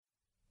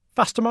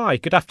Fast am I.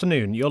 Good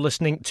afternoon. You're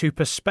listening to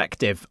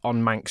Perspective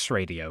on Manx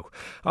Radio.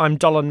 I'm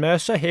Dollin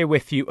Mercer here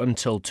with you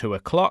until 2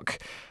 o'clock.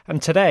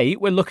 And today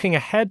we're looking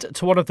ahead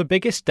to one of the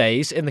biggest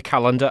days in the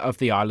calendar of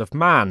the Isle of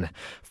Man.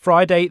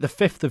 Friday the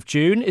 5th of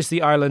June is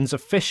the island's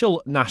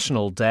official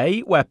National Day,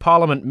 where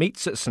Parliament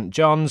meets at St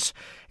John's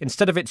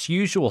instead of its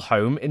usual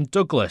home in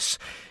Douglas.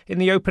 In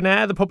the open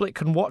air, the public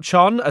can watch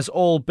on as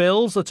all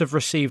bills that have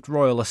received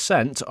royal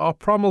assent are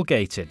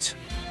promulgated.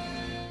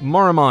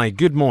 Moramai,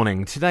 good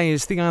morning. Today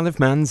is the Isle of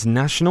Man's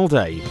National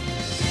Day.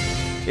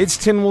 It's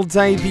Tynwald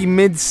Day, the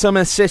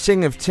midsummer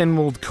sitting of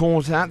Tynwald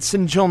Court at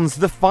St John's,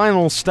 the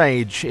final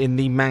stage in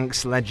the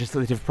Manx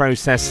legislative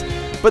process.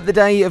 But the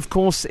day, of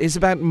course, is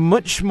about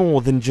much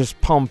more than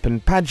just pomp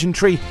and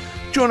pageantry.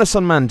 Join us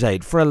on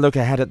Mandate for a look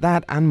ahead at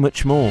that and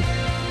much more.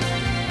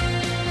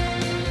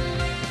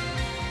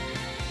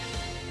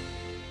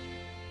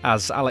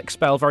 As Alex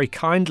Bell very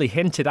kindly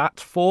hinted at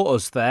for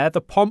us there,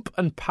 the pomp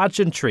and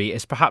pageantry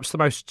is perhaps the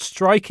most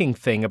striking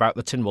thing about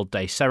the Tynwald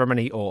Day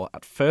ceremony, or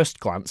at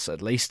first glance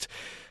at least.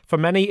 For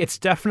many, it's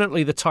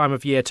definitely the time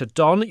of year to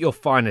don your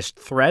finest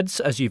threads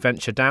as you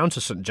venture down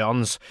to St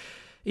John's,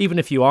 even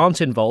if you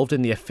aren't involved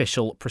in the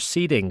official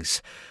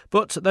proceedings.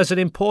 But there's an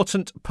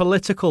important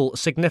political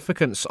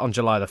significance on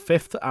July the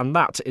 5th, and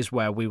that is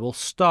where we will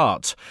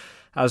start,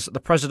 as the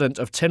president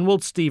of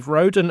Tynwald, Steve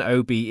Rodan,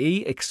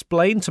 OBE,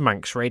 explained to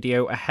Manx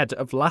Radio ahead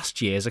of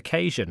last year's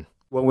occasion.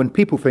 Well, when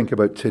people think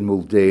about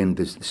Tynwald Day and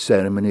this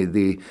ceremony,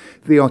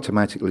 they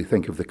automatically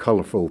think of the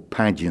colourful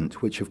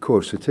pageant, which of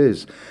course it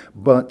is.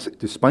 But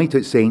despite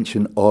its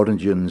ancient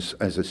origins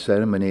as a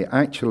ceremony, it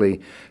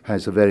actually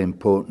has a very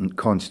important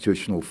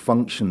constitutional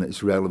function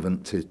that's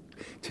relevant to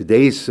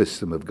today's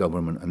system of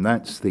government, and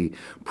that's the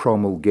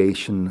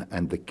promulgation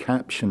and the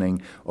captioning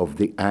of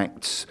the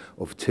Acts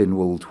of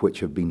Tynwald,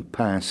 which have been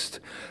passed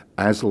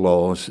as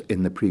laws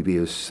in the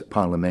previous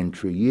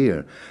parliamentary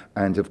year.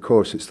 And of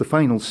course, it's the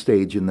final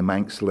stage in the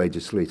Manx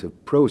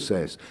legislative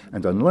process.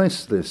 And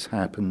unless this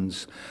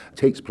happens,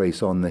 takes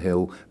place on the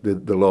Hill, the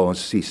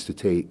laws cease to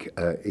take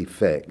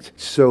effect.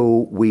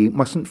 So we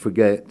mustn't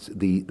forget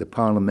the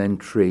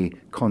parliamentary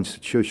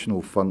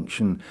constitutional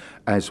function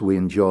as we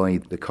enjoy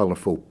the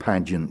colourful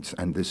pageant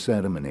and the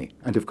ceremony.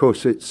 And of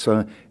course, it's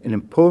an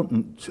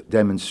important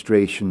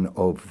demonstration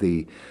of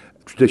the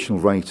traditional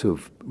right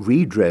of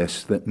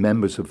redress that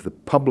members of the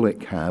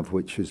public have,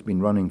 which has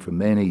been running for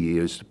many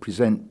years, to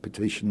present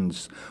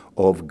petitions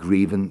of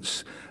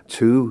grievance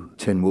to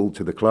Tynwald,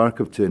 to the Clerk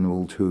of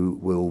Tynwald, who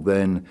will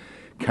then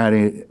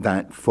carry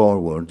that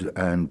forward,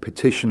 and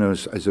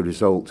petitioners as a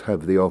result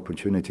have the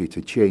opportunity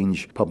to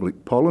change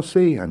public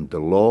policy and the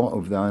law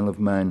of the Isle of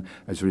Man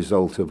as a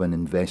result of an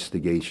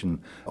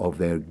investigation of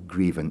their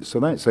grievance. So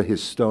that's a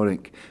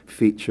historic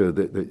feature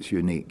that's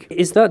unique.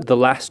 Is that the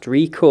last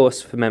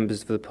recourse for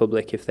members of the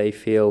public if they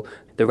feel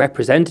the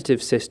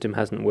representative system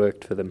hasn't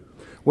worked for them?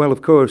 Well,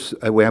 of course,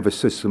 we have a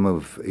system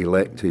of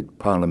elected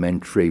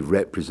parliamentary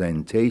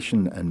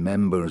representation, and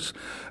members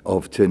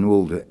of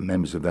Tynwald,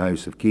 members of the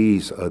House of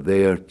Keys, are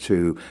there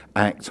to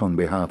act on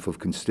behalf of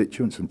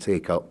constituents and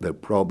take up their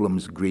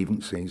problems,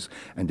 grievances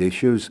and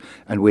issues.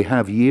 And we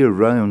have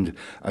year-round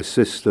a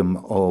system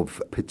of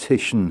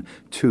petition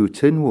to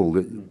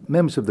Tynwald.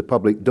 Members of the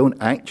public don't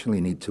actually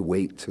need to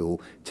wait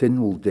till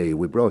Tynwald Day.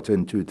 We brought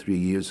in 2-3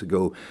 years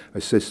ago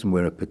a system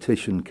where a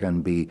petition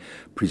can be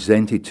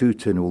presented to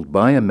Tynwald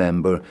by a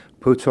member,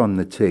 put on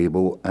the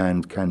table,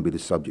 and can be the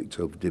subject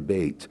of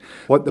debate.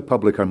 What the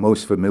public are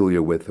most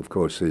familiar with, of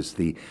course, is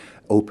the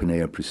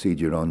open-air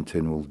procedure on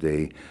Tynwald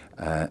Day,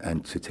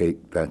 and to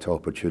take that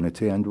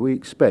opportunity. And we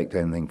expect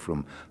anything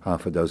from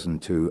half a dozen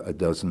to a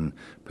dozen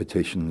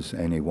petitions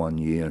any one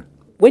year.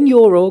 When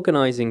you're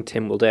organising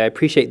Tynwald Day, I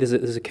appreciate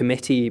there's a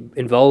committee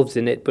involved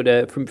in it,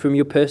 but from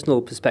your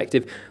personal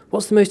perspective,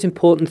 what's the most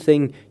important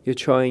thing you're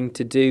trying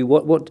to do?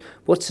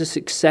 What's a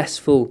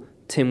successful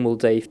Tynwald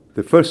Day?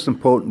 The first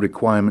important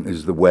requirement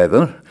is the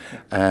weather,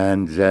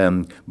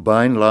 and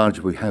by and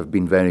large we have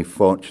been very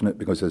fortunate,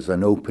 because as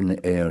an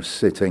open-air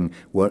sitting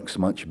works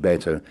much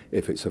better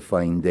if it's a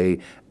fine day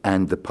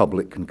and the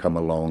public can come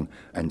along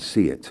and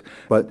see it.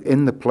 But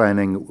in the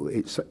planning,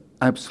 it's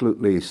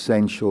absolutely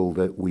essential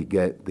that we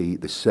get the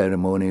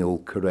ceremonial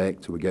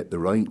correct, we get the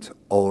right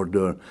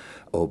order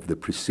of the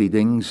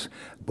proceedings,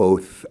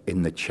 both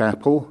in the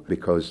chapel,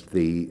 because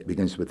it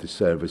begins with the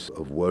service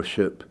of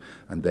worship,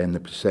 and then the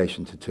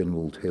procession to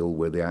Tynwald Hill,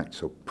 where the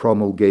acts are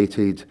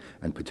promulgated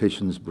and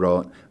petitions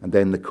brought, and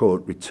then the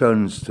court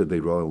returns to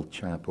the Royal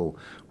Chapel,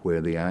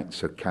 where the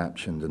acts are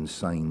captioned and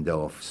signed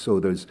off. So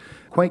there's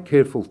quite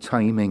careful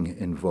timing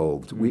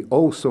involved. We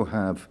also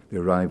have the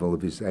arrival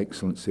of His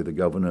Excellency the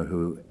Governor,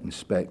 who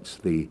inspects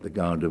the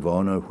Guard of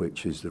Honour,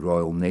 which is the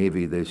Royal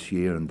Navy this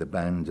year, and the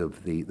band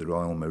of the Royal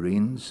Royal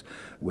Marines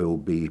will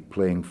be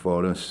playing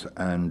for us,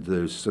 and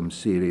there's some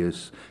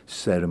serious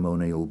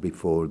ceremonial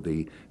before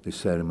the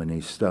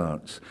ceremony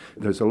starts.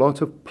 There's a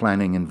lot of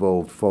planning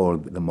involved for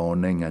the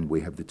morning, and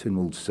we have the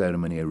Tynwald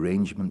Ceremony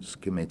Arrangements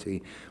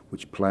Committee,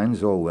 which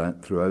plans all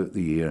that throughout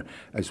the year,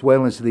 as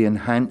well as the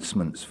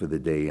enhancements for the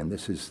day. And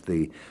this is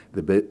the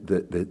bit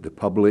that the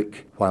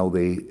public, while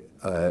they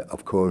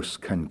of course,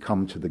 can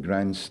come to the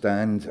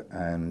grandstand,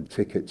 and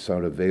tickets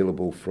are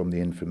available from the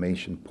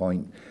information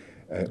point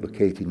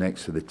located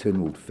next to the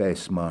Tynwald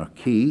Fest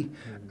marquee,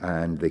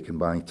 and they can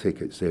buy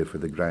tickets there for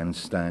the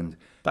grandstand.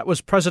 That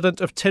was President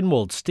of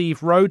Tynwald,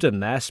 Steve Rodan,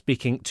 there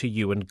speaking to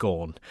Ewan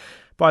Gorn.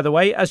 By the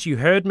way, as you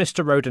heard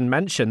Mr. Rodan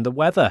mention, the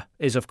weather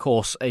is, of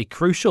course, a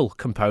crucial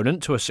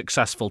component to a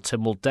successful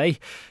Tynwald Day,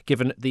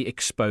 given the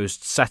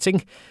exposed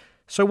setting.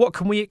 So what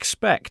can we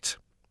expect?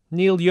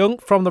 Neil Young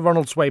from the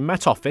Ronaldsway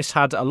Met Office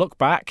had a look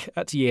back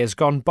at years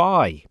gone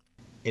by.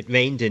 It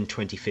rained in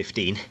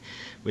 2015,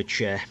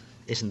 which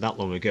isn't that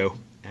long ago.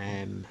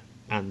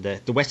 And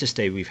the wettest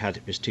day we've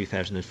had was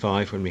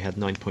 2005, when we had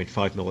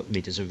 9.5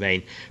 millimetres of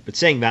rain. But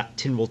saying that,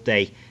 Tynwald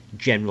Day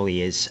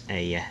generally is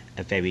a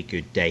very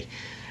good day.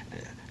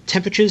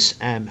 Temperatures,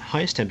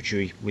 highest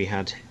temperature we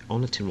had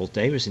on a Tynwald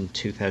Day was in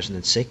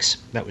 2006.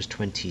 That was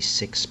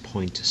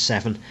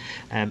 26.7,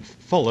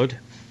 followed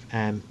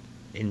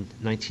in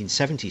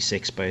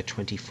 1976 by a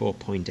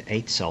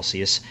 24.8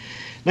 Celsius.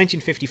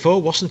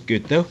 1954 wasn't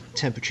good though.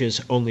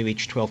 Temperatures only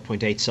reached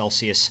 12.8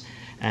 Celsius.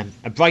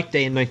 A bright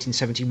day in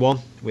 1971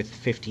 with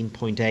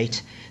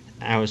 15.8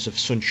 hours of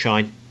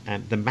sunshine.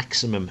 The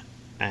maximum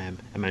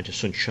amount of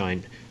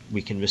sunshine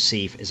we can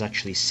receive is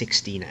actually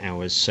 16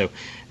 hours. So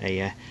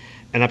an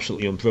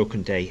absolutely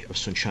unbroken day of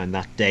sunshine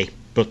that day.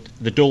 But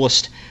the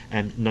dullest,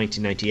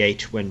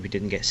 1998, when we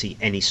didn't see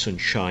any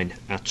sunshine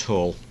at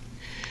all.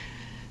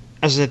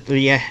 As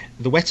the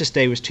wettest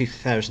day was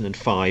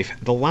 2005,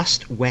 the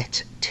last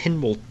wet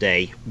Tynwald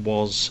Day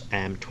was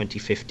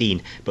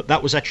 2015, but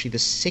that was actually the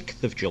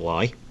 6th of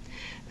July.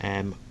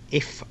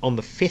 If on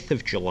the 5th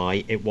of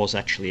July it was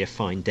actually a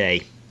fine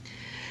day.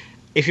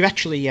 If you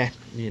actually, it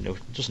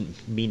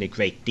doesn't mean a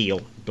great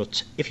deal,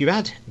 but if you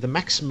add the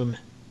maximum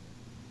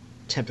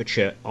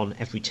temperature on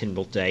every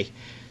Tynwald Day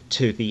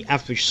to the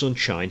average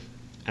sunshine,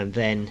 and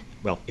then,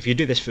 well, if you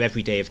do this for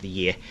every day of the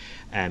year,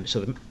 so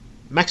the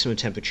maximum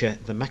temperature,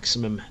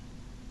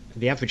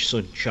 the average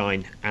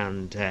sunshine,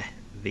 and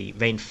the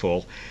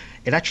rainfall,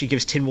 it actually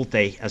gives Tynwald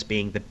Day as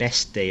being the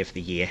best day of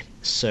the year.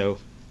 So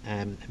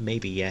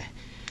maybe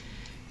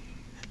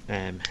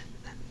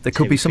there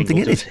could be something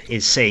in it.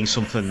 Is saying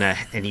something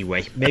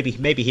anyway.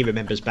 Maybe he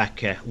remembers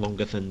back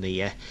longer than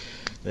the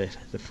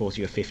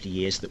 40 or 50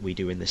 years that we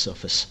do in this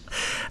office.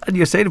 And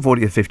you're saying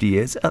 40 or 50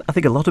 years. I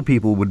think a lot of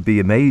people would be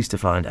amazed to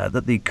find out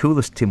that the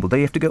coolest Tynwald Day,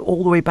 you have to go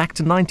all the way back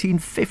to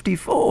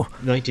 1954.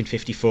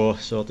 1954,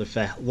 sort of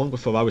long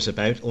before I was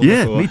about.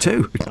 Yeah, me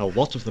too. A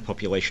lot of the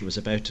population was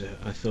about,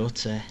 I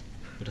thought.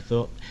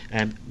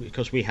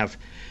 Because we have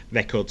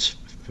records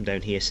from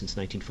down here since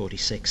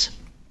 1946.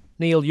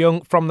 Neil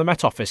Young from the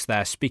Met Office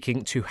there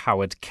speaking to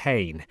Howard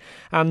Kane.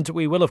 And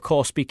we will of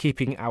course be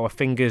keeping our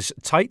fingers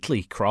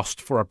tightly crossed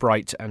for a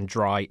bright and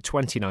dry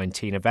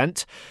 2019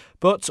 event.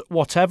 But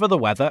whatever the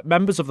weather,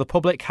 members of the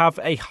public have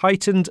a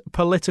heightened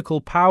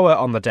political power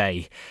on the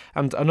day.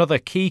 And another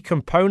key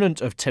component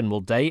of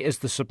Tynwald Day is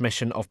the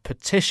submission of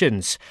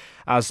petitions,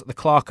 as the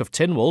Clerk of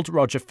Tynwald,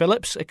 Roger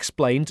Phillips,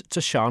 explained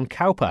to Sian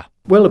Cowper.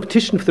 Well, a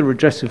petition for the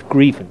redress of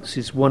grievance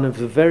is one of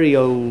the very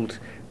old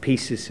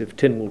pieces of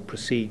Tynwald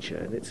procedure,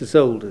 and it's as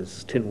old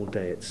as Tynwald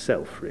Day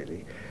itself,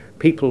 really.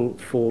 People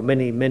for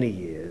many, many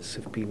years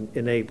have been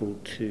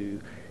enabled to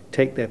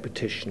take their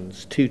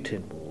petitions to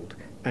Tynwald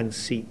and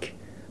seek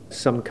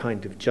some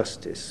kind of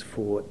justice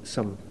for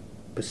some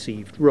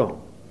perceived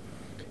wrong.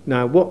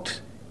 Now,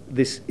 what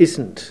this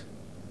isn't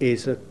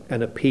is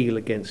an appeal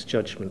against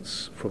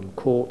judgments from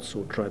courts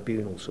or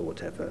tribunals or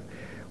whatever.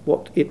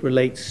 What it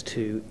relates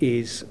to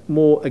is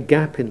more a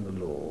gap in the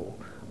law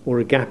or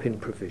a gap in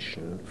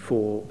provision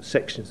for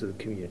sections of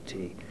the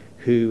community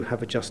who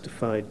have a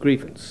justified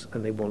grievance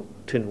and they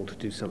want Tynwald to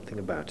do something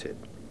about it.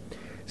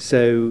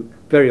 So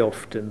very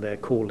often they're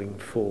calling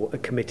for a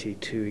committee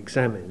to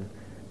examine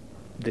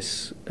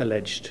this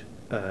alleged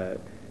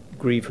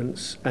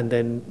grievance and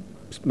then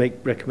make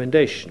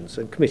recommendations,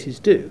 and committees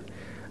do.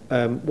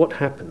 What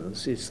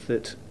happens is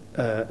that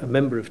a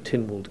member of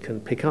Tynwald can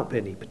pick up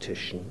any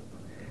petition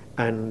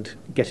and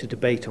get a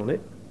debate on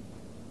it,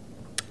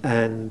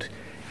 and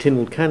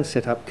Tynwald can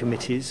set up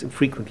committees, and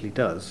frequently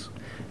does,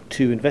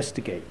 to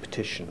investigate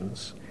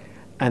petitions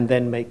and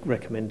then make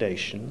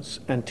recommendations,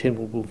 and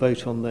Tynwald will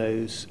vote on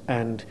those.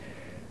 And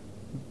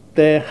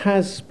there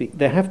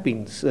have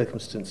been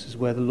circumstances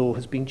where the law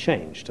has been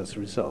changed as a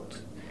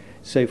result.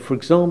 So, for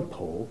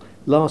example,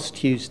 last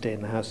Tuesday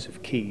in the House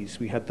of Keys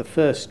we had the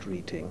first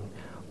reading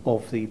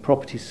of the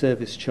Property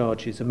Service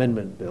Charges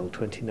Amendment Bill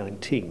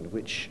 2019,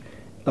 which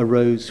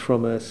arose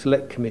from a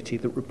select committee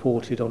that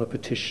reported on a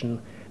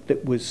petition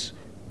that was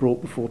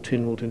brought before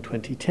Tynwald in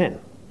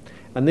 2010.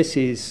 And this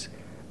is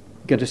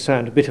going to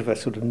sound a bit of a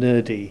sort of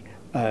nerdy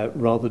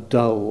rather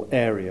dull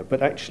area,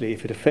 but actually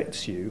if it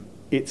affects you,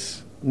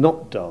 it's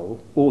not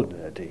dull or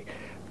nerdy.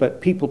 But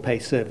people pay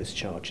service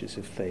charges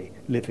if they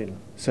live in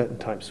certain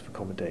types of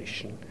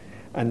accommodation,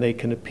 and they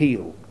can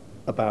appeal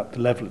about the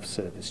level of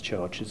service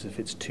charges if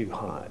it's too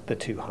high. They're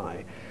too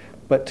high.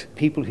 But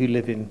people who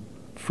live in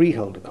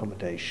freehold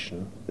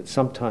accommodation that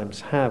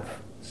sometimes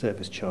have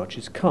service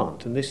charges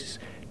can't, and this is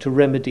to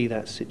remedy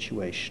that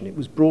situation. It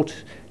was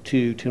brought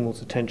to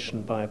Tynwald's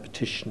attention by a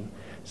petition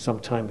some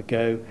time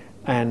ago,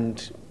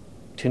 and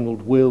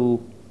Tynwald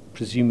will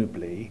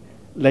presumably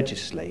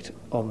legislate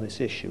on this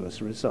issue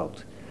as a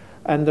result.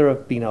 And there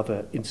have been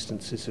other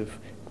instances of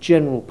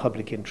general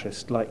public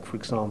interest, like, for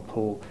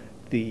example,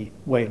 the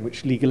way in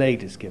which legal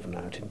aid is given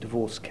out in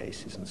divorce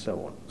cases and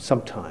so on.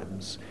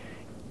 Sometimes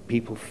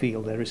people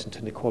feel there isn't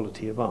an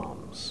equality of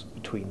arms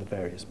between the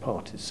various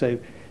parties. So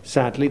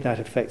sadly, that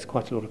affects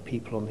quite a lot of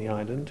people on the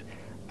island.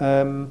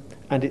 And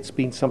it's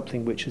been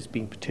something which has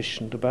been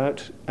petitioned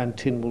about, and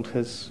Tynwald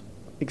has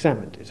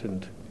examined it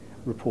and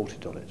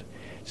reported on it.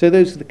 So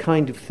those are the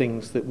kind of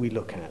things that we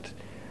look at.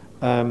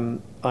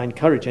 I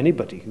encourage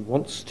anybody who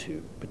wants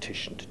to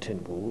petition to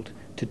Tynwald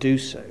to do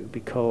so,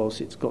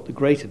 because it's got the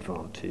great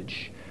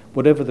advantage,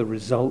 whatever the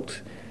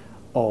result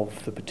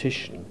of the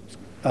petition,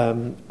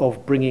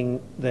 of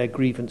bringing their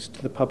grievance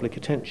to the public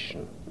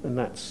attention. And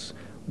that's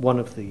one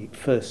of the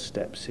first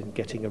steps in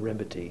getting a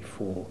remedy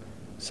for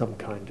some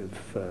kind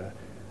of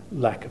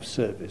lack of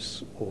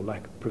service or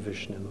lack of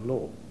provision in the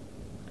law.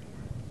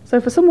 So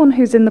for someone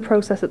who's in the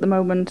process at the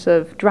moment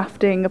of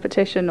drafting a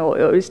petition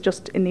or is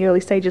just in the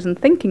early stages and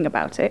thinking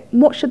about it,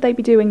 what should they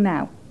be doing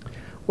now?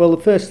 Well,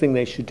 the first thing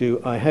they should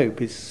do, I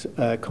hope, is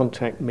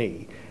contact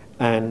me.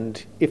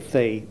 And if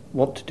they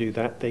want to do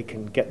that, they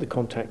can get the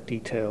contact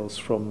details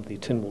from the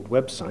Tynwald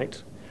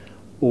website,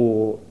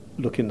 or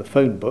look in the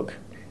phone book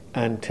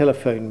and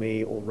telephone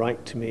me or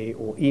write to me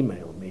or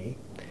email me.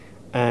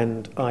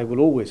 And I will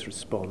always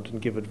respond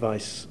and give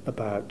advice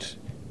about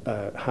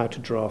how to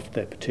draft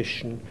their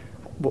petition,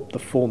 what the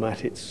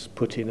format it's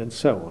put in, and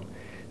so on.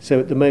 So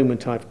at the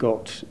moment I've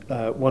got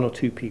one or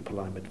two people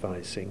I'm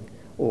advising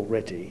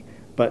already,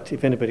 but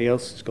if anybody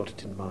else has got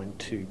it in mind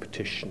to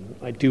petition,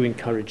 I do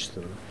encourage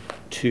them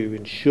to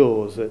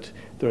ensure that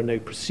there are no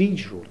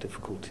procedural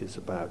difficulties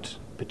about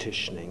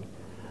petitioning.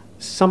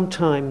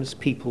 Sometimes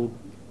people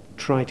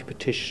try to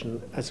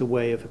petition as a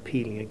way of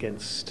appealing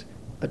against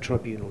a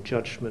tribunal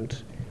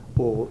judgment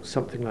or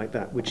something like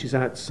that, which is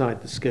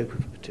outside the scope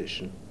of a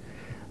petition.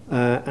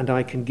 And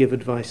I can give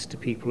advice to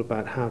people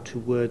about how to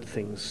word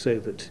things so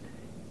that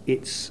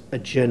it's a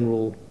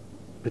general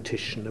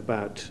petition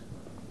about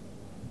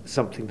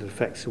something that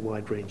affects a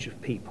wide range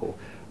of people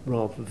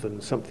rather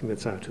than something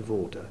that's out of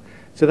order.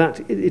 So that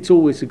it's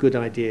always a good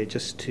idea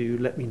just to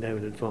let me know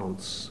in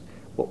advance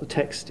what the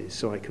text is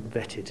so I can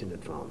vet it in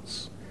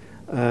advance.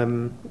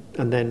 And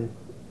then,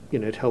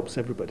 it helps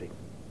everybody.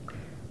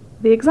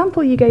 The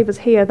example you gave us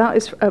here, that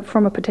is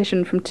from a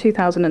petition from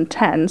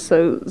 2010,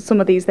 so some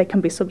of these, they can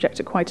be subject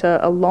to quite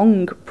a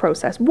long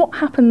process. What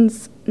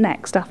happens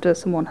next after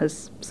someone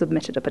has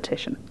submitted a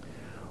petition?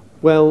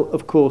 Well,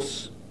 of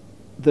course,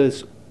 there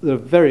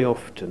very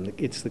often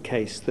it's the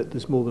case that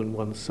there's more than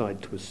one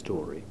side to a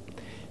story.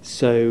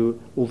 So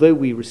although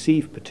we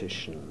receive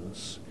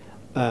petitions,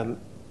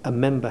 a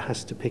member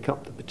has to pick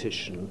up the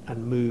petition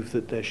and move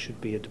that there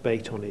should be a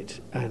debate on it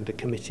and a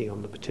committee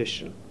on the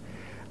petition.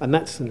 And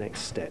that's the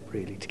next step,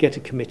 really, to get a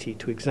committee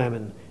to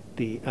examine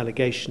the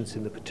allegations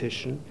in the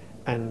petition,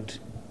 and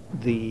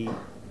the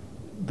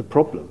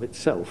problem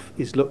itself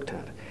is looked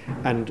at.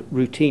 And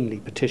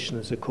routinely,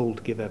 petitioners are called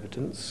to give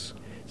evidence,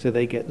 so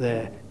they get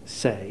their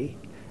say,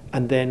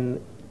 and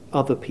then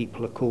other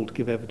people are called to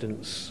give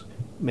evidence,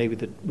 maybe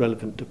the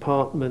relevant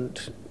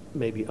department,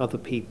 maybe other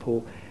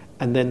people,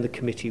 and then the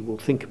committee will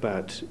think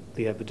about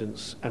the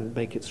evidence and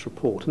make its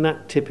report. And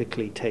that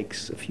typically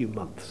takes a few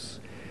months.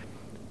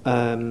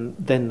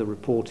 Then the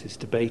report is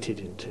debated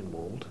in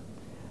Tynwald,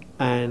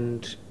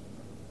 and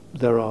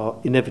there are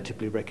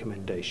inevitably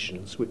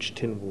recommendations which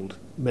Tynwald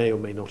may or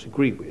may not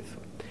agree with.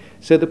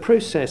 So the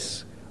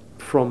process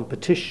from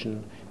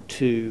petition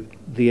to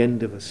the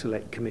end of a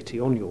select committee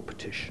on your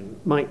petition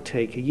might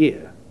take a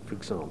year, for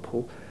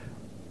example,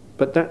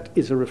 but that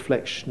is a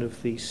reflection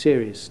of the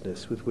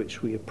seriousness with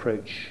which we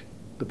approach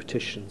the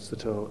petitions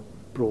that are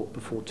brought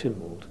before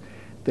Tynwald.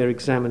 They're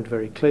examined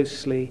very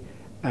closely,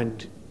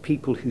 and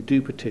people who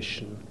do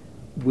petition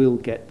will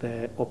get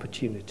their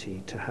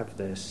opportunity to have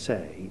their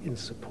say in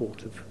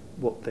support of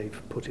what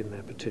they've put in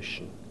their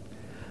petition.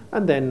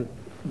 And then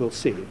we'll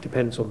see. It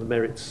depends on the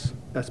merits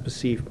as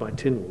perceived by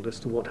Tynwald as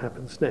to what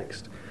happens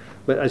next.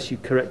 But as you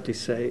correctly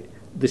say,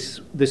 this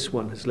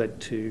one has led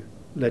to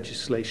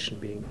legislation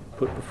being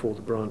put before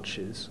the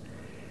branches.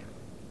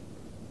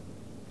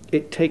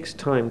 It takes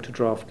time to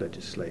draft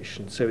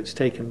legislation, so it's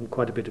taken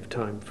quite a bit of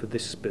time for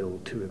this bill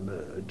to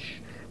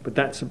emerge. But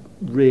that's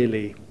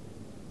really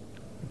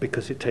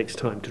because it takes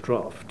time to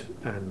draft,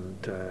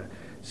 and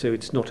so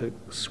it's not a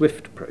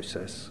swift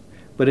process,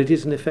 but it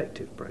is an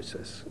effective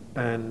process.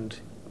 And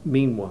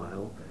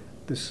meanwhile,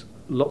 there's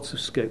lots of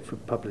scope for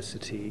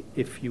publicity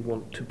if you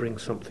want to bring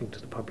something to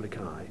the public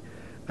eye.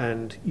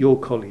 And your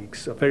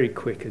colleagues are very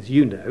quick, as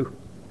you know,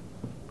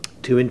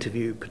 to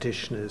interview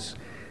petitioners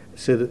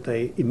so that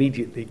they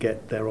immediately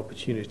get their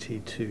opportunity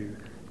to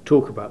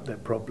talk about their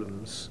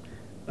problems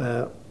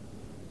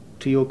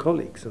to your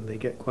colleagues, and they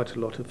get quite a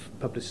lot of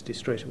publicity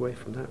straight away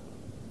from that.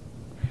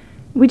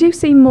 We do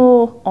see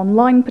more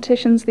online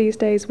petitions these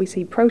days. We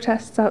see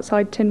protests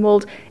outside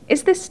Tynwald.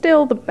 Is this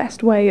still the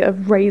best way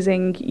of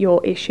raising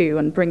your issue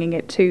and bringing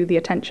it to the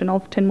attention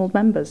of Tynwald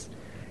members?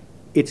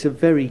 It's a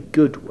very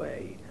good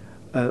way.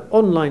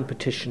 Online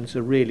petitions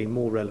are really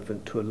more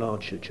relevant to a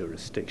larger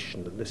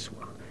jurisdiction than this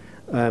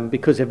one,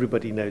 because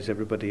everybody knows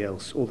everybody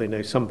else, or they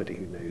know somebody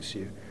who knows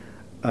you.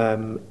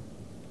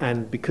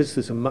 And because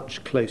there's a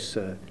much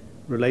closer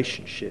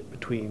relationship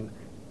between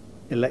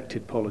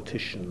elected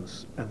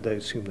politicians and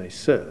those whom they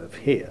serve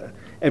here,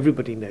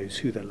 everybody knows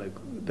who their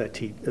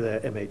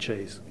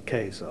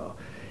MHKs are.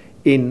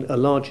 In a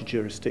larger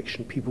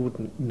jurisdiction, people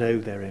wouldn't know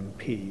their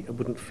MP and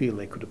wouldn't feel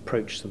they could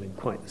approach them in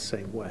quite the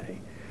same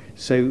way.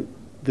 So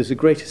there's a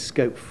greater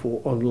scope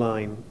for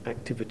online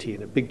activity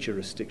in a big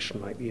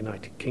jurisdiction like the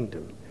United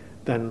Kingdom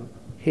than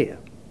here.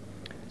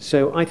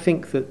 So I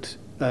think that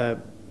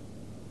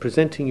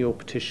presenting your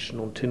petition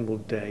on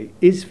Tynwald Day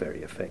is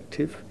very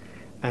effective,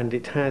 and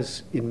it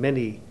has on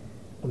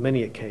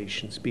many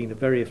occasions been a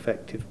very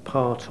effective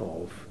part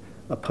of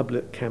a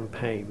public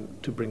campaign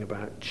to bring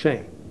about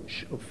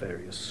change of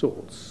various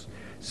sorts.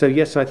 So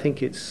yes, I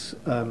think it's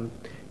a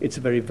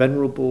very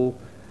venerable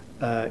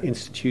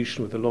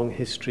institution with a long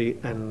history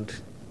and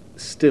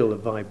still a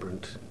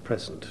vibrant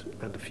present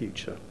and a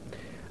future.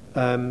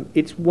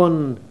 It's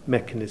one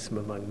mechanism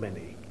among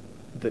many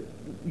that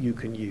you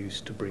can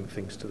use to bring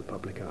things to the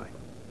public eye.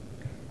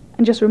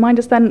 And just remind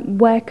us then,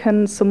 where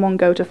can someone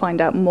go to find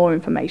out more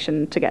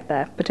information to get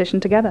their petition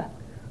together?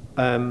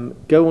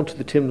 Go onto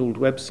the Tynwald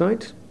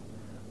website,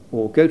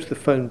 or go to the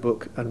phone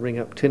book and ring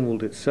up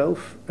Tynwald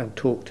itself and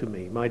talk to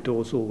me. My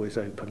door's always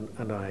open,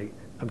 and I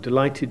am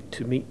delighted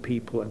to meet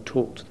people and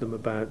talk to them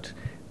about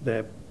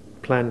their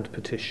planned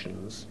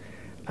petitions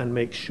and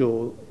make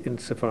sure,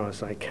 insofar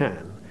as I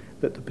can,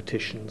 that the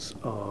petitions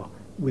are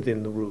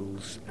within the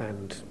rules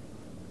and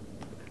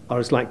are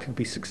as likely to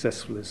be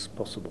successful as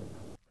possible.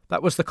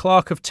 That was the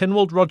Clerk of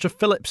Tynwald, Roger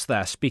Phillips,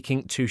 there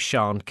speaking to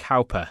Sian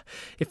Cowper.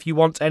 If you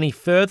want any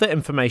further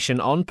information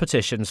on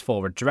petitions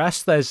for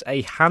redress, there's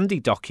a handy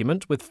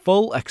document with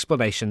full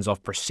explanations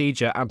of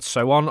procedure and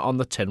so on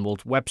the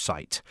Tynwald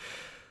website.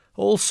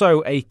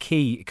 Also a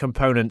key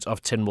component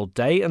of Tynwald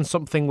Day, and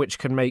something which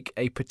can make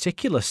a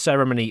particular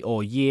ceremony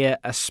or year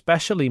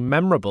especially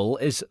memorable,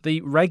 is the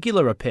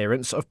regular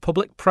appearance of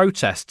public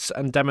protests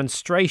and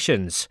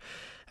demonstrations.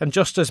 And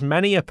just as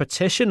many a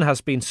petition has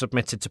been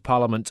submitted to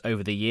Parliament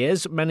over the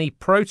years, many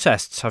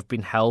protests have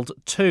been held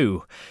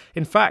too.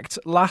 In fact,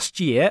 last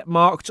year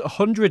marked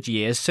 100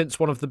 years since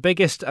one of the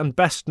biggest and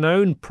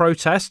best-known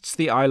protests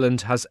the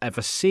island has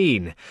ever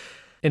seen.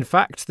 In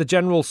fact, the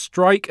general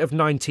strike of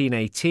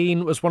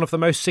 1918 was one of the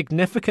most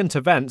significant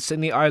events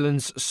in the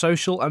island's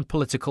social and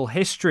political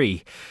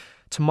history.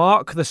 To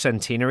mark the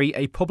centenary,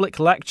 a public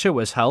lecture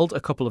was held a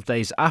couple of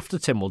days after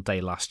Tynwald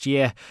Day last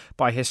year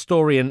by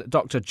historian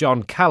Dr.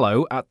 John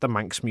Callow at the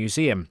Manx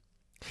Museum.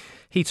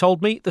 He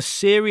told me the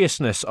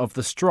seriousness of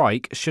the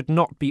strike should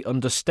not be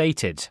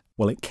understated.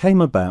 Well, it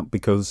came about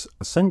because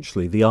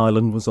essentially the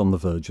island was on the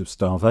verge of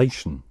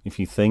starvation. If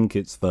you think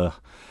it's the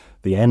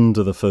end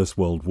of the First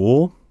World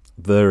War,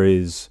 there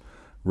is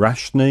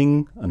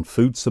rationing and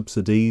food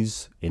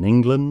subsidies in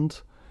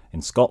England,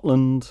 in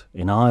Scotland,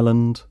 in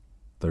Ireland.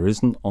 There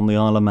isn't on the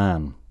Isle of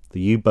Man. The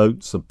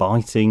U-boats are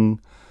biting,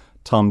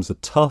 times are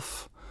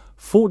tough,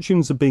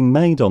 fortunes are being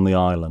made on the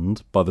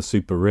island by the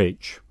super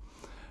rich.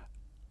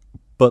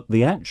 But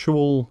the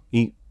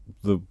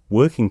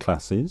working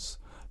classes,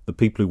 the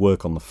people who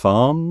work on the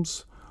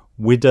farms,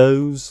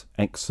 widows,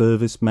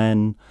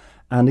 ex-servicemen,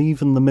 and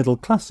even the middle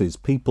classes,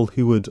 people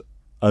who had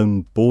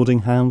owned boarding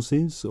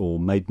houses or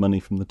made money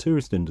from the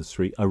tourist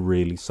industry, are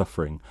really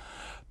suffering.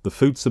 The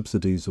food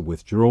subsidies are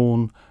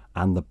withdrawn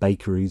and the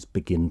bakeries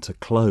begin to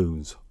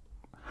close.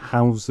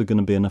 How's there going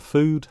to be enough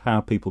food? How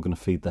are people going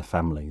to feed their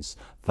families?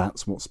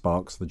 That's what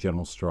sparks the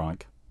general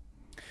strike.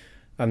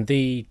 And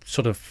the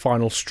sort of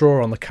final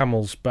straw on the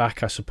camel's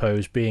back, I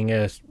suppose, being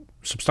a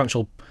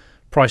substantial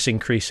price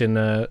increase in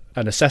a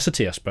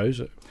necessity, I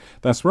suppose.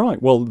 That's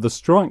right. Well, the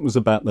strike was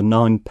about the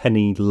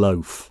 9-penny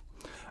loaf,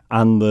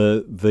 and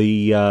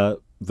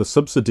the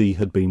subsidy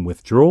had been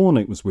withdrawn.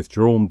 It was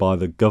withdrawn by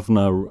the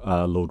governor,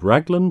 Lord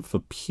Raglan, for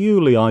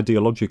purely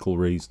ideological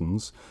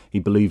reasons. He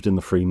believed in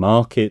the free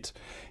market.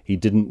 He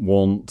didn't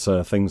want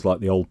things like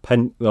the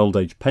old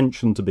age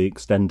pension to be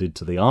extended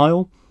to the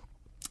Isle.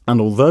 And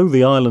although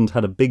the island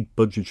had a big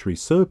budgetary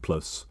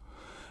surplus,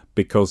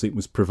 because it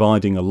was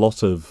providing a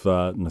lot of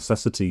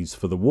necessities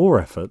for the war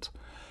effort,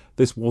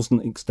 this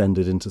wasn't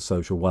extended into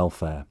social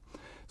welfare.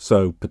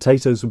 So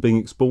potatoes were being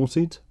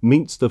exported,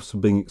 meatstuffs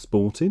were being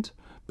exported.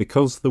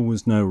 Because there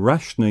was no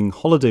rationing,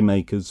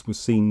 holidaymakers were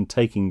seen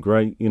taking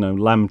great,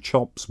 lamb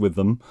chops with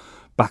them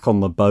back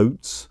on the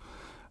boats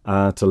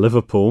to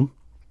Liverpool.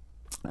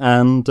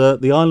 And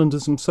the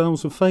islanders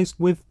themselves were faced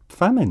with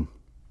famine.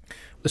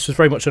 This was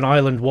very much an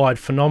island-wide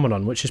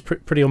phenomenon, which is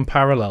pretty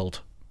unparalleled,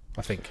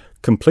 I think.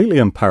 Completely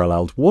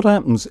unparalleled. What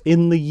happens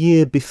in the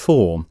year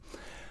before?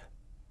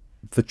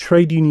 The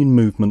trade union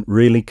movement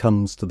really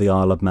comes to the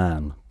Isle of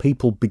Man.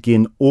 People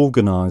begin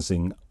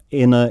organising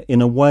in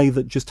a way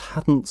that just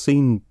hadn't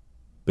seen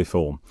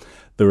before.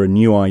 There are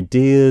new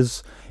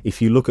ideas.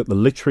 If you look at the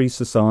literary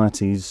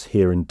societies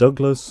here in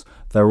Douglas,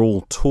 they're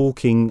all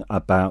talking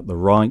about the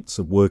rights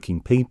of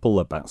working people,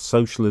 about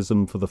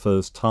socialism for the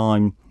first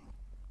time.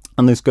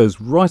 And this goes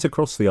right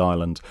across the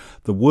island.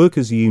 The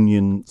Workers'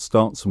 Union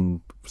starts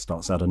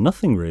out of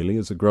nothing, really,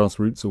 as a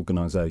grassroots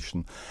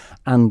organisation.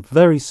 And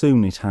very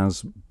soon it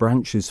has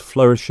branches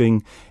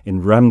flourishing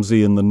in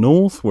Ramsey in the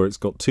north, where it's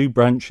got 2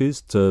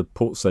 branches, to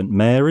Port St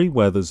Mary,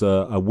 where there's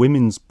a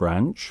women's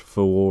branch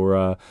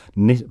for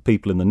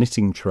people in the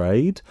knitting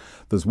trade.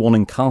 There's one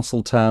in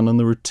Castletown, and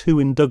there are 2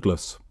 in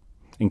Douglas,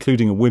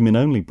 including a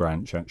women-only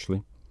branch,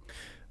 actually.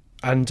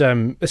 And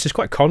this is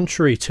quite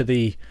contrary to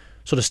the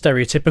sort of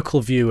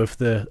stereotypical view of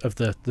the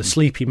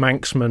sleepy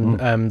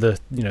Manxman,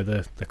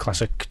 the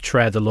classic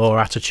tread the law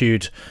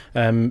attitude,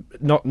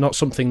 not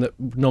something that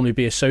would normally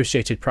be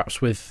associated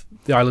perhaps with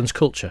the island's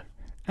culture.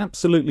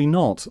 Absolutely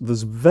not.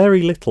 There's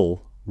very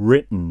little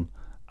written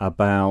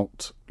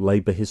about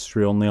labour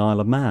history on the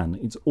Isle of Man.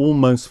 It's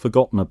almost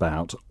forgotten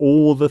about.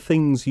 All the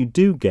things you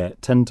do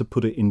get tend to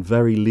put it in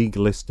very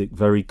legalistic,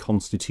 very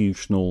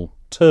constitutional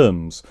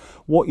terms.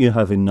 What you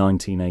have in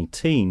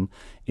 1918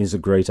 is a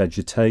great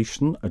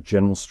agitation, a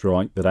general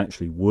strike that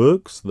actually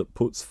works, that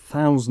puts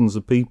thousands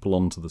of people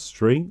onto the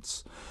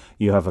streets.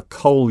 You have a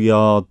coal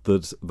yard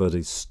that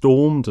is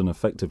stormed and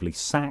effectively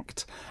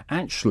sacked,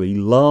 actually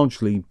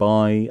largely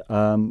by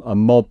a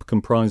mob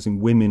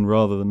comprising women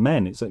rather than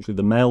men. It's actually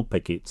the male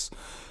pickets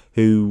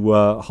who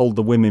hold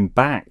the women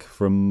back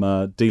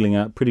from dealing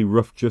out pretty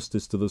rough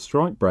justice to the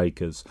strike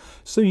breakers.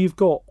 So you've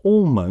got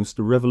almost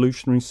a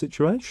revolutionary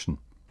situation.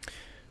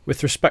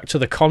 With respect to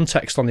the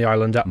context on the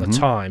island at the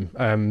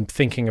time,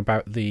 thinking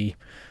about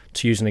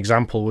to use an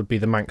example, would be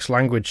the Manx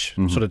language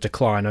sort of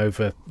decline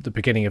over the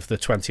beginning of the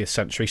 20th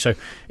century. So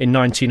in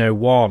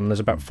 1901, there's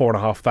about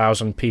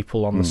 4,500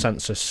 people on the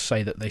census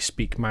say that they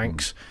speak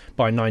Manx.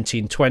 By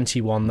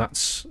 1921,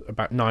 that's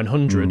about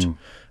 900.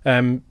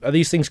 Are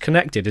these things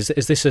connected? Is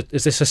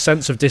this a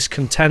sense of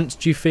discontent,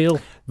 do you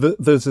feel?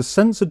 There's a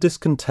sense of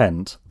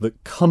discontent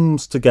that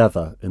comes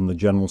together in the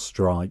general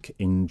strike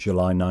in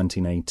July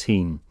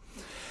 1918.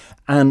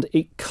 And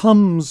it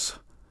comes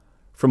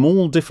from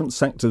all different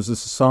sectors of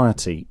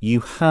society. You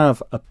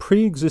have a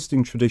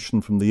pre-existing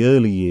tradition from the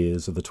early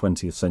years of the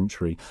 20th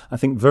century, I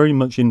think very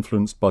much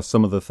influenced by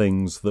some of the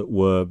things that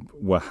were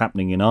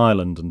happening in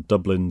Ireland and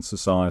Dublin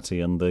society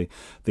and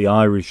the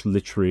Irish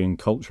literary and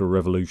cultural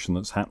revolution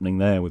that's happening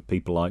there with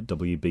people like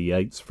W.B.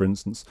 Yeats, for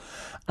instance.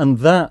 And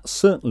that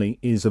certainly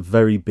is a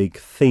very big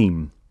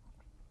theme.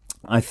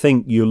 I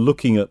think you're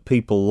looking at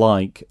people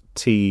like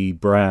T.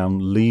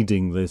 Brown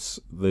leading this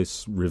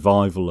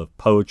revival of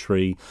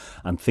poetry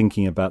and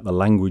thinking about the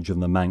language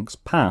and the Manx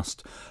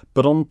past.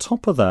 But on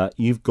top of that,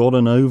 you've got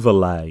an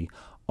overlay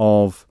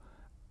of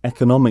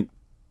economic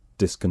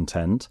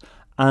discontent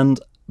and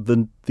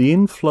the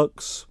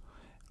influx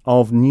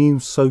of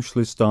new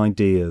socialist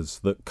ideas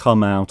that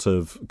come out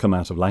of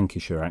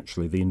Lancashire,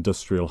 actually, the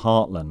industrial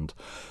heartland.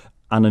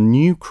 And a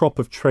new crop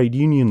of trade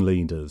union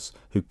leaders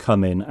who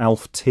come in.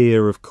 Alf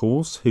Tear, of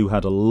course, who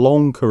had a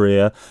long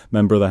career,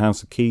 member of the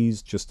House of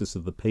Keys, Justice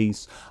of the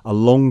Peace, a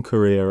long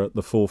career at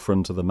the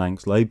forefront of the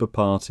Manx Labour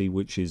Party,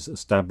 which is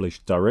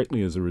established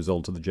directly as a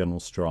result of the general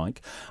strike.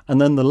 And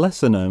then the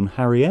lesser-known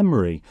Harry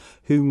Emery,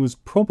 who was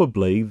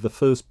probably the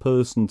first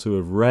person to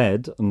have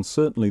read, and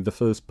certainly the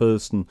first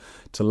person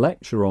to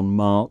lecture on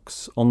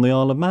Marx on the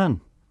Isle of Man.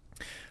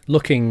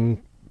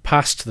 Looking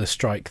past the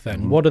strike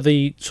then, what are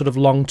the sort of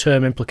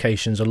long-term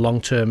implications and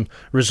long-term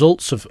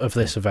results of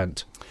this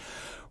event?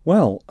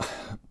 Well,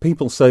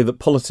 people say that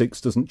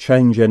politics doesn't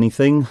change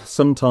anything.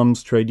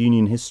 Sometimes trade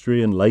union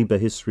history and labour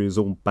history is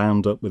all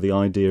bound up with the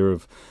idea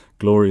of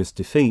glorious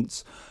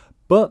defeats.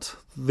 But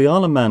the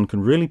Isle of Man can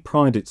really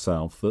pride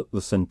itself that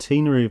the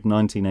centenary of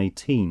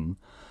 1918,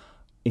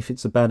 if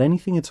it's about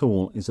anything at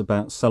all, is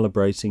about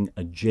celebrating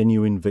a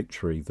genuine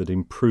victory that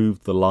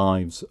improved the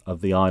lives of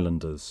the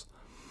islanders.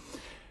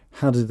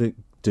 How did it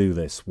do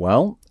this?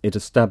 Well, it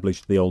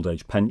established the old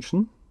age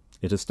pension.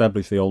 It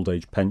established the old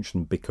age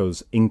pension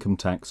because income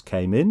tax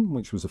came in,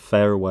 which was a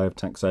fairer way of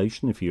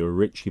taxation. If you were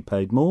rich, you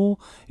paid more.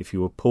 If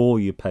you were poor,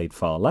 you paid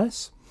far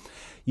less.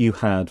 You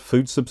had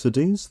food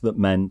subsidies that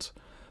meant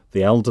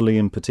the elderly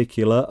in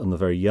particular and the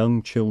very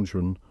young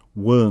children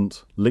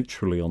weren't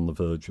literally on the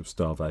verge of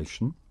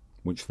starvation,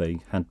 which they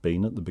had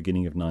been at the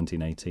beginning of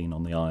 1918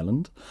 on the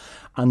island.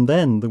 And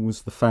then there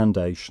was the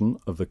foundation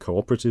of the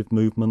cooperative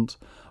movement,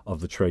 of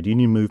the trade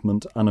union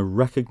movement, and a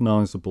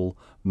recognisable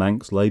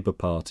Manx Labour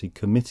Party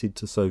committed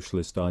to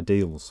socialist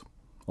ideals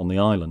on the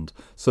island.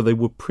 So they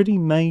were pretty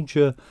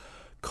major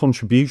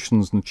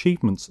contributions and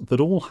achievements that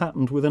all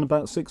happened within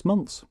about 6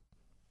 months.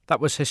 That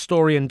was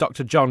historian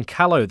Dr. John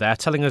Callow there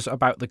telling us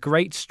about the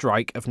Great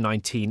Strike of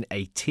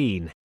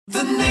 1918.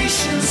 The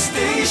Nation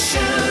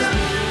Station,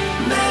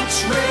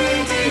 Met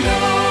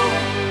Radio.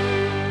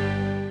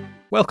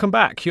 Welcome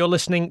back. You're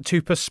listening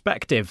to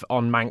Perspective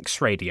on Manx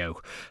Radio.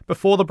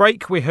 Before the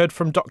break, we heard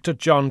from Dr.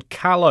 John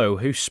Callow,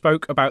 who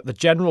spoke about the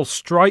General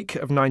Strike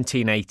of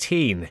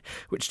 1918,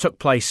 which took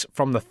place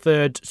from the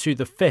 3rd to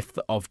the 5th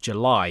of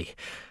July.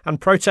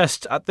 And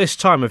protest at this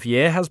time of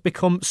year has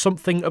become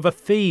something of a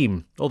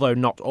theme, although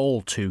not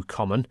all too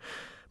common.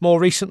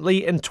 More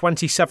recently, in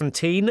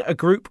 2017, a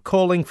group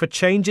calling for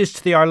changes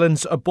to the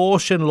island's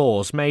abortion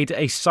laws made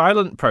a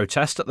silent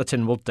protest at the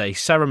Tynwald Day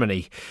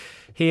ceremony.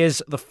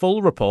 Here's the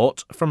full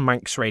report from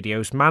Manx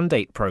Radio's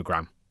Mandate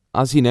programme.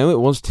 As you know, it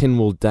was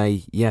Tynwald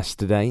Day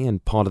yesterday,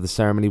 and part of the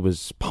ceremony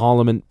was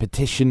Parliament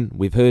petition.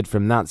 We've heard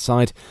from that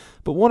side.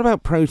 But what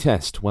about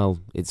protest? Well,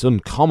 it's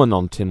uncommon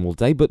on Tynwald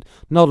Day, but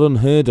not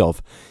unheard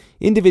of.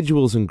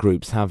 Individuals and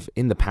groups have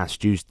in the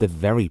past used the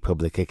very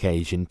public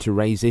occasion to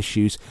raise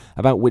issues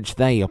about which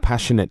they are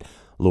passionate.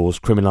 Laws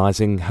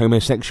criminalising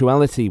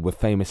homosexuality were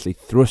famously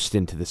thrust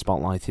into the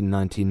spotlight in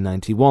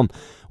 1991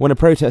 when a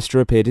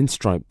protester appeared in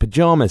striped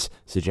pyjamas,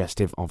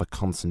 suggestive of a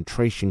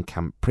concentration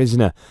camp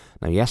prisoner.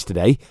 Now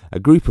yesterday, a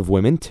group of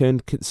women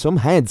turned some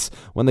heads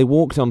when they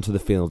walked onto the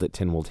field at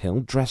Tynwald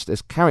Hill dressed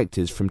as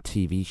characters from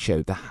TV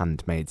show The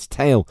Handmaid's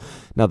Tale.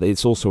 Now that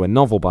it's also a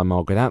novel by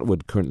Margaret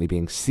Atwood currently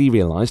being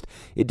serialised,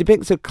 it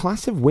depicts a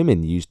class of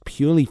women used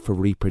purely for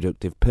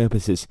reproductive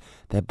purposes,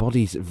 their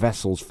bodies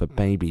vessels for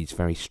babies.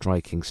 Very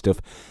striking stuff.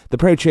 The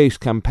pro-choice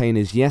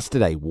campaigners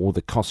yesterday wore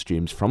the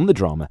costumes from the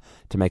drama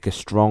to make a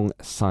strong,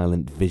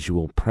 silent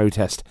visual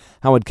protest.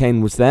 Howard Kane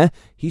was there.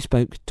 He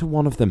spoke to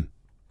one of them.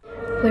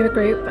 We're a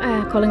group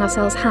calling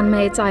ourselves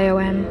Handmaids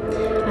IOM,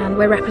 and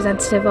we're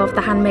representative of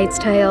The Handmaid's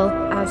Tale,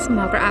 as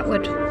Margaret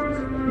Atwood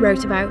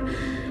wrote about,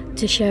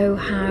 to show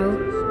how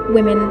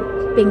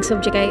women being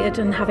subjugated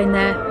and having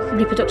their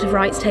reproductive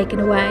rights taken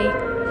away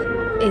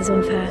is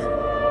unfair.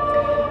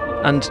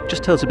 And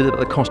just tell us a bit about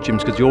the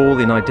costumes, because you're all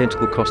in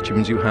identical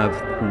costumes. You have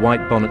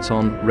white bonnets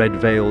on, red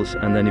veils,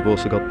 and then you've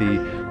also got the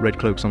red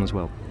cloaks on as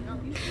well.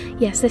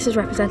 Yes, this is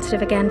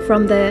representative again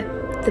from the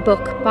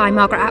book by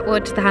Margaret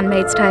Atwood, The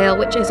Handmaid's Tale,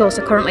 which is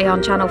also currently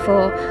on Channel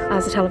 4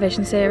 as a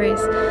television series.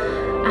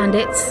 And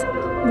it's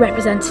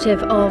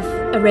representative of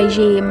a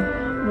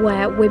regime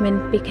where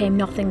women became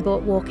nothing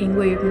but walking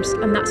wombs,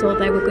 and that's all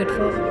they were good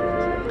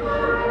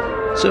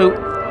for.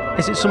 So,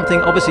 is it something,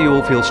 obviously you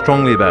all feel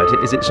strongly about it,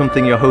 is it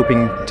something you're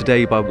hoping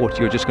today, by what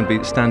you're just going to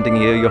be standing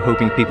here, you're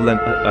hoping people then,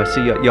 I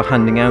see you're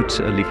handing out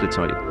leaflets,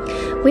 are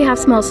you? We have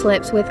small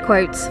slips with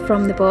quotes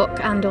from the book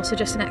and also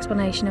just an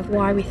explanation of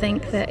why we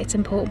think that it's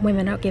important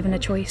women are given a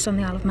choice on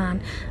the Isle of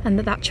Man, and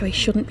that choice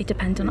shouldn't be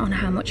dependent on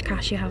how much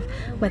cash you have,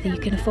 whether you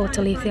can afford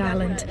to leave the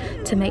island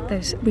to make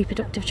those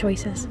reproductive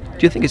choices.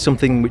 Do you think it's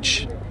something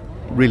which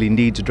really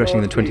needs addressing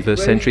in the 21st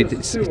century?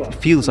 It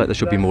feels like there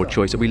should be more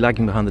choice. Are we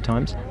lagging behind the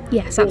times?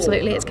 Yes,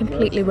 absolutely. It's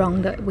completely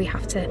wrong that we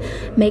have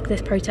to make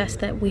this protest,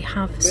 that we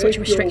have such a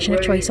restriction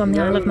of choice on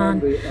the Isle of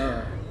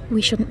Man.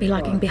 We shouldn't be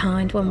lagging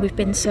behind when we've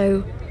been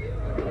so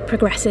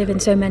progressive in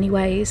so many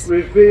ways.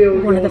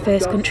 One of the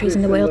first countries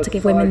in the world to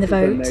give women the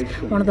vote,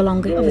 one of the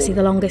longest, obviously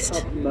the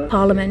longest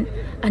parliament,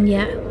 and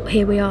yet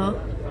here we are,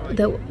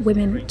 that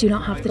women do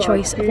not have the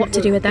choice of what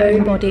to do with their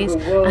own bodies,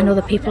 and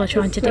other people are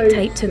trying to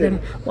dictate to them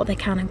what they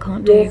can and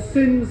can't do.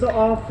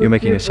 You're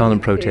making a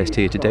silent protest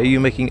here today. Are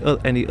you making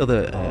any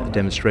other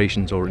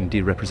demonstrations or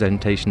indeed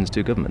representations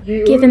to government?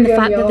 Given the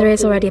fact that there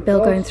is already a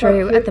bill going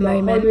through at the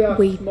moment,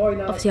 we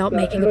obviously aren't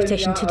making a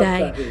petition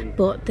today,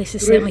 but this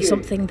is certainly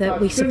something that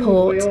we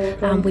support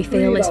and we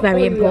feel is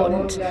very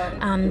important,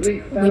 and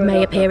we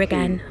may appear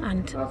again,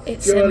 and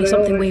it's certainly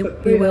something we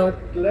will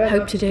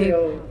hope to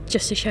do,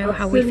 just to show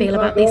how we feel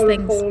about these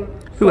things.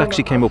 Who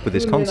actually came up with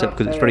this concept?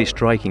 Because it's very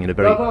striking and a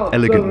very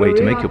elegant way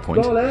to make your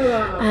point.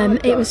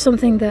 It was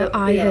something that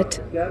I had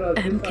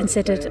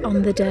considered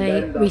on the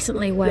day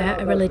recently, where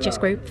a religious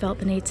group felt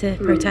the need to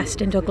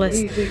protest in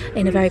Douglas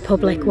in a very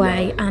public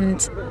way,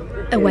 and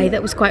a way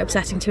that was quite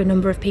upsetting to a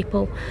number of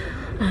people.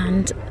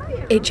 And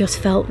it just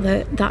felt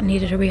that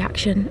needed a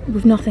reaction,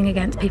 with nothing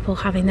against people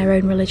having their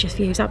own religious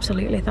views.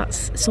 Absolutely,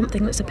 that's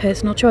something that's a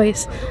personal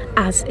choice,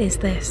 as is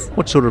this.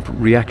 What sort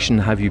of reaction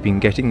have you been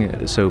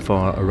getting so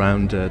far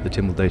around the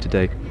Tynwald Day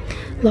today?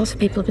 Lots of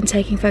people have been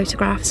taking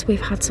photographs. We've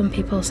had some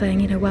people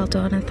saying, well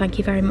done and thank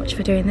you very much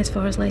for doing this for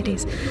us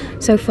ladies.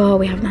 So far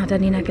we haven't had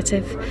any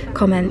negative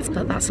comments,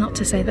 but that's not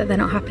to say that they're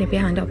not happening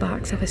behind our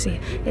backs.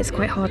 Obviously it's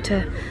quite hard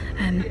to,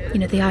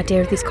 the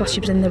idea of these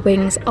costumes in the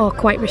wings are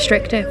quite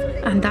restrictive,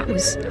 and that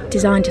was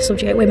designed to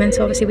subjugate women,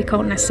 so obviously we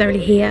can't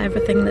necessarily hear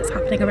everything that's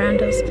happening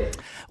around us.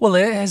 Well,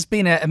 it has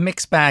been a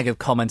mixed bag of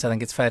comments, I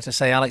think it's fair to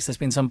say. Alex, there's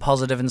been some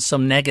positive and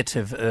some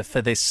negative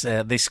for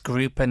this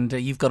group, and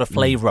you've got a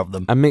flavour of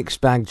them. A mixed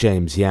bag,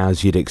 James, yeah,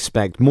 as you'd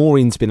expect.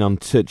 Maureen's been on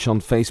touch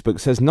on Facebook,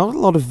 says not a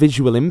lot of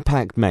visual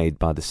impact made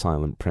by the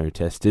silent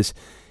protesters.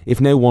 If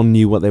no one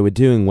knew what they were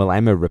doing, well,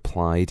 Emma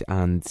replied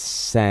and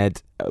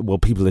said, well,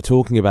 people are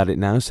talking about it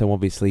now, so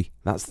obviously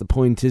that's the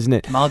point, isn't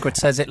it? Margaret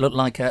says it looked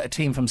like a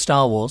team from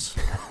Star Wars.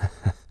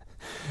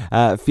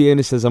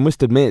 Fiona says, I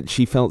must admit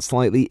she felt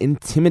slightly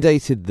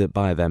intimidated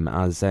by them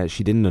as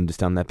she didn't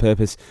understand their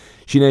purpose.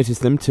 She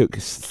noticed them, took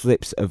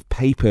slips of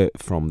paper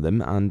from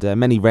them, and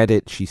many read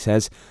it, she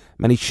says.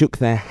 Many shook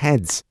their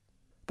heads.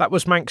 That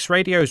was Manx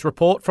Radio's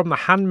report from the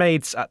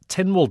Handmaids at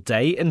Tynwald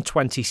Day in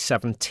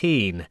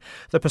 2017.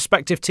 The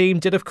Perspective team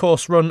did, of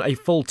course, run a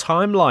full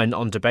timeline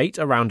on debate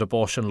around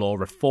abortion law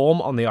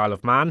reform on the Isle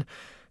of Man.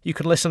 You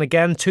can listen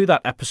again to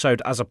that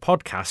episode as a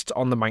podcast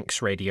on the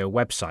Manx Radio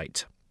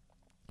website.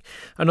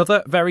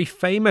 Another very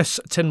famous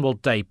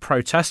Tynwald Day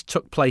protest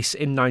took place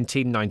in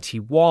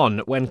 1991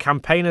 when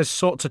campaigners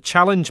sought to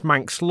challenge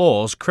Manx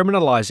laws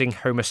criminalising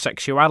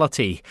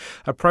homosexuality,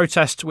 a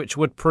protest which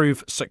would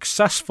prove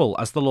successful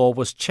as the law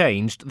was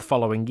changed the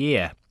following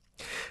year.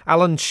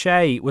 Alan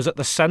Shea was at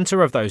the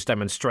centre of those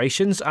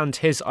demonstrations, and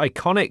his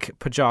iconic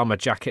pyjama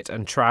jacket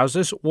and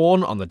trousers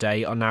worn on the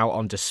day are now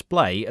on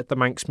display at the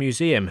Manx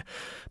Museum.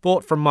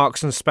 Bought from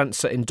Marks &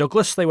 Spencer in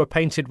Douglas, they were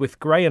painted with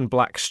grey and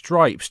black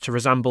stripes to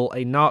resemble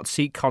a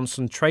Nazi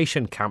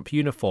concentration camp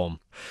uniform.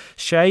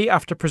 Shea,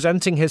 after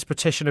presenting his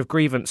petition of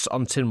grievance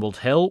on Tynwald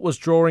Hill, was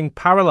drawing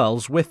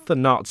parallels with the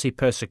Nazi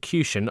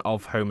persecution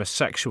of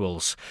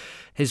homosexuals.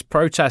 His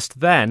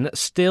protest then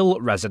still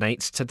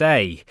resonates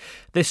today.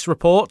 This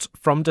report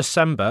from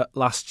December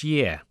last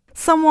year.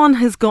 Someone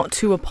has got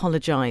to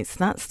apologise.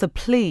 That's the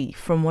plea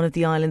from one of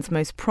the island's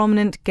most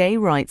prominent gay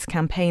rights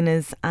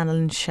campaigners,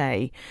 Alan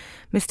Shea.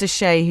 Mr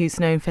Shea, who's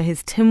known for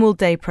his Tynwald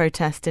Day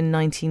protest in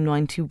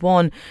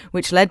 1991,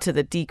 which led to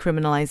the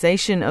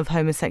decriminalisation of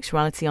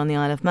homosexuality on the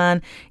Isle of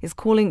Man, is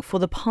calling for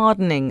the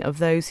pardoning of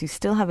those who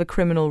still have a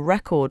criminal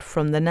record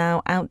from the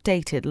now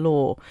outdated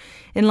law.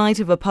 In light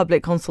of a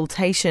public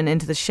consultation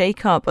into the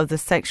shake-up of the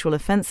Sexual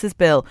Offences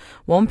Bill,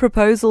 one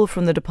proposal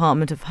from the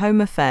Department of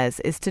Home Affairs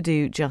is to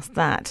do just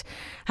that.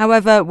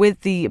 However,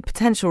 with the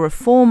potential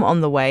reform on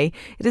the way,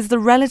 it is the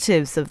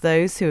relatives of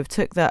those who have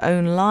took their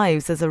own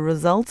lives as a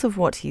result of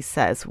what he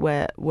says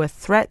were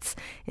threats,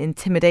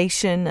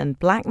 intimidation and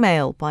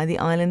blackmail by the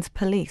island's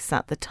police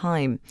at the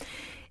time.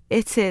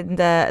 It is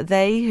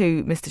they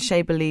who Mr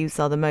Shea believes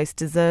are the most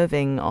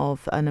deserving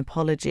of an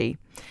apology.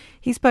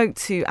 He spoke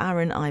to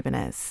Aaron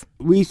Ibanez.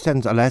 We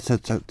sent a letter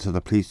to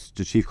the police,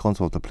 the Chief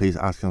Constable of the police,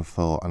 asking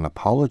for an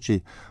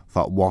apology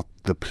for what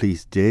the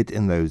police did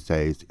in those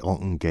days,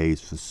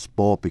 engaged for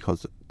sport,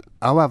 because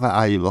however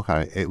how you look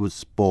at it, it was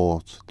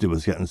sport. They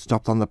was getting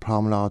stopped on the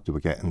promenade, they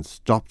were getting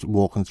stopped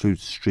walking through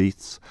the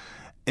streets.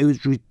 It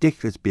was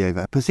ridiculous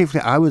behaviour.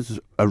 Specifically, I was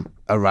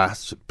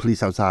harassed,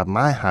 police outside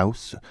my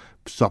house,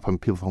 stopping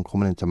people from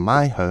coming into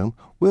my home.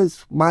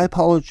 Where's my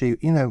apology?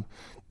 You know,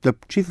 the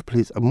Chief of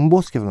Police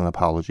must give an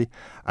apology,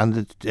 and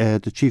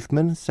the Chief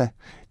Minister.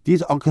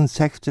 These are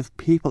consecutive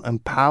people in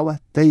power.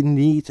 They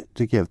need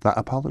to give that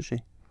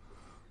apology.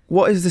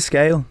 What is the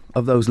scale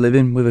of those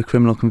living with a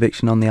criminal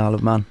conviction on the Isle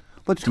of Man?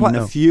 But there's quite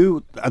a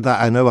few that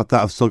I know that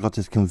have still got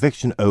this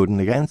conviction owed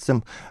against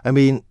them. I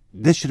mean,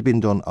 this should have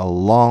been done a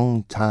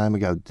long time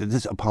ago.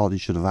 This apology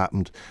should have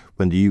happened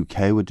when the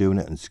UK were doing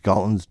it, and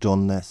Scotland's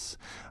done this.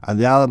 And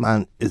the Isle of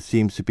Man, it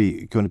seems to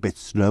be going a bit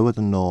slower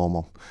than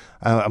normal.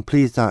 I'm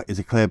pleased that it's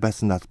a Claire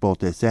Besson that's brought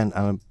this in.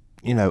 And,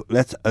 you know,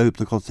 let's hope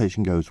the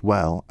consultation goes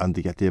well and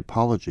they get the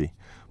apology.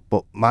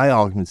 But my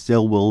argument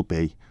still will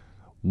be,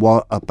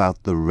 what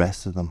about the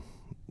rest of them?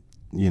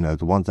 You know,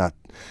 the ones that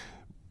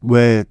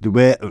were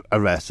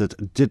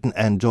arrested, didn't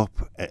end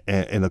up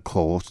in a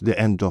court. They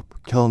end up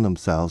killing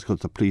themselves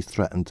because the police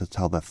threatened to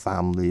tell their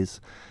families,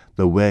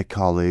 their work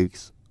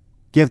colleagues.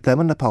 Give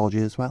them an apology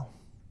as well.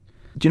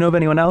 Do you know of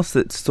anyone else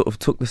that sort of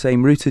took the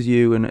same route as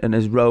you and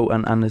has wrote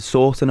and has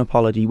sought an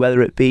apology,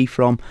 whether it be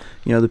from,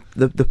 you know,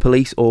 the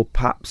police or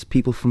perhaps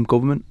people from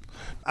government?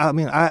 I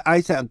mean,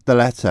 I sent the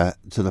letter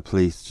to the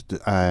police.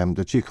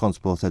 The Chief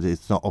Constable said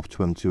it's not up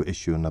to him to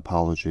issue an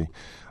apology.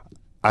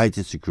 I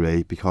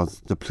disagree,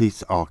 because the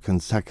police are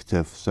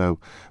consecutive. So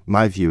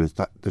my view is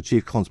that the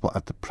Chief Constable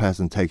at the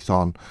present takes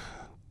on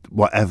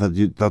whatever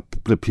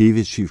the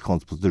previous Chief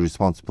Constables, the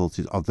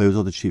responsibilities of those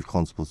other Chief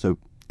Constables. So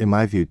in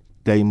my view,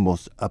 they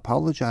must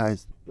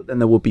apologise. But then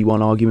there would be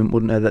one argument,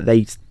 wouldn't there, that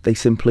they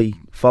simply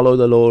follow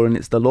the law and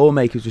it's the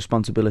lawmaker's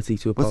responsibility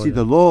to apologise.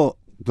 Well, see,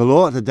 the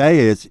law of the day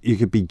is you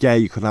could be gay,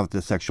 you could have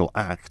the sexual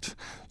act.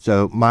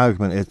 So my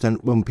argument is then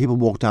when people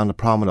walk down the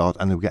promenade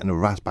and they're getting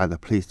harassed by the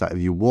police, that if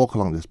you walk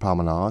along this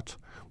promenade,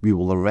 we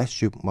will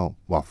arrest you. Well,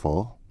 what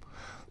for?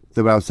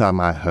 They were outside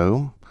my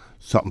home,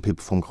 stopping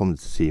people from coming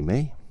to see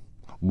me.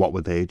 What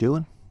were they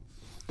doing?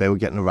 They were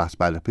getting harassed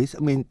by the police. I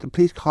mean, the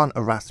police can't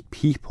harass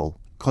people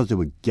because they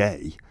were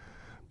gay.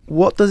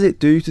 What does it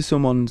do to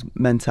someone's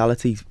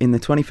mentality in the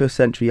 21st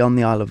century on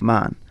the Isle of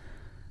Man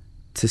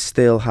to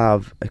still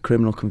have a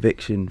criminal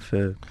conviction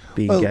for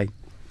being gay.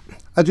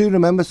 I do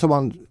remember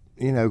someone,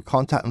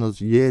 contacting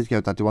us years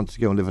ago that they wanted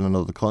to go and live in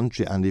another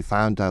country, and they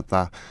found out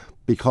that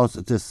because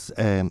this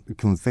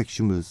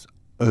conviction was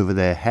over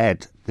their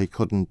head, they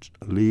couldn't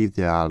leave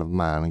the Isle of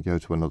Man and go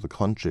to another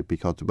country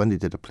because when they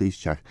did a police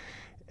check,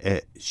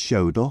 it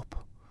showed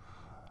up.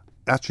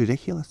 That's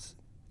ridiculous.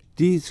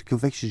 These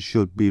convictions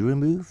should be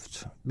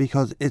removed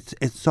because it's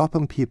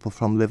stopping people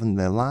from living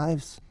their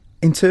lives.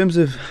 In terms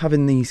of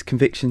having these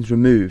convictions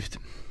removed,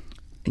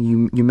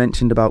 you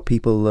mentioned about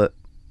people that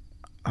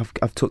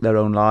have took their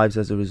own lives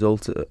as a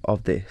result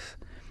of this.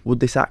 Would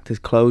this act as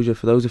closure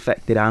for those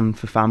affected and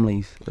for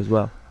families as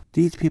well?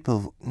 These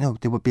people,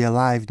 they would be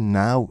alive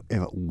now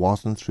if it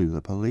wasn't through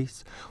the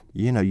police.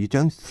 You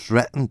don't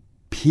threaten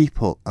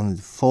people and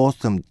force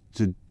them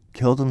to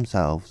kill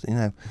themselves.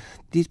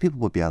 These people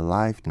would be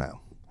alive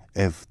now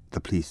if the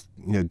police,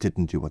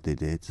 didn't do what they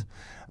did.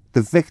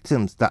 The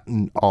victims that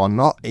are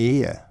not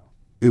here,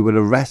 who were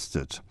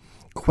arrested,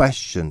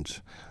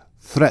 questioned,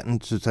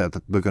 threatened to say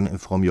that we're going to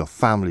inform your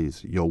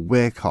families, your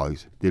work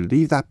colleagues, they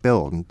leave that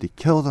building, they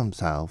kill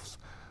themselves.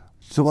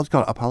 Someone's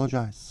got to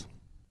apologise.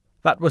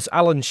 That was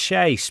Alan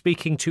Shea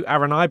speaking to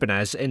Aaron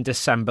Ibanez in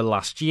December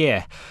last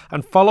year.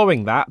 And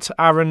following that,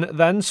 Aaron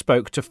then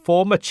spoke to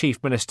former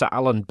Chief Minister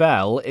Alan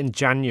Bell in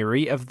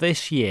January of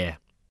this year.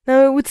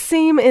 Now, it would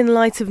seem, in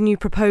light of new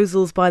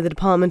proposals by the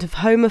Department of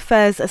Home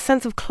Affairs, a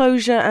sense of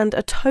closure and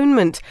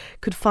atonement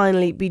could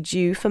finally be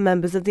due for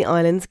members of the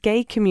island's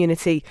gay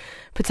community.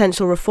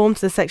 Potential reform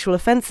to the Sexual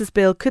Offences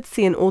Bill could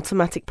see an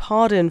automatic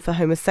pardon for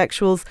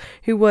homosexuals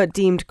who were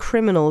deemed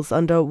criminals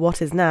under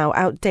what is now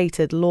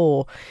outdated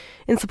law.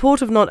 In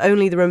support of not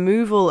only the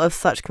removal of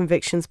such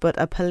convictions but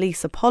a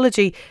police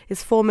apology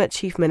is former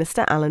Chief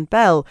Minister Alan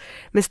Bell.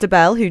 Mr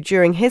Bell, who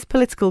during his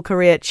political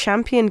career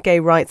championed gay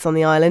rights on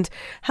the island,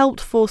 helped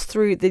force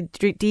through the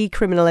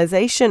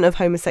decriminalisation of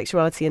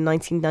homosexuality in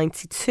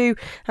 1992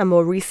 and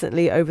more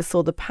recently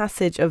oversaw the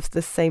passage of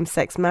the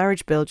same-sex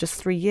marriage bill just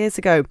 3 years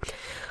ago.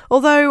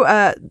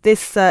 Although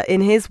this,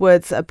 in his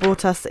words,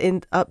 brought us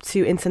up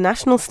to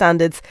international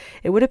standards,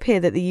 it would appear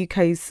that the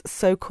UK's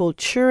so-called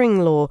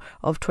Turing Law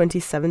of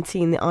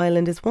 2017, the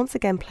island is once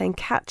again playing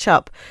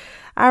catch-up.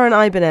 Aaron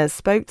Ibanez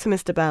spoke to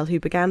Mr Bell, who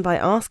began by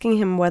asking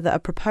him whether a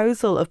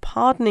proposal of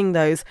pardoning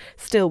those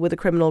still with a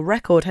criminal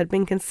record had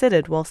been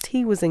considered whilst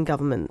he was in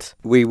government.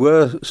 We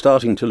were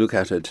starting to look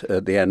at it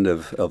at the end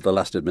of the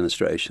last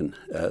administration.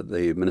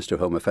 The Minister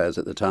of Home Affairs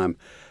at the time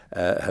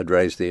had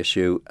raised the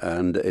issue,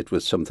 and it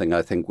was something,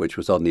 I think, which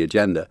was on the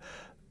agenda.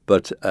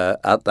 But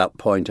at that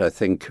point, I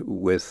think,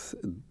 with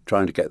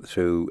trying to get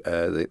through,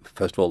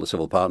 first of all, the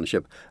civil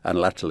partnership and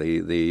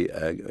latterly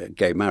the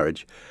gay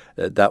marriage,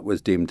 that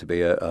was deemed to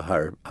be a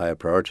higher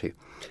priority.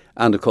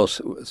 And, of course,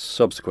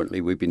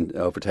 subsequently, we've been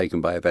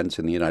overtaken by events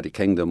in the United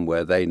Kingdom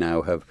where they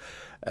now have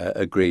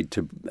agreed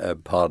to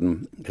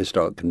pardon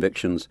historic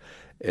convictions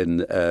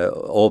in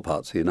all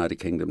parts of the United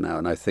Kingdom now.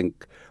 And I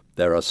think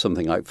there are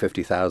something like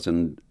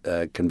 50,000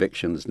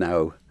 convictions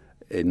now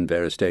in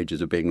various stages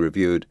of being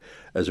reviewed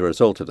as a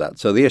result of that.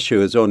 So the issue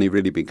has only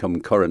really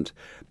become current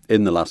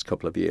in the last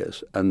couple of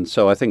years. And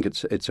so I think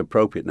it's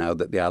appropriate now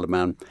that the Isle of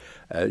Man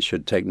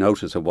should take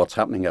notice of what's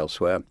happening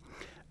elsewhere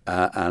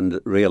and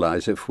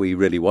realise if we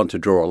really want to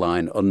draw a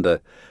line under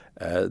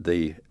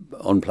the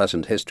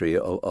unpleasant history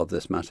of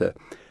this matter,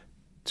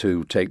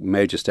 to take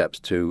major steps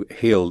to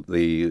heal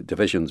the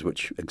divisions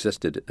which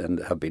existed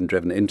and have been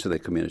driven into the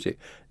community.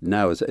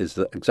 Now is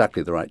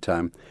exactly the right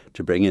time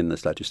to bring in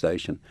this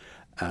legislation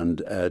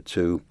and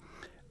to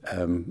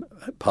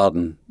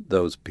pardon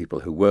those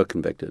people who were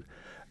convicted.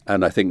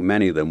 And I think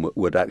many of them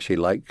would actually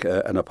like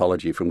an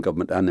apology from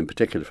government and in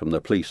particular from the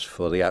police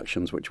for the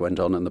actions which went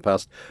on in the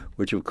past,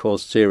 which have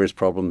caused serious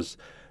problems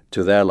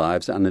to their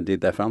lives and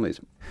indeed their families.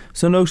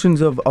 So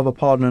notions of a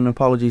pardon and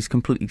apology is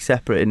completely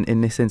separate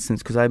in this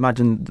instance, because I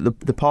imagine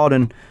the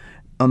pardon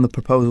on the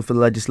proposal for the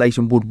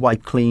legislation would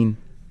wipe clean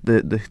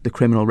the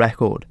criminal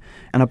record.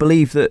 And I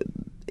believe that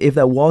if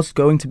there was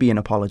going to be an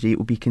apology, it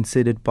would be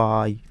considered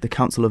by the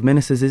Council of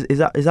Ministers. Is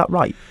that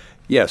right?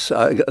 Yes,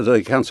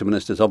 the Council of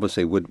Ministers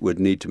obviously would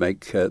need to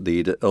make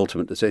the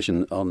ultimate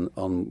decision on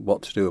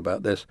what to do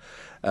about this.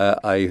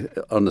 I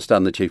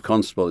understand the Chief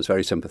Constable is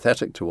very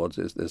sympathetic towards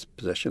this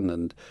position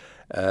and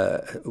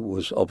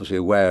was obviously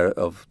aware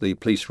of the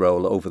police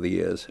role over the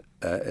years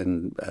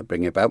in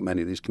bringing about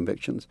many of these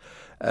convictions.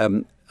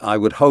 I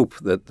would hope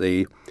that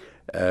the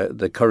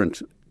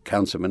current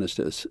Council of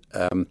Ministers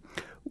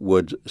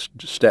would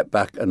step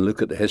back and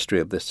look at the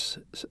history of this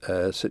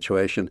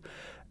situation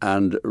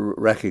and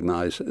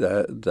recognise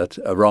that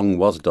a wrong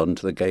was done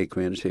to the gay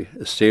community,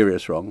 a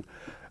serious wrong,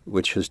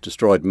 which has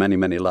destroyed many,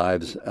 many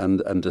lives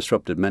and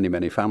disrupted many,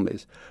 many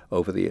families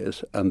over the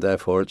years. And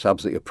therefore it's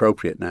absolutely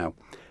appropriate now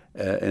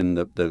in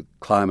the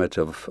climate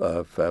of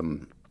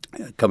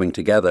coming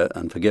together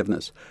and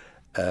forgiveness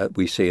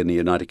we see in the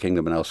United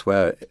Kingdom and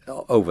elsewhere,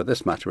 over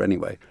this matter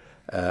anyway,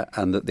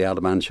 and that the Isle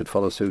of Man should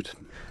follow suit.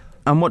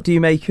 And what do you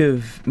make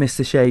of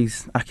Mr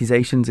Shea's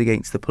accusations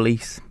against the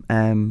police,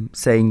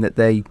 saying that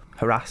they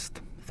harassed,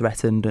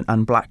 threatened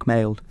and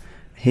blackmailed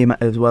him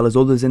as well as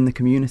others in the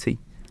community?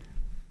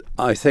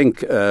 I think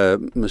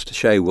Mr.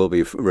 Shea will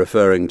be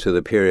referring to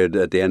the period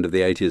at the end of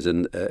the 80s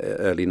and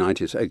early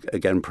 90s,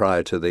 again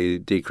prior to the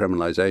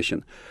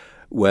decriminalisation,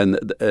 when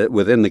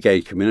within the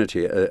gay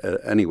community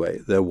anyway,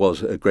 there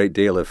was a great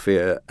deal of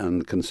fear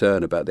and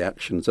concern about the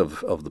actions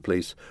of the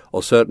police,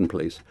 or certain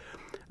police,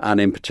 and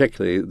in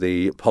particular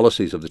the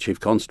policies of the Chief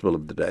Constable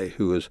of the day,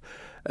 who was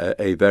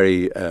a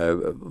very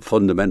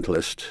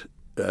fundamentalist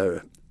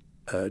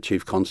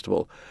Chief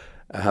Constable,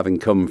 having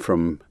come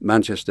from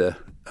Manchester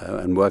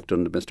and worked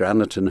under Mr.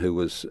 Anderton, who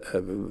was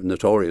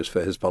notorious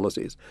for his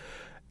policies.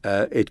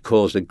 It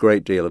caused a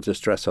great deal of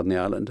distress on the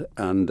island,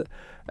 and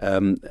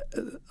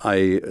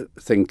I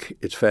think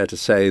it's fair to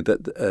say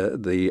that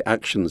the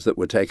actions that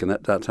were taken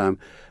at that time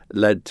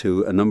led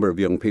to a number of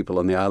young people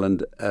on the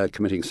island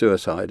committing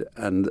suicide,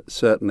 and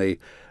certainly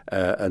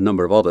a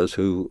number of others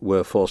who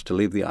were forced to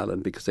leave the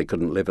island because they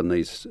couldn't live in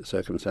these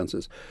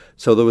circumstances.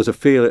 So there was a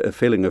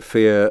feeling of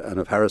fear and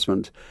of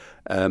harassment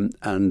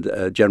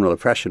and general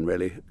oppression,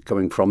 really,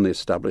 coming from the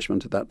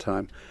establishment at that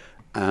time.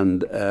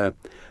 And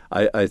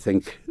I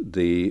think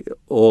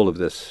all of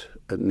this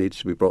needs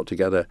to be brought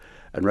together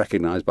and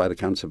recognised by the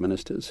Council of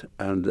Ministers,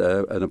 and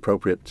an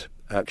appropriate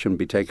action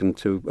be taken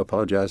to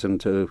apologise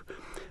and to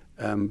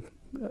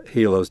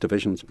heal those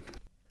divisions.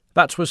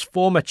 That was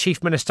former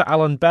Chief Minister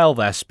Alan Bell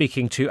there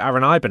speaking to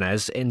Aaron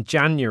Ibanez in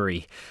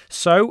January.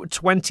 So,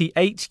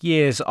 28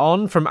 years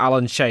on from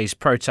Alan Shea's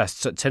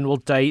protests at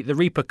Tynwald Day, the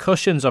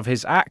repercussions of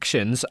his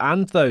actions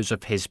and those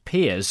of his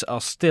peers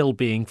are still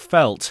being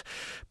felt.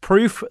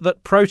 Proof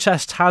that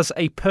protest has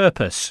a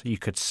purpose, you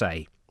could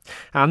say.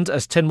 And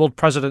as Tynwald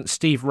President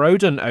Steve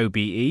Rodan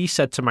OBE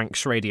said to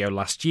Manx Radio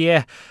last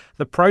year,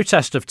 the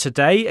protest of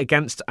today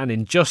against an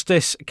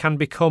injustice can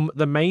become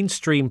the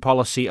mainstream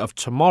policy of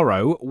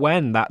tomorrow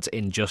when that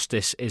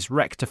injustice is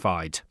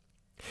rectified.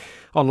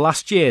 On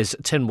last year's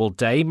Tynwald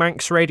Day,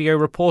 Manx Radio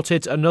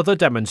reported another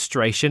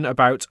demonstration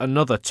about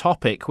another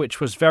topic which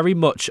was very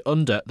much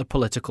under the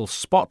political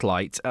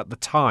spotlight at the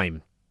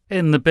time.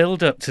 In the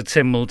build-up to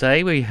Tynwald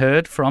Day, we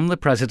heard from the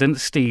President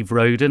Steve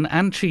Rodan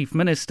and Chief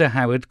Minister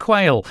Howard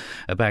Quayle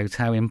about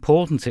how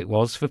important it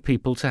was for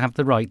people to have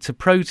the right to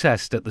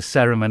protest at the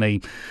ceremony.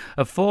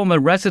 A former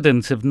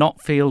resident of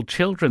Knotfield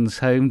Children's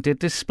Home did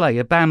display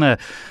a banner.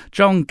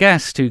 John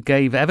Guest, who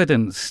gave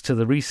evidence to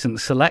the recent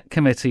Select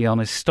Committee on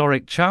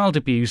Historic Child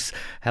Abuse,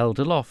 held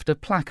aloft a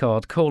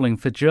placard calling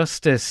for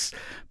justice.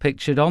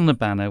 Pictured on the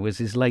banner was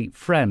his late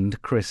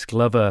friend, Chris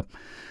Glover.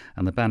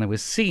 And the banner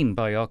was seen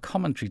by our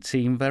commentary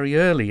team very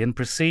early in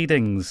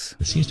proceedings.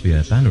 There seems to be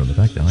a banner on the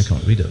back there. I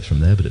can't read it from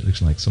there, but it looks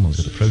like someone's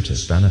got a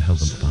protest banner held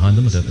behind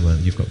them. I don't know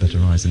whether you've got better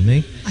eyes than me.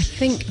 I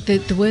think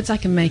the words I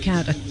can make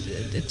out are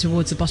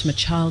towards the bottom are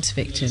child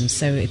victims,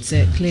 so it's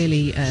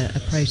clearly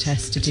a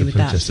protest to do with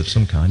that. It's a protest of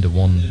some kind, a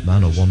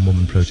one-man or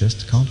one-woman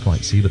protest. Can't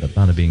quite see, but the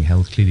banner being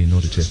held clearly in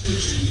order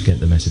to get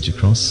the message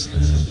across.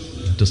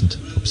 Doesn't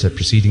upset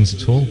proceedings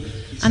at all.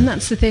 And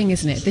that's the thing,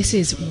 isn't it? This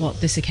is what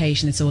this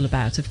occasion is all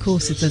about. Of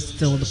course,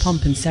 it's all the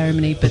pomp and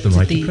ceremony, but the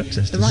right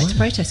to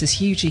protest is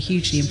hugely,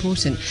 hugely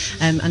important.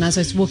 And as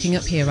I was walking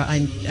up here,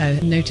 I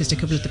noticed a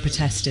couple of the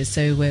protesters.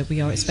 So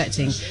we are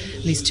expecting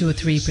at least 2 or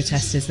 3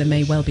 protesters. There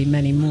may well be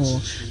many more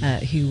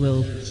who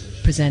will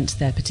present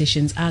their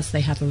petitions as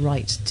they have a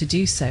right to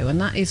do so.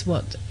 And that is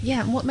what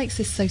makes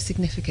this so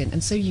significant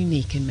and so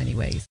unique in many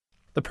ways.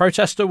 The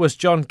protester was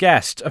John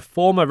Guest, a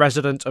former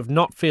resident of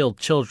Knotfield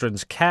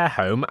Children's Care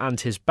Home, and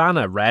his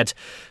banner read,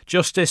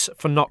 "Justice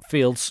for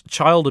Knotfield's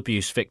child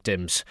abuse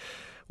victims."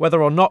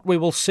 Whether or not we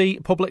will see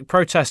public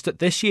protest at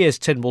this year's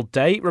Tynwald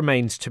Day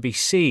remains to be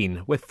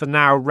seen, with the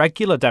now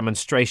regular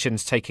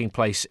demonstrations taking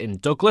place in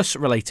Douglas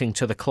relating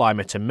to the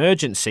climate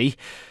emergency.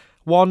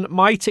 One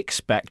might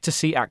expect to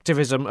see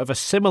activism of a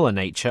similar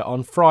nature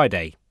on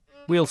Friday.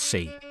 We'll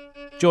see.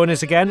 Join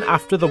us again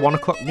after the 1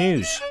 o'clock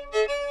news.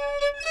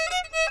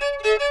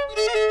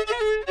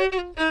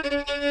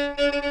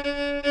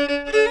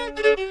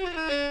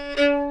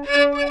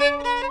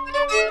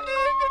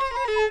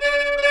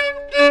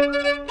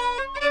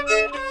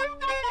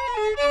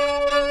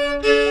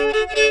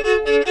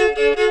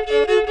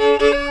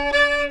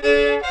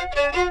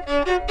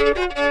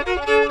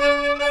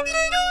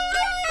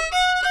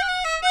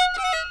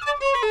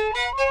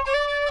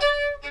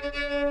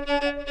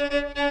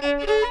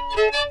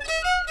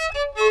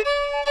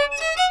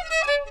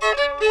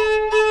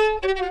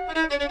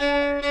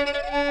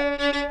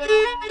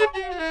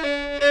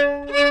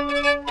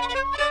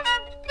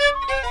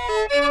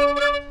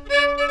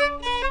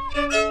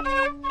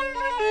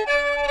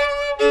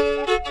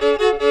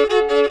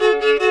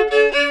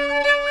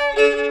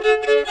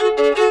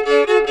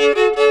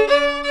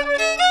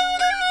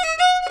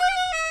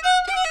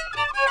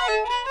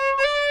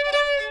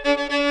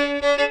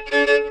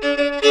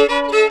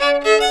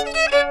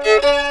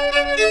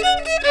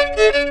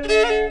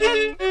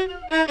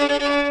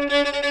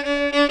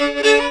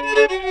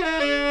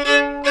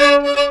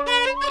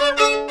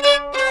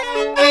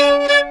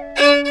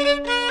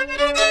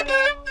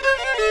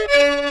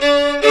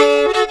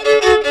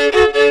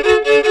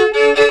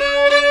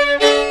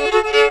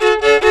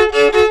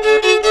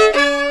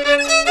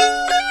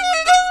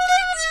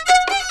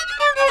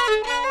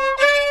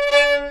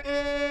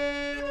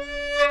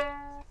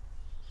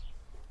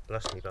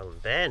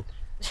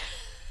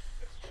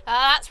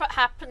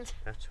 happened?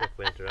 That's what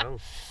went wrong.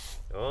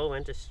 All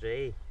went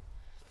astray.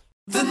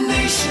 The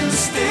Nation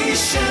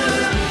Station,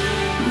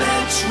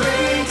 Match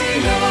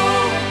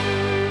Radio.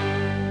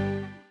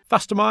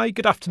 Faster Mai,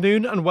 good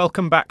afternoon and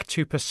welcome back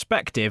to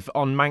Perspective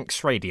on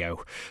Manx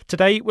Radio.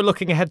 Today we're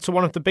looking ahead to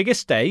one of the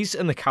biggest days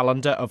in the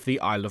calendar of the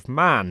Isle of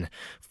Man.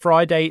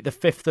 Friday the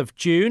 5th of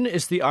June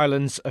is the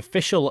island's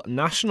official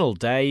national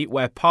day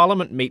where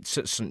Parliament meets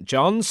at St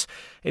John's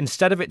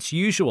instead of its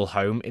usual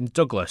home in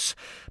Douglas.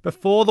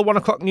 Before the 1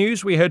 o'clock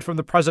news we heard from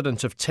the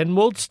President of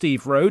Tynwald,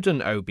 Steve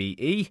Rodan,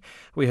 OBE.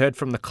 We heard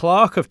from the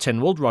Clerk of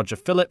Tynwald, Roger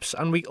Phillips,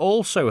 and we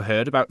also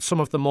heard about some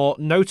of the more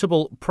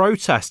notable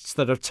protests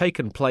that have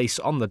taken place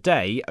on the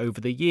day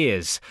over the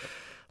years.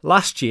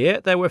 Last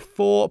year, there were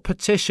 4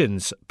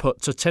 petitions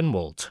put to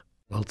Tynwald.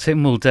 Well,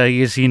 Tynwald Day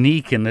is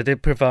unique in that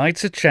it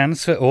provides a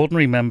chance for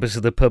ordinary members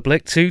of the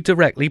public to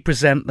directly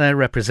present their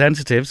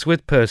representatives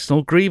with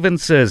personal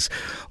grievances.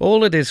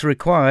 All that is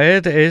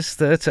required is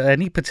that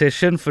any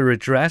petition for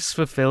redress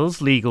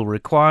fulfills legal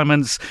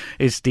requirements,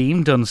 is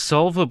deemed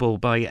unsolvable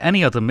by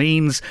any other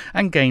means,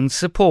 and gains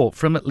support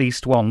from at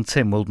least one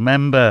Tynwald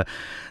member.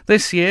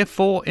 This year,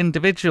 4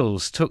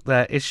 individuals took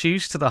their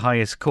issues to the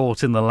highest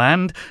court in the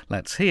land.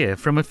 Let's hear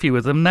from a few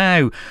of them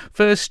now.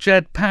 First,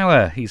 Jed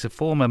Power. He's a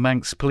former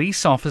Manx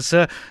police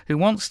officer who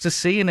wants to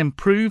see an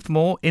improved,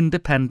 more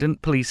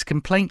independent police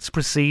complaints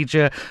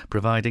procedure,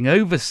 providing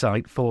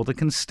oversight for the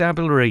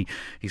constabulary.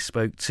 He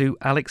spoke to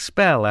Alex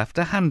Bell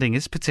after handing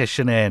his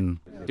petition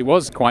in. It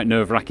was quite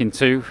nerve-wracking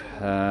too,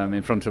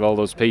 in front of all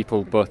those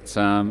people, but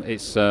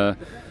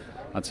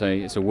I'd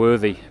say it's a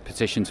worthy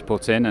petition to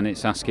put in, and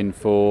it's asking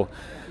for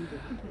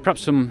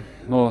perhaps some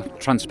more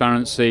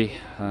transparency,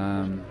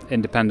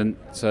 independent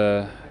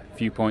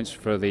viewpoints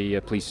for the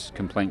police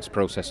complaints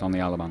process on the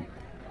Isle of Man.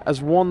 Has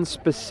one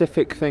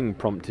specific thing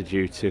prompted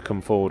you to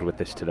come forward with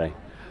this today?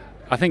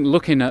 I think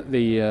looking at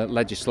the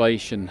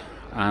legislation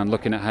and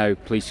looking at how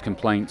police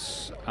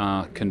complaints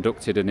are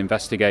conducted and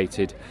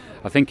investigated,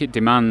 I think it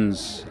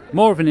demands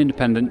more of an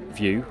independent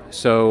view.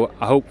 So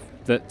I hope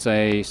that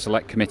a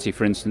select committee,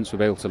 for instance, will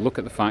be able to look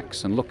at the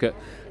facts and look at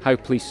how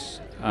police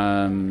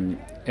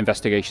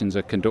investigations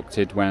are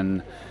conducted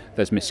when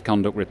there's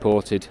misconduct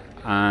reported,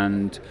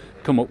 and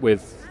come up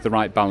with the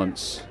right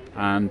balance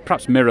and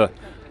perhaps mirror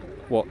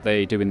what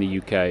they do in the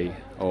UK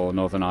or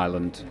Northern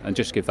Ireland and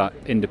just give that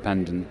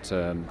independent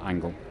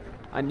angle.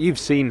 And you've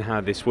seen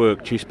how this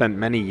worked. You spent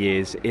many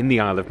years in the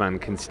Isle of Man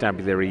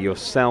constabulary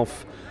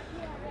yourself.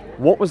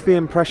 What was the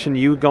impression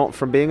you got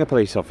from being a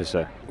police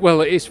officer?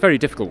 Well, it's very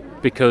difficult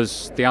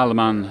because the Isle of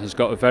Man has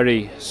got a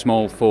very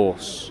small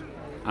force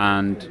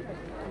and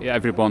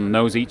everyone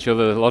knows each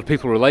other, a lot of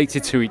people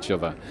related to each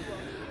other.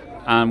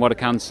 And what I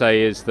can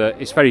say is that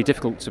it's very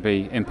difficult to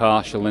be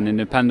impartial and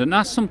independent.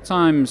 That's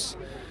sometimes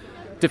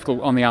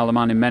difficult on the Isle of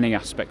Man in many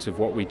aspects of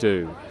what we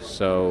do.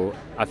 So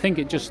I think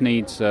it just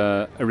needs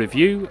a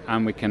review,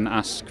 and we can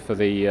ask for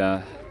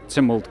the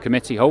Tynwald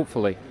committee,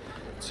 hopefully,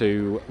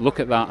 to look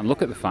at that and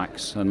look at the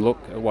facts and look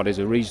at what is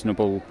a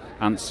reasonable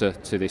answer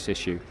to this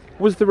issue.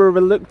 Was there a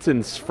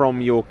reluctance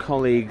from your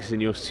colleagues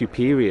and your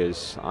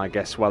superiors, I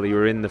guess, while you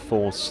were in the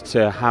force,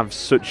 to have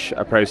such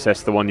a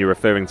process, the one you're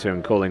referring to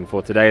and calling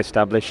for today,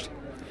 established?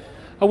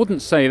 I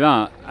wouldn't say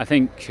that. I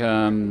think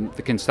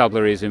the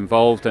constabulary is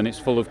involved and it's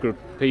full of good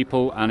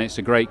people and it's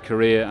a great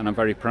career, and I'm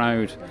very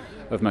proud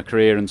of my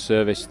career and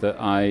service that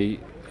I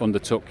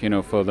undertook,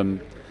 for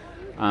them.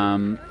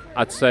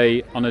 I'd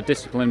say on a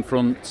discipline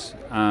front,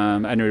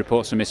 any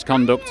reports of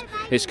misconduct,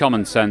 it's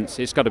common sense.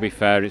 It's got to be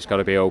fair, it's got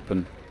to be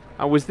open.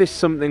 Was this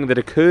something that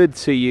occurred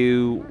to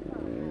you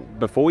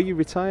before you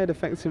retired,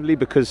 effectively?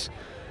 Because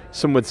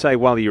some would say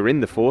while you were in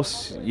the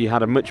force, you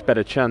had a much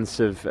better chance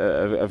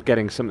of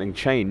getting something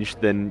changed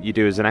than you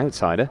do as an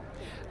outsider.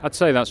 I'd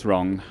say that's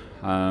wrong,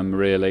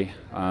 really.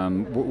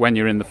 When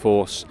you're in the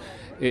force,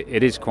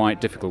 it is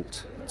quite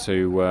difficult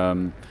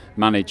to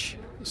manage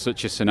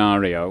such a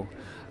scenario.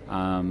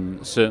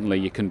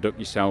 Certainly you conduct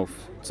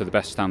yourself to the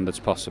best standards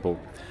possible,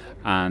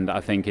 and I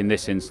think in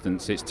this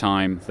instance it's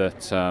time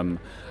that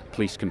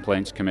Police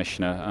Complaints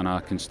Commissioner and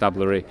our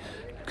constabulary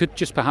could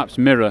just perhaps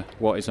mirror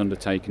what is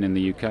undertaken in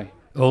the UK.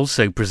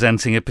 Also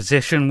presenting a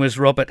petition was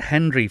Robert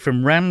Hendry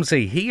from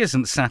Ramsey. He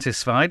isn't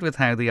satisfied with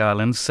how the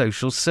island's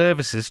social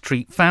services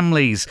treat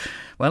families.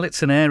 Well,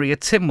 it's an area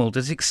Tynwald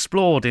has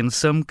explored in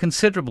some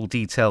considerable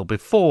detail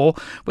before,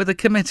 with a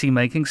committee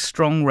making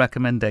strong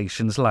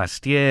recommendations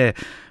last year.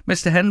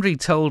 Mr Hendry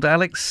told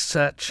Alex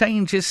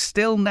change is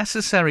still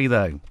necessary,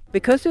 though.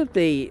 Because of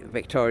the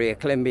Victoria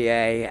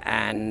Climbier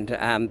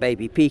and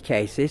Baby P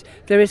cases,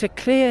 there is a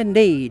clear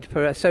need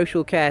for a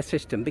social care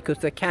system because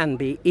there can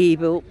be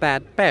evil,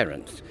 bad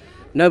parents.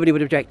 Nobody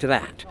would object to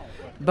that.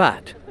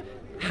 But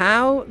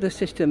how the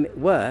system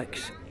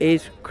works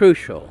is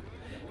crucial.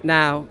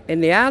 Now,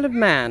 in the Isle of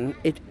Man,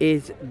 it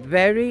is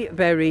very,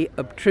 very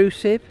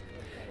obtrusive.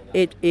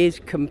 It is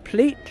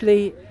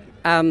completely...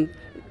 in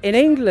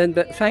England,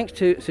 but thanks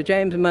to Sir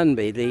James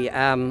Munby,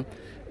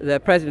 the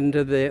President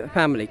of the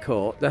Family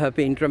Court, there have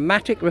been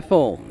dramatic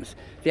reforms.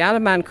 The Isle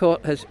of Man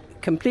Court has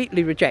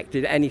completely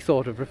rejected any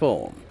sort of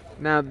reform.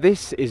 Now,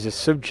 this is a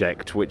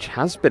subject which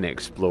has been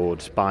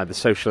explored by the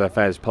Social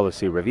Affairs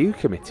Policy Review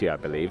Committee, I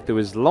believe. There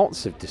was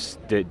lots of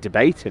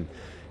debate and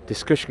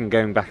discussion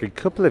going back a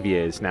couple of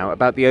years now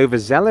about the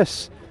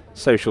overzealous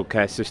social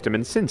care system,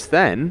 and since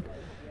then,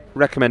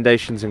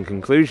 recommendations and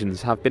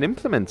conclusions have been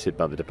implemented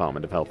by the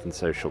Department of Health and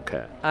Social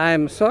Care.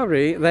 I'm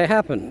sorry, they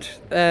haven't.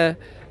 The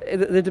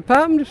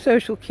Department of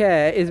Social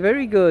Care is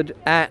very good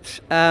at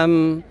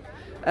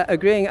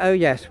agreeing, oh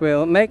yes,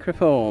 we'll make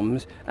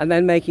reforms, and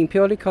then making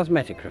purely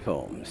cosmetic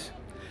reforms.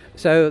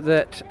 So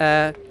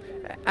that,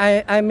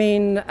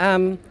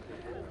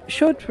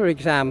 should, for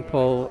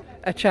example,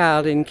 a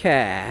child in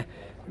care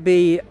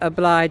be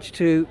obliged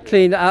to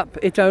clean up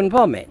its own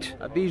vomit?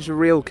 Are these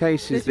real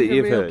cases that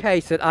you've heard? This is a real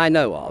case that I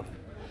know of,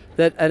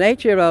 that an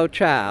 8-year-old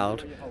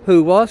child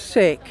who was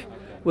sick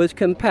was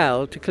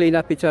compelled to clean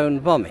up its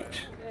own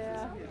vomit.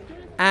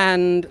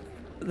 And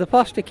the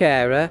foster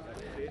carer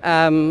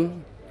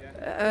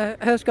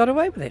has got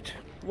away with it.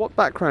 What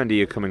background are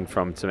you coming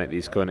from to make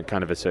these kind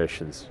of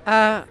assertions?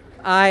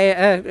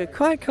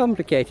 Quite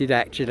complicated,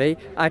 actually.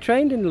 I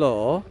trained in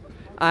law,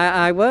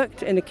 I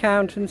worked in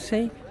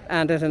accountancy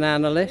and as an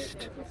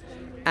analyst,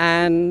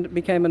 and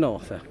became an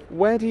author.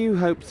 Where do you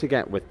hope to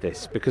get with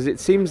this? Because it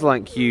seems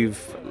like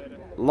you've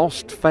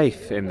lost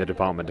faith in the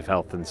Department of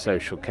Health and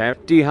Social Care.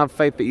 Do you have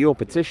faith that your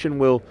petition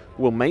will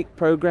make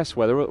progress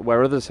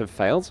where others have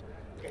failed?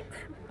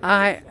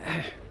 I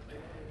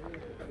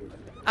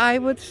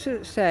would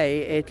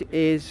say it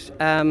is,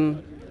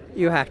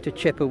 you have to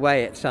chip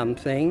away at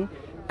something,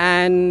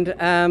 and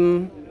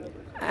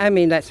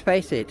let's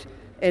face it,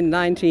 in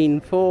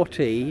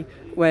 1940,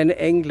 when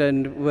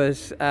England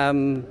was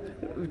on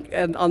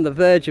the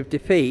verge of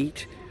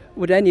defeat,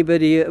 would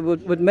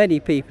many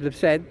people have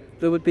said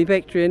there would be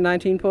victory in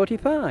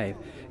 1945?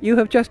 You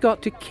have just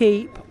got to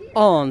keep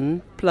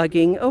on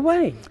plugging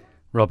away.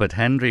 Robert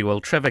Hendry. Well,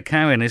 Trevor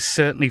Cowan is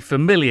certainly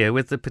familiar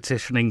with the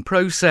petitioning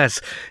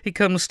process. He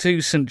comes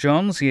to St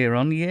John's year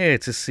on year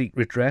to seek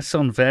redress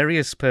on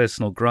various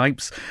personal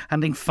gripes,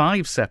 handing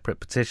 5 separate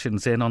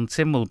petitions in on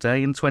Tynwald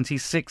Day in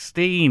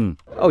 2016.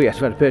 Oh yes,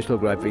 I've had a personal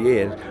gripe for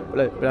years,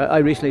 but I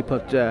recently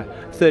put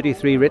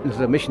 33 written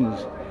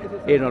submissions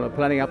in on a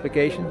planning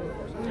application,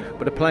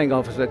 but the planning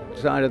officer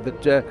decided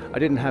that I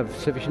didn't have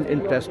sufficient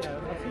interest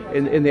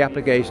in the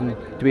application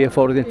to be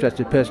afforded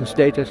interested person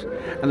status,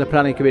 and the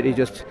planning committee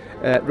just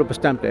rubber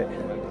stamped it.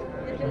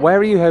 Where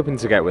are you hoping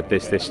to get with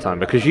this time?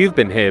 Because you've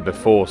been here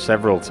before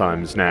several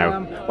times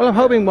now. Well, I'm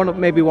hoping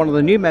maybe one of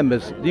the new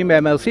members, the new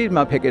MLCs,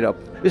 might pick it up.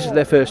 This is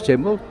their first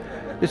Tynwald.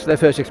 This is their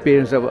first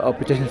experience of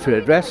petitions for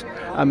redress,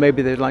 and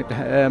maybe they'd like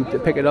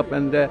to pick it up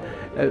and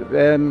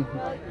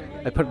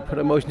put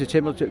a motion to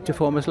Tynwald to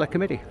form a select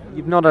committee.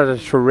 You've not had a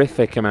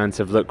terrific amount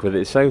of luck with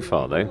it so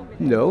far, though.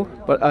 No,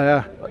 but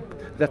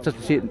that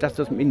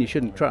doesn't mean you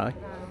shouldn't try.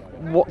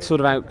 What sort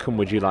of outcome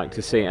would you like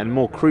to see, and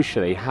more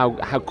crucially,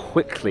 how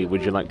quickly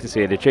would you like to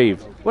see it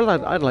achieved? Well,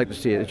 I'd like to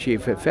see it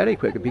achieved very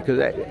quickly, because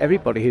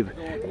everybody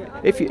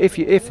if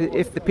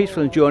the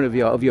peaceful enjoyment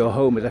of your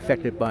home is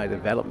affected by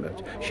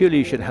development, surely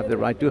you should have the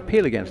right to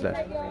appeal against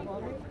that.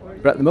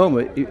 But at the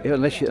moment,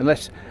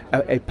 unless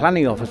a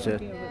planning officer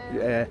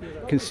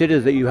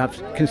considers that you have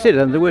and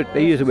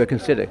they use the word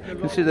consider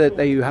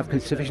that you have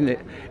sufficient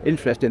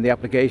interest in the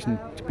application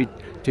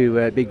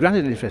to be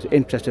granted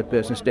interested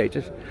person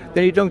status,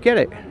 then you don't get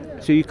it,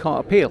 so you can't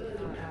appeal.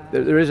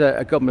 There is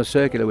a government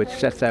circular which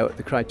sets out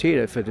the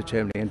criteria for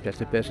determining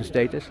interested person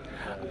status.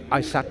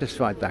 I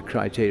satisfied that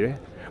criteria,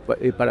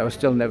 but I was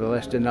still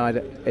nevertheless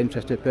denied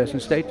interested person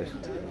status.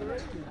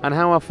 And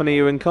how often are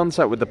you in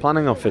contact with the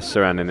planning office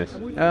surrounding this?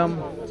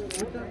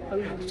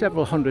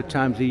 Several hundred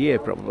times a year,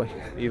 probably.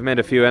 You've made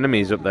a few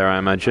enemies up there, I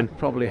imagine.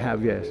 Probably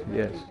have, yes.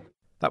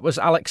 That was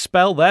Alex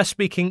Bell there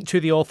speaking to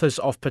the authors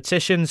of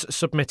petitions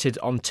submitted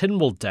on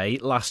Tynwald Day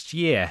last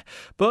year.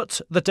 But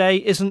the day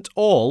isn't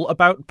all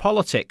about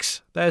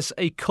politics. There's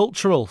a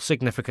cultural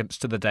significance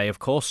to the day, of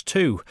course,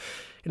 too.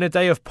 In a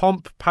day of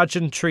pomp,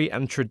 pageantry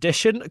and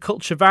tradition,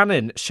 Culture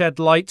Vannin shed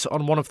light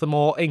on one of the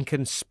more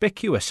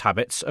inconspicuous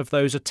habits of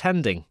those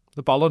attending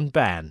the Dollin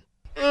Bairn.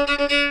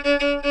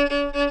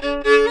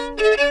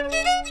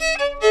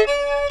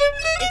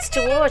 It's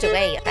to ward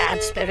away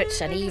bad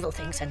spirits and evil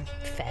things and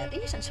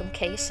fairies in some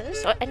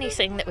cases, or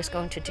anything that was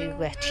going to do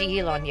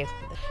chill on you.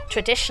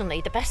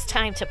 Traditionally, the best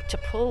time to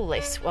pull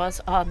this was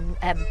on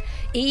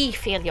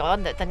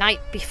Filion, the night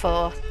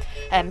before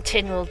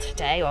Tynwald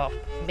Day, or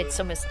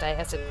Midsummer's Day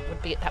as it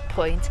would be at that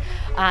point,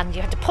 and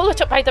you had to pull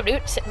it up by the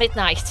roots at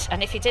midnight,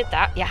 and if you did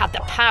that, you had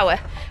the power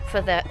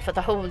for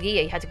the whole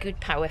year. You had a good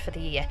power for the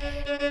year.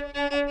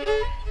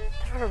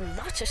 There are a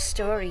lot of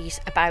stories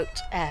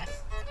about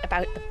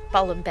the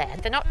Dollin Bairn.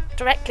 They're not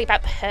directly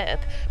about the herb,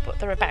 but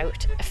they're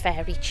about a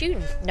fairy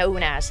tune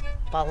known as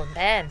Dollin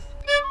Bairn.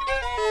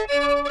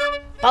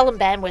 Dollin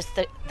Bairn was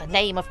the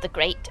name of the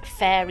great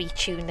fairy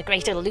tune, the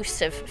great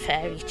elusive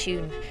fairy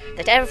tune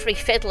that every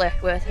fiddler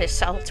worth his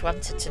salt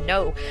wanted to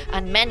know,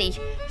 and many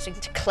seem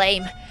to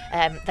claim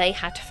they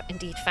had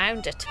indeed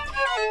found it.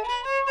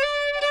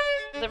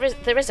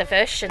 There is a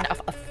version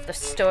of the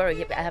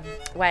story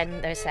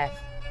when there's a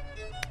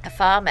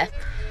farmer,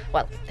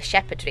 well, a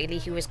shepherd really,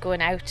 who was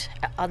going out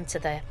onto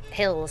the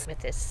hills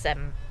with his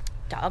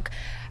dog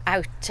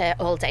out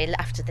all day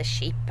after the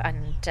sheep,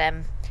 and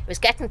it was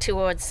getting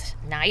towards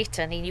night,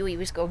 and he knew he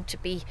was going to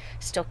be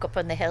stuck up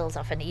on the hills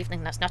of an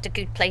evening. That's not a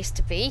good place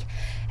to be,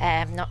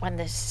 not when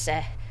there's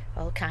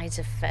all kinds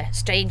of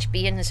strange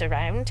beings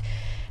around.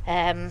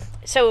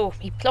 So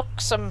he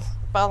plucked some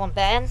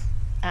Ballan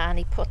and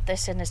he put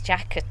this in his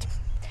jacket.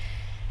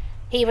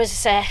 He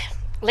was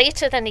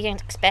later than he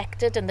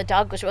expected, and the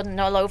dog was running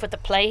all over the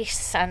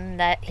place, and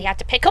he had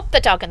to pick up the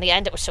dog in the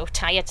end. It was so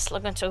tired,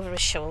 slung it over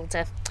his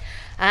shoulder,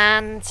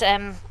 and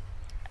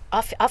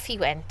off he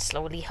went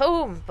slowly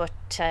home.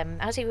 But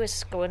as he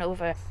was going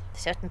over a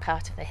certain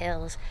part of the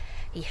hills,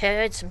 he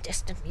heard some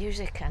distant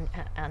music,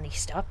 and he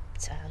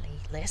stopped and he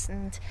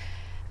listened,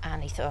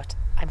 and he thought,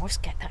 I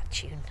must get that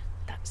tune.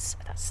 That's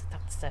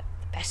the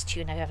best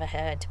tune I ever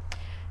heard.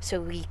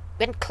 So he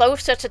went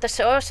closer to the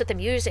source of the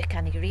music,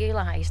 and he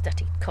realised that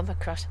he'd come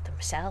across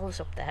themselves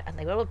up there, and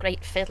they were all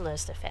great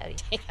fiddlers, the fairies.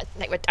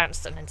 They were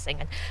dancing and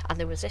singing, and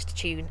there was this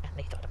tune, and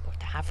they thought, I'm going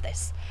to have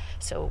this.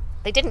 So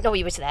they didn't know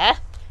he was there.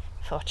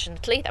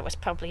 Fortunately, that was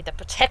probably the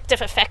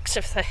protective effects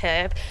of the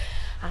herb,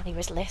 and he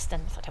was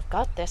listening. Thought, I've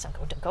got this. I'm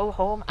going to go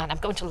home, and I'm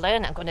going to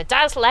learn. I'm going to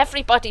dazzle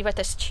everybody with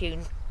this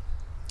tune.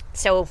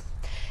 So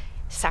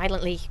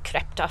silently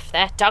crept off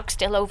there, dog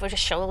still over his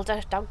shoulder.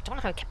 Don't know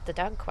how he kept the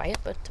dog quiet,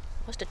 but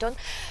must have done.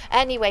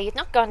 Anyway, he'd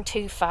not gone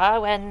too far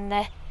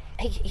when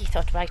he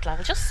thought, right,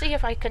 I'll just see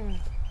if I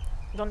can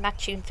run that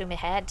tune through my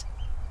head,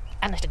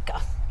 and it had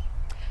gone.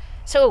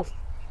 So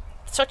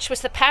such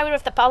was the power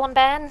of the Ballan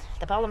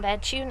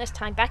tune. This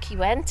time back he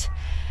went,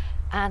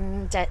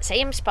 and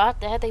same spot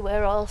there they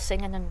were, all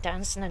singing and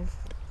dancing and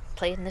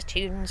playing the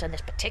tunes, and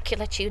this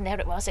particular tune, there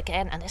it was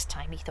again, and this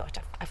time he thought,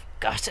 I've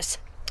got it.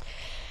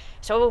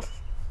 So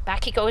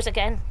back he goes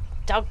again,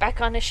 dog back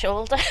on his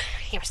shoulder.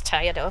 He was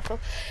tired awful.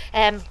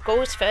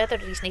 Goes further,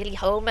 he's nearly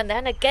home, and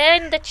then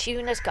again the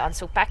tune is gone.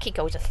 So back he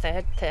goes a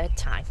third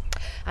time,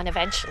 and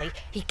eventually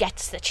he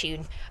gets the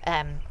tune,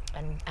 and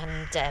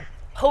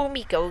home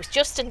he goes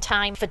just in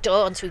time for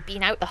dawn. So he'd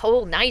been out the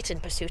whole night in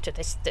pursuit of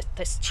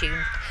this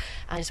tune,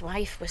 and his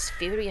wife was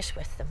furious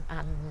with them,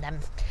 and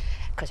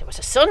because it was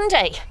a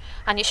Sunday,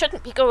 and you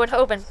shouldn't be going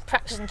home and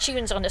practicing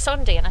tunes on a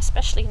Sunday, and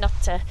especially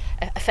not a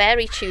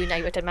fairy tune,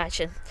 I would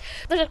imagine.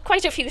 There are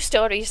quite a few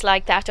stories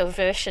like that, or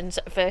versions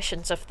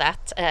of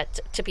that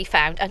to be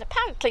found, and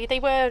apparently they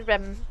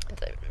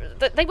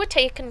were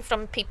taken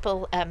from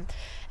people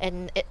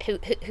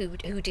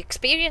who'd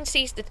experienced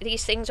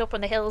these things up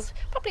on the hills,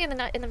 probably in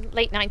the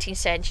late 19th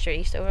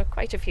century. So there were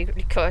quite a few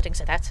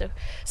recordings of that.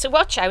 So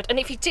watch out. And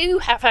if you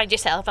do find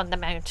yourself on the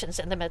mountains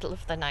in the middle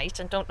of the night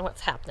and don't know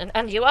what's happening,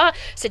 and you are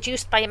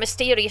seduced by a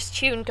mysterious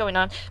tune going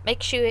on,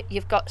 make sure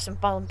you've got some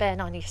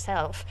Ballan on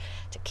yourself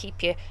to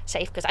keep you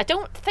safe, because I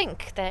don't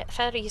think the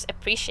fairies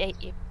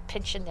appreciate you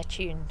pinching their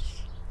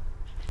tunes.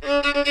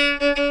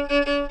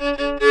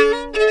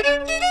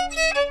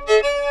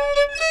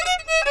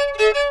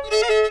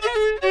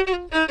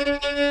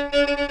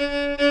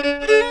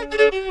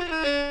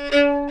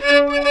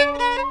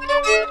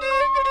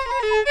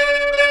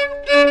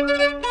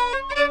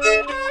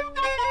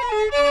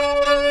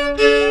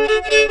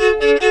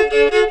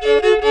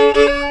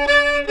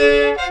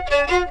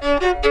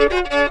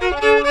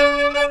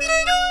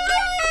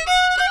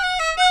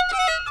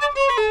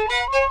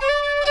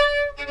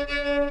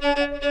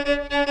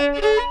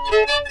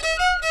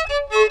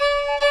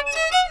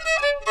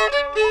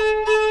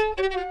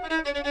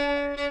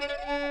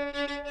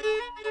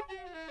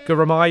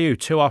 Guramayu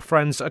to our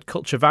friends at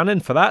Culture Vannin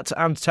for that,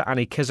 and to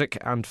Annie Kissack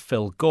and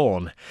Phil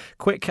Gaughan.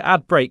 Quick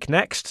ad break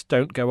next,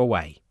 don't go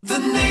away. The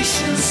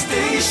Nation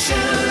Station,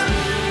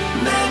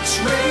 Match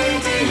Radio.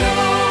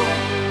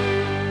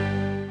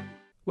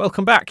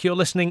 Welcome back. You're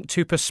listening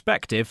to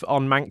Perspective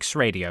on Manx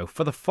Radio.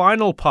 For the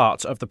final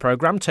part of the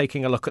programme,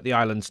 taking a look at the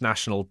island's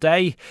National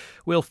Day,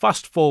 we'll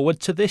fast forward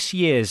to this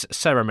year's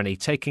ceremony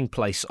taking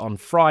place on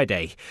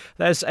Friday.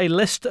 There's a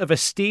list of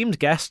esteemed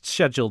guests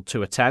scheduled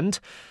to attend.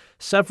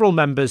 Several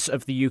members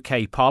of the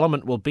UK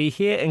Parliament will be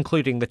here,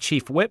 including the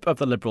Chief Whip of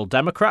the Liberal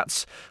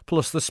Democrats,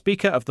 plus the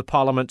Speaker of the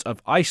Parliament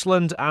of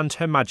Iceland and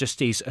Her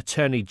Majesty's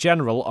Attorney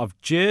General of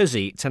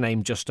Jersey, to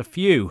name just a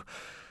few.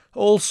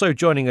 Also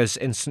joining us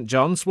in St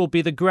John's will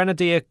be the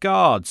Grenadier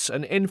Guards,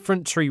 an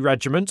infantry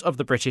regiment of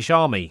the British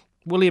Army.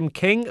 William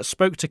King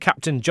spoke to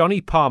Captain Johnny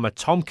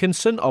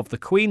Palmer-Tomkinson of the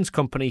Queen's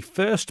Company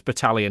 1st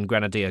Battalion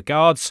Grenadier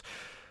Guards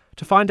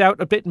to find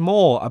out a bit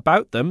more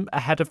about them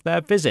ahead of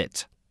their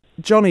visit.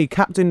 Johnny,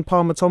 Captain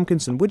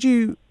Palmer-Tomkinson, would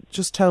you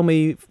just tell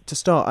me to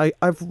start?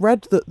 I've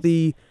read that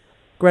the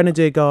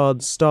Grenadier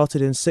Guards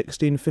started in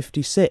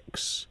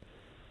 1656.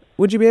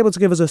 Would you be able to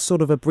give us a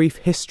sort of a brief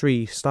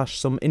history /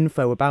 some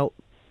info about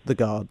the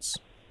Guards?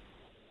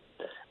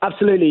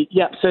 Absolutely,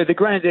 yeah. So the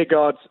Grenadier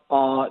Guards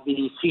are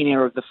the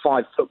senior of the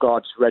 5 Foot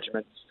Guards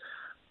regiments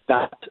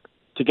that,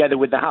 together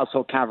with the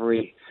Household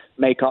Cavalry,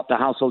 make up the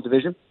Household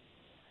Division.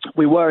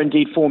 We were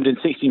indeed formed in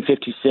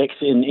 1656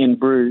 in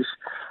Bruges,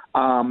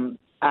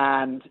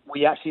 and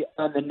we actually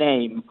earned the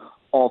name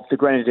of the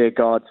Grenadier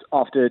Guards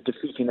after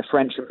defeating the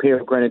French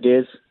Imperial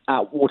Grenadiers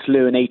at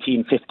Waterloo in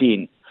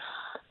 1815.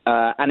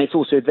 And it's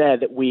also there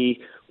that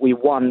we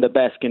won the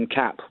bearskin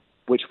cap,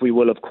 which we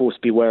will, of course,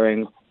 be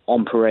wearing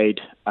on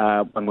parade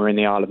when we're in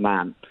the Isle of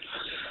Man.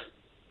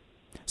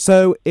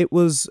 So it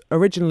was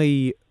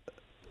originally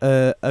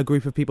a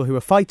group of people who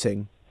were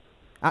fighting,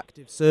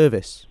 active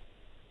service.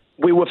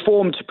 We were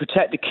formed to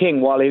protect the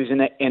king while he was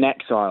in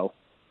exile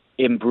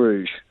in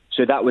Bruges.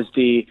 So that was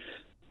the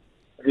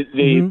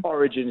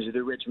origins of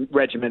the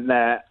regiment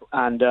there,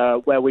 and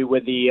where we were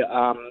the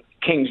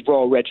King's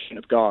Royal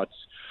Regiment of Guards.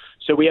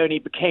 So we only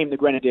became the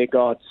Grenadier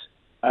Guards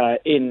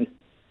in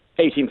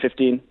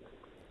 1815.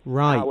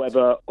 Right.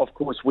 However, of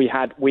course, we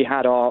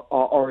had our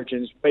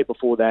origins way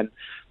before then,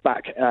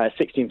 back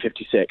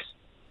 1656.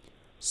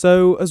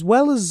 So as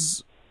well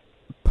as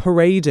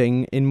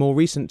parading in more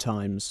recent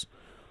times,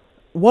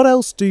 what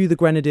else do the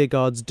Grenadier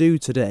Guards do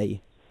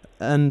today?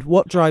 And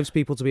what drives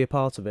people to be a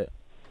part of it?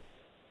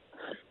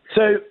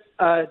 So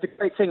the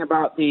great thing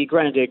about the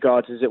Grenadier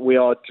Guards is that we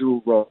are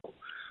dual role.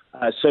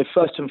 So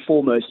first and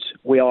foremost,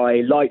 we are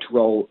a light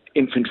role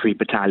infantry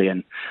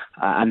battalion,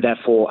 and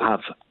therefore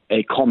have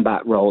a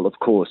combat role, of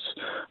course.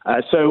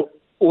 So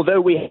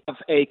although we have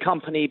a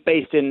company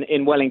based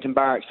in Wellington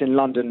Barracks in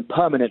London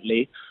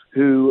permanently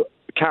who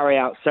carry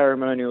out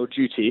ceremonial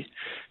duty,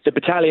 the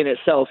battalion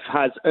itself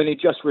has only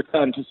just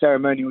returned to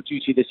ceremonial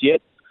duty this year.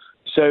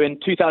 So in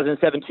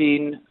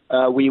 2017,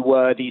 we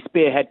were the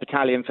spearhead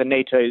battalion for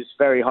NATO's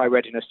Very High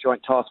Readiness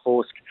Joint Task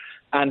Force.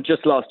 And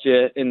just last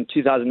year, in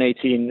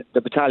 2018,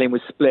 the battalion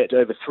was split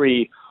over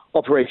 3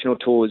 operational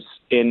tours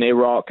in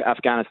Iraq,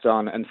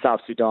 Afghanistan, and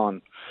South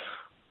Sudan.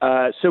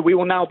 So we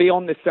will now be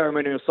on this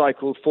ceremonial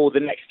cycle for the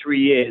next 3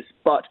 years.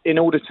 But in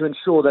order to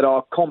ensure that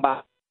our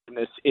combat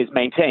is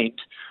maintained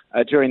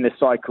during this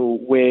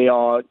cycle, we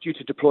are due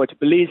to deploy to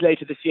Belize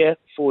later this year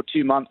for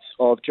 2 months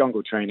of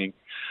jungle training.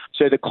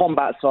 So the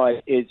combat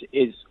side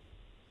is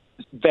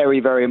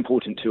very, very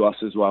important to us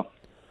as well.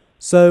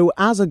 So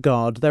as a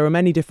guard, there are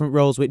many different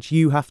roles which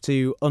you have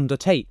to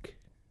undertake.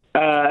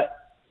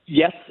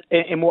 Yes.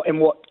 In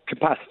what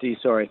capacity?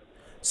 Sorry.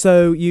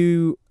 So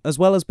you, as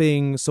well as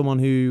being someone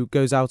who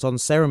goes out on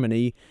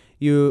ceremony,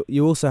 you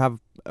also have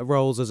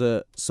roles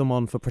as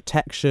someone for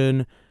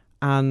protection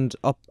and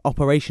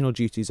operational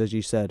duties, as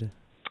you said.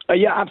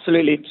 Yeah,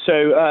 absolutely.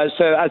 So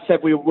as said,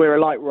 we're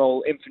a light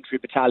role infantry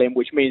battalion,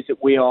 which means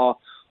that we are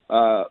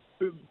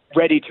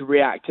ready to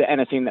react to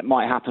anything that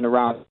might happen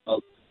around.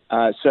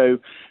 So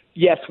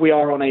yes, we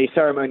are on a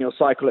ceremonial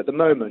cycle at the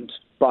moment,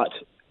 but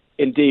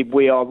indeed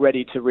we are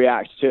ready to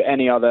react to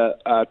any other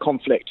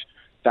conflict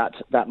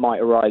that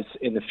might arise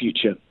in the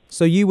future.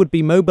 So you would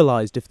be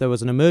mobilised if there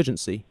was an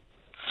emergency?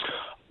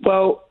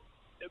 Well,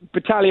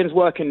 battalions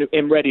work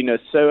in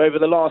readiness. So over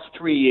the last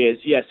 3 years,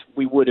 yes,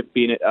 we would have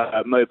been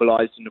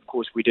mobilised, and of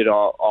course we did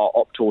our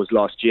op tours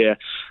last year.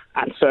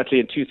 And certainly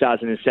in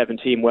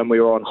 2017, when we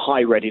were on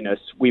high readiness,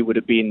 we would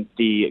have been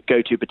the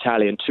go-to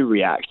battalion to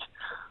react.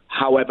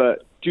 However,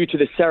 due to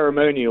the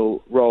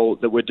ceremonial role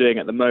that we're doing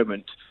at the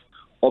moment,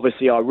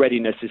 obviously our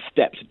readiness is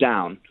stepped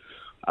down.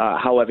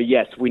 However,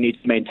 yes, we need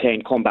to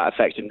maintain combat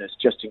effectiveness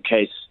just in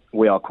case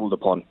we are called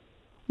upon.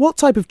 What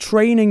type of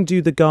training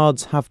do the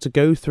guards have to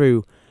go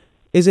through?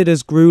 Is it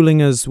as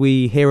gruelling as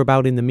we hear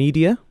about in the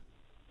media?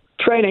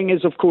 Training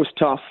is, of course,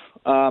 tough.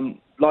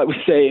 Like we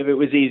say, if it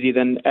was easy,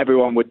 then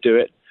everyone would do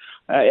it.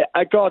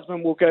 A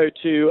guardsman will go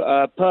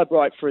to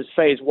Purbright for his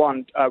phase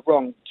 1,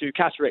 to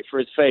Catterick for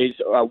his phase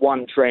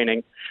 1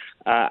 training,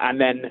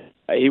 and then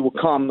he will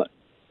come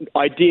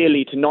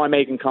ideally to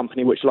Nijmegen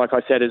Company, which, like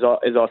I said, is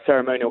our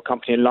ceremonial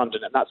company in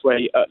London, and that's where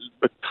he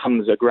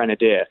becomes a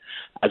grenadier,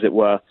 as it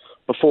were,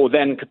 before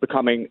then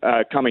coming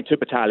to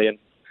battalion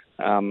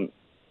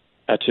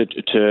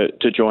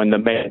to join the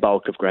main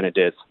bulk of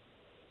grenadiers.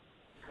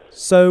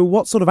 So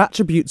what sort of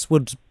attributes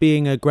would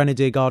being a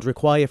Grenadier Guard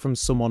require from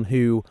someone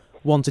who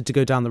wanted to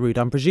go down the route?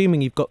 I'm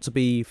presuming you've got to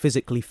be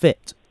physically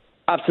fit.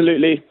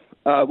 Absolutely.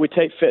 We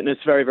take fitness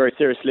very, very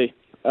seriously.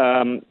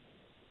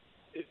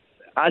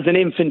 As an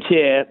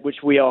infantier,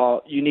 which we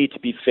are, you need to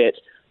be fit.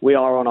 We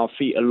are on our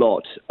feet a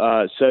lot.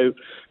 So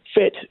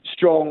fit,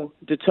 strong,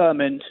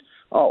 determined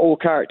are all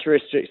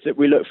characteristics that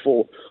we look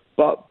for.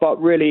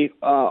 But really,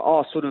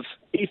 our sort of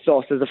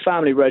ethos as a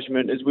family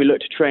regiment is we look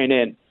to train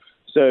in.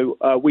 So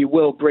we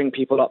will bring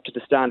people up to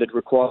the standard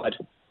required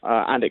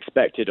and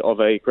expected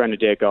of a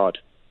Grenadier Guard.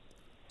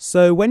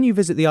 So when you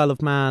visit the Isle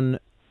of Man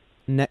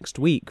next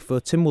week for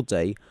Tynwald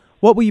Day,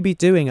 what will you be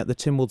doing at the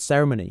Tynwald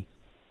ceremony?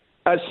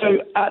 So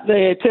at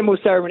the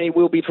Tynwald ceremony,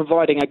 we'll be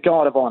providing a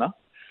guard of honour.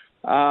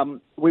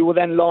 We will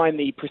then line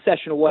the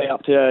processional way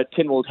up to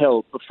Tynwald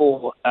Hill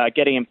before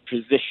getting in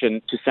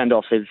position to send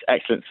off His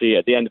Excellency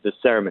at the end of the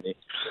ceremony.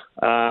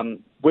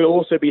 We'll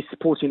also be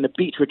supporting the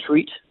beat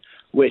retreat,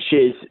 which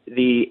is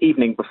the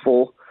evening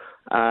before,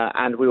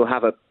 and we will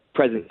have a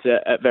presence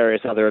at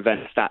various other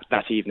events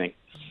that evening.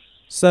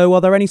 So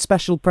are there any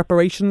special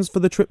preparations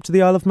for the trip to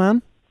the Isle of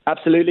Man?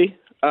 Absolutely.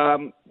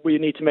 we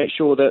need to make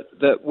sure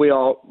that we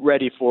are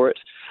ready for it.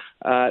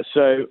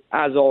 So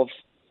as of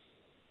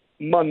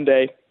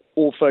Monday,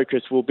 all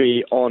focus will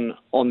be on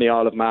the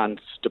Isle of Man's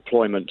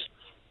deployment.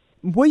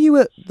 Were you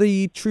at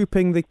the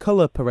Trooping the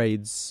Colour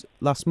parades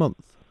last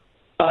month?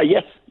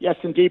 Yes,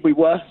 indeed we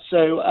were.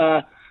 So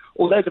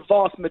although the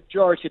vast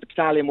majority of the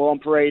battalion were on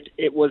parade,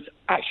 it was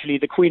actually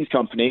the Queen's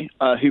Company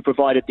who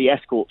provided the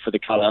escort for the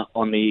colour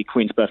on the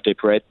Queen's birthday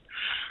parade.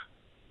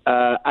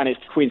 And it's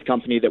the Queen's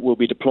Company that will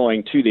be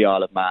deploying to the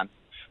Isle of Man.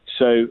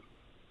 So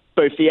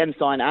both the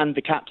ensign and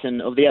the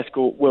captain of the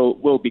escort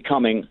will be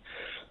coming.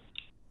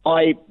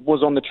 I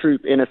was on the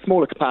troop in a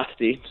smaller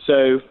capacity,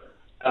 so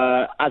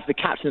as the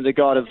captain of the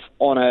Guard of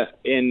Honour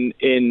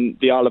in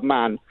the Isle of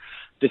Man,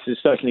 this is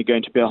certainly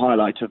going to be a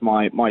highlight of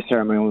my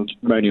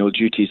ceremonial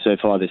duty so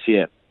far this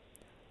year.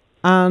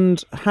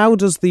 And how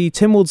does the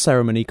Tynwald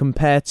ceremony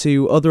compare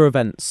to other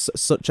events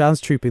such as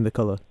Trooping the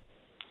Colour?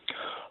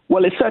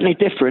 Well, it's certainly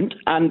different,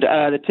 and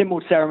the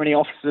Tynwald ceremony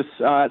offers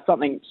us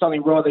something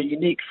rather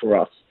unique for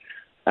us.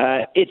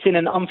 It's in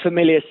an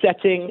unfamiliar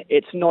setting.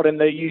 It's not in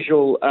the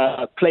usual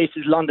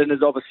places. London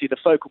is obviously the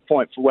focal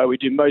point for where we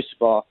do most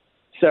of our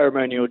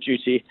ceremonial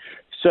duty.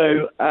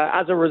 So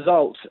as a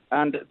result,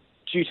 and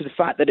due to the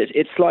fact that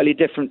it's slightly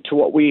different to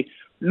what we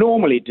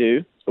normally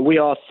do, we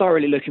are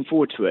thoroughly looking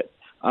forward to it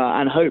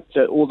and hope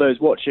that all those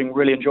watching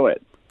really enjoy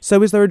it.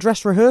 So is there a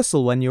dress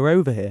rehearsal when you're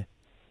over here?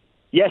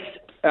 Yes,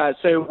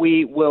 so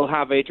we will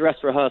have a dress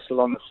rehearsal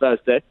on the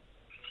Thursday.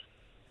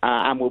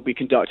 And we'll be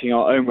conducting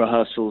our own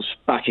rehearsals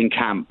back in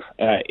camp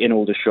in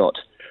Aldershot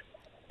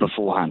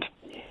beforehand.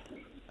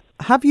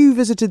 Have you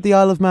visited the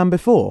Isle of Man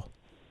before?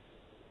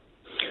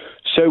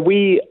 So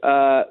we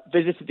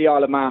visited the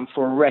Isle of Man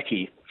for a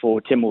recce for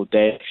Tynwald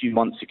Day a few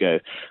months ago,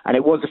 and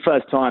it was the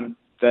first time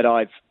that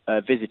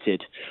I've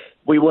visited.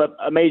 We were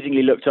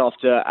amazingly looked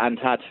after and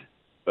had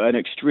an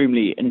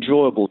extremely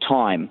enjoyable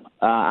time.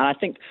 And I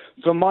think,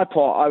 for my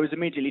part, I was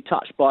immediately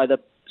touched by the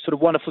sort of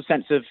wonderful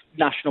sense of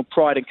national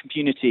pride and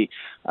community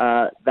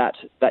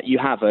that you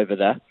have over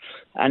there,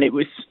 and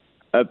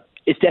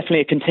it's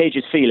definitely a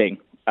contagious feeling.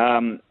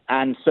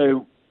 And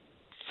so,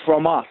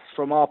 from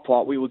our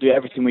part, we will do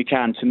everything we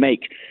can to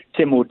make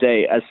Tynwald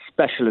Day as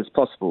special as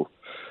possible.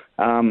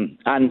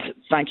 And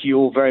thank you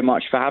all very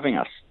much for having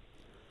us.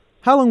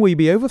 How long will you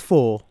be over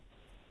for?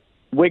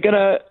 We're going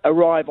to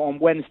arrive on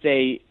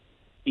Wednesday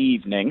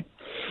evening,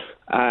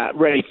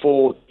 ready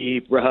for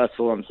the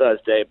rehearsal on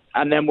Thursday,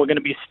 and then we're going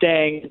to be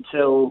staying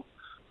until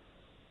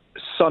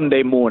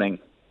Sunday morning.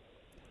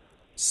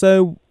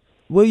 So,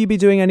 will you be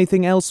doing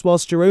anything else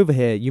whilst you're over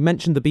here? You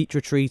mentioned the beach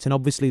retreat and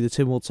obviously the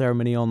Tynwald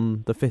ceremony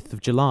on the 5th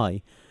of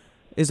July.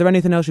 Is there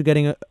anything else you're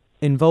getting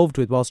involved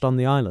with whilst on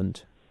the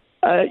island?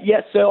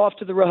 Yes, so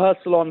after the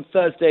rehearsal on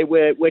Thursday,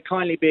 we're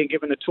kindly being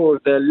given a tour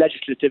of the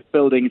legislative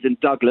buildings in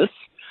Douglas,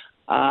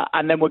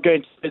 and then we're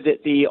going to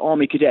visit the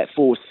Army Cadet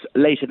Force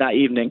later that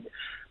evening.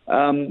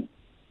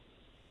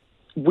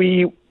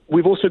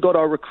 We've also got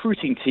our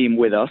recruiting team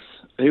with us,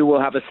 who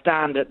will have a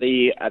stand at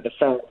the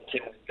Fair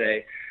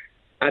Day,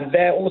 and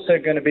they're also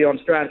going to be on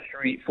Strand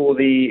Street for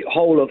the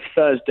whole of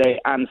Thursday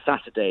and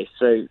Saturday.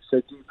 So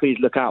do please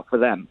look out for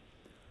them.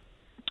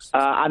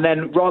 And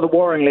then, rather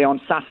worryingly, on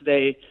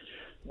Saturday,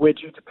 we're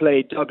due to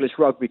play Douglas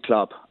Rugby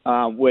Club,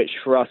 which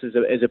for us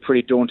is a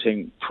pretty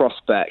daunting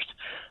prospect,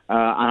 and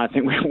I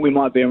think we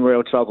might be in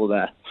real trouble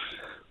there.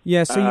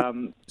 Yeah.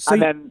 Sorry.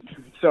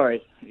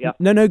 Yeah.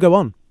 No, go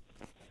on.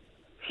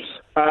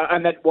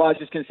 And then, I was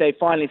just going to say,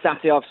 finally,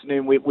 Saturday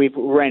afternoon, we've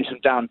arranged some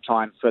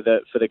downtime for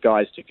the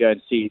guys to go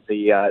and see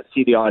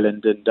the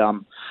island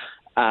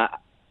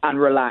and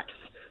relax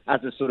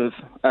as a sort of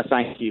a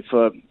thank you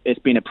for it's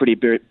been a pretty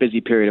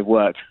busy period of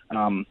work,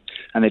 and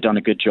they've done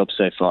a good job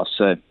so far.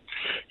 So,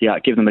 yeah,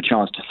 give them a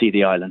chance to see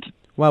the island.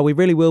 Well, we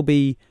really will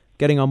be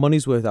getting our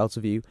money's worth out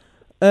of you.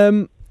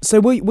 So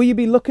will you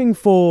be looking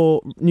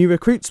for new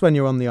recruits when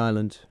you're on the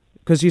island?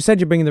 Because you said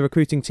you're bringing the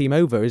recruiting team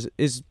over.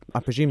 Is I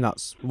presume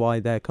that's why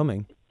they're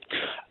coming?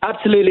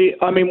 Absolutely.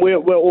 I mean, we're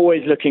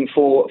always looking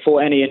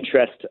for any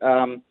interest.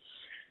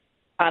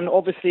 And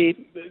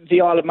obviously, the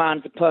Isle of Man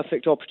is the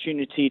perfect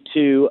opportunity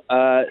to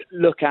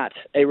look at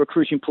a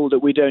recruiting pool that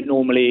we don't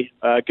normally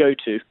go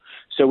to.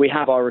 So we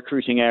have our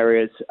recruiting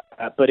areas,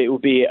 but it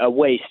would be a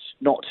waste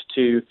not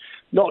to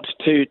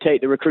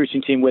take the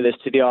recruiting team with us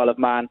to the Isle of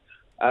Man,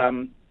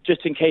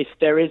 just in case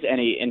there is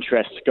any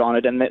interest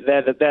garnered, and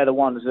they're the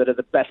ones that are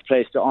the best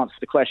place to answer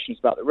the questions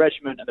about the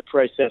regiment and the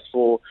process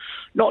for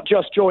not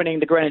just joining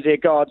the Grenadier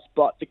Guards,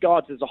 but the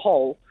Guards as a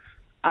whole,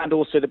 and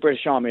also the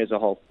British Army as a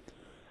whole.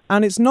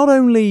 And it's not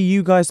only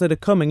you guys that are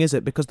coming, is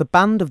it? Because the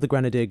band of the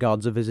Grenadier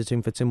Guards are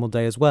visiting for Tynwald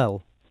Day as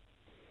well.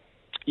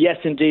 Yes,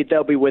 indeed,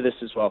 they'll be with us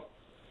as well.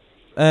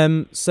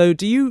 So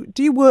do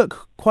you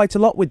work quite a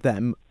lot with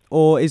them,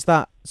 or is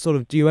that sort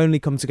of, do you only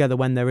come together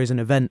when there is an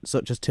event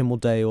such as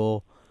Tynwald Day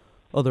or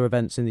other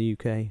events in the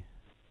UK?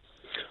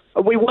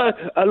 We work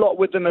a lot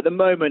with them at the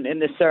moment in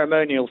this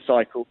ceremonial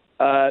cycle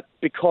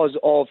because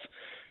of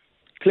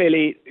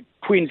clearly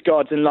Queen's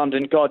Guards in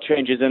London, guard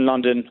changes in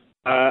London.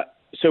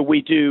 So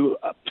we do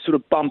sort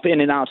of bump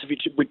in and out of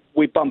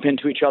we bump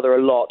into each other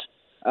a lot.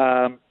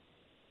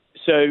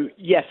 So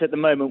yes, at the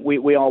moment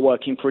we are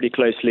working pretty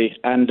closely,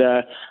 and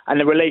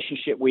the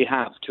relationship we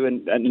have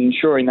and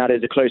ensuring that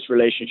is a close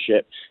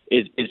relationship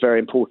is very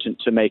important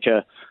to make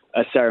a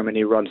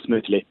ceremony run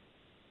smoothly.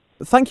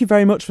 Thank you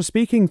very much for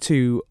speaking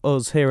to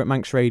us here at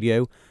Manx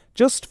Radio.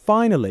 Just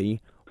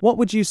finally, what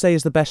would you say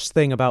is the best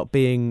thing about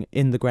being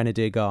in the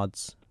Grenadier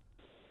Guards?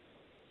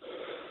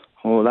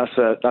 Oh, that's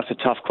a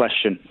tough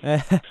question.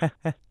 There's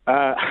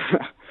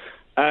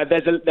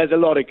a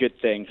lot of good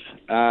things,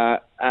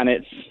 and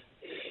it's,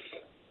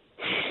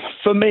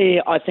 for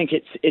me, I think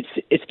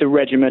it's the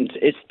regiment.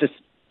 It's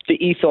the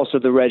ethos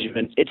of the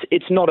regiment.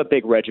 It's not a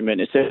big regiment.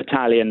 It's a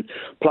battalion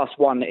plus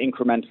one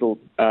incremental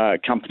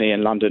company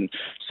in London.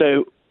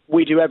 So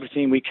we do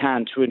everything we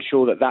can to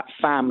ensure that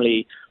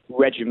family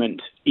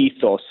regiment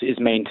ethos is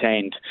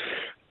maintained,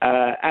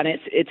 and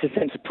it's a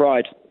sense of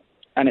pride,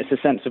 and it's a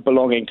sense of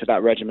belonging to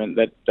that regiment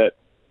that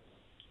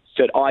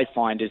I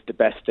find is the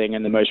best thing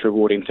and the most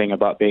rewarding thing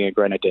about being a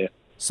grenadier.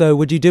 So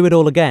would you do it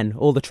all again,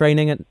 all the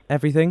training and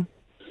everything?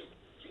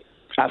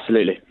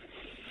 Absolutely.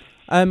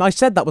 I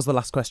said that was the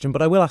last question,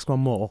 but I will ask one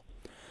more.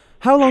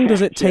 How long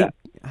does it take?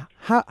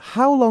 Yeah.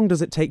 How long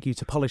does it take you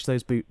to polish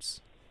those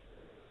boots?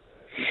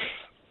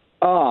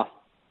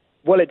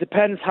 Well, it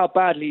depends how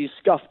badly you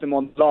scuffed them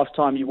on the last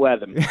time you wear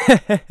them.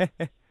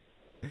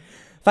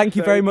 Thank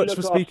you very much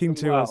for speaking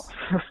to us.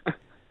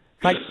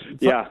 Thanks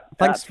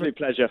absolute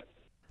pleasure.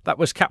 That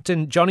was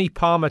Captain Johnny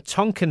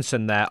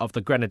Palmer-Tomkinson there of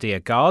the Grenadier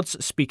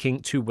Guards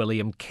speaking to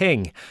William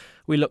King.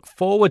 We look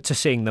forward to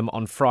seeing them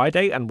on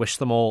Friday and wish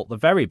them all the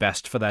very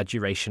best for their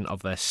duration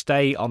of their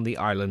stay on the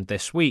island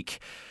this week.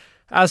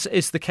 As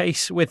is the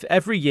case with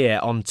every year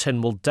on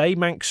Tynwald Day,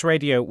 Manx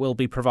Radio will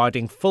be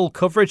providing full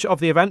coverage of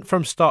the event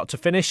from start to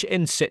finish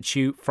in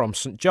situ from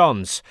St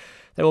John's.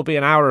 There will be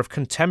an hour of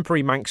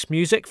contemporary Manx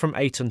music from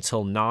 8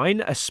 until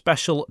 9, a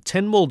special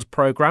Tynwald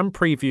programme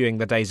previewing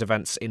the day's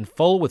events in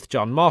full with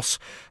John Moss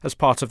as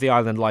part of the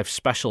Island Life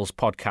Specials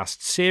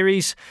podcast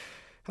series.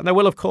 And there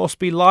will, of course,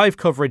 be live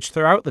coverage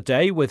throughout the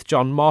day, with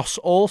John Moss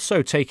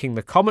also taking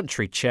the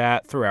commentary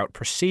chair throughout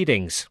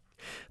proceedings.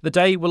 The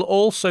day will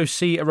also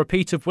see a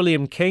repeat of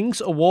William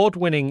King's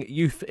award-winning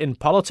Youth in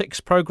Politics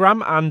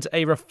programme and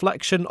a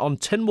reflection on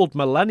Tynwald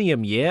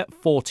Millennium Year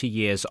 40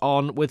 years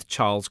on with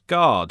Charles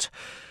Gard.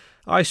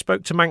 I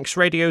spoke to Manx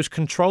Radio's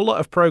controller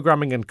of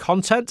programming and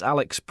content,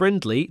 Alex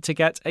Brindley, to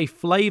get a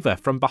flavour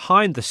from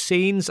behind the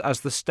scenes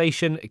as the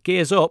station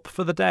gears up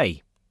for the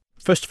day.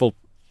 First of all,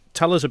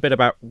 tell us a bit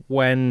about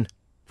when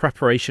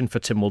preparation for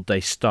Tynwald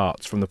Day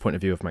starts from the point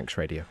of view of Manx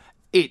Radio.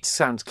 It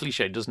sounds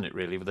cliche, doesn't it,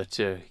 really, that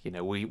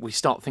we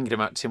start thinking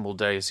about Tynwald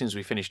Day as soon as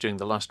we finish doing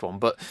the last one.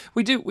 But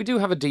we do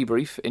have a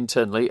debrief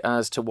internally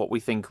as to what we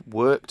think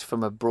worked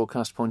from a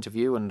broadcast point of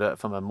view and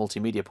from a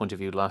multimedia point of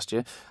view last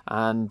year.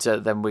 And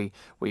then we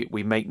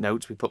make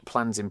notes, we put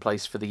plans in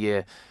place for the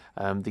year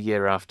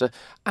after.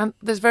 And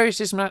there's various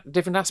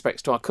different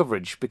aspects to our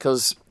coverage,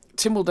 because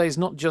Tynwald Day is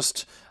not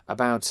just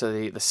about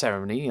the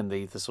ceremony and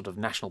the sort of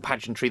national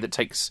pageantry that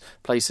takes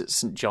place at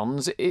St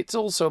John's. It's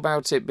also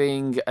about it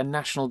being a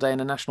national day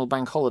and a national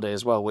bank holiday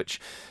as well, which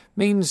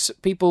means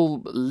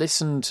people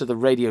listen to the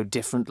radio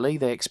differently.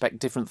 They expect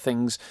different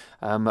things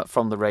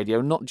from the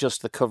radio, not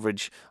just the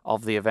coverage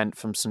of the event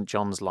from St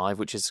John's Live,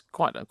 which is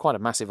quite a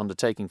massive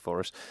undertaking for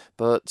us,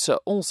 but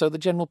also the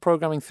general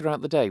programming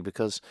throughout the day,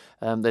 because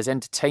there's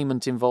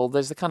entertainment involved.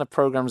 There's the kind of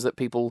programmes that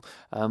people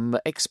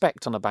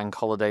expect on a bank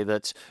holiday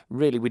that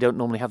really we don't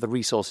normally have the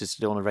resources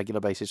to do on a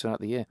regular basis throughout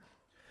the year.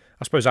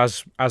 I suppose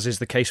as is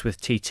the case with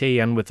TT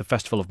and with the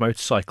Festival of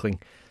Motorcycling,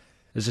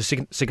 there's a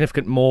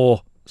significantly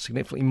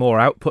more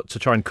output to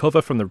try and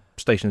cover from the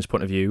station's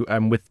point of view,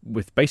 and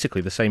with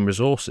basically the same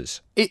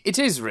resources. It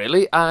is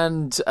really,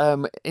 and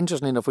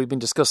interestingly enough, we've been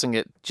discussing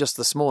it just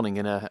this morning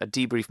in a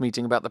debrief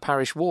meeting about the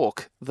parish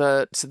walk,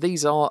 that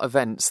these are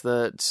events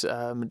that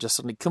just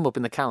suddenly come up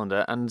in the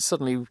calendar, and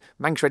suddenly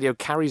Manx Radio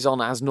carries on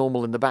as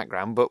normal in the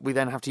background, but we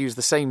then have to use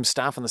the same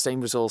staff and the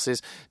same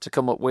resources to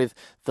come up with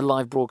the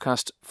live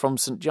broadcast from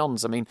St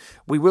John's. I mean,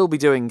 we will be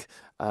doing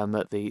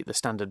the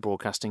standard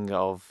broadcasting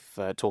of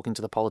talking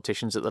to the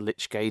politicians at the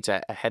Lich Gate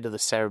ahead of the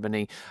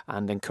ceremony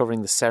and then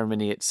covering the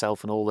ceremony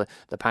itself and all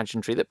the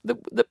pageantry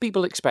that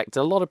people expect.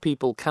 A lot of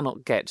people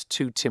cannot get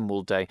to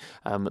Tynwald Day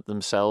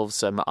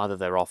themselves. Either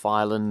they're off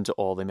island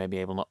or they may be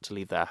able not to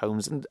leave their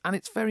homes. And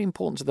it's very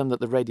important to them that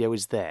the radio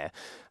is there.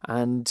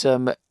 And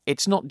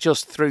it's not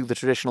just through the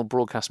traditional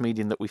broadcast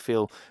medium that we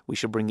feel we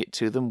should bring it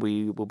to them.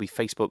 We will be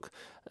Facebook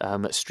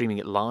streaming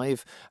it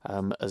live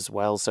as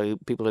well, so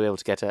people will be able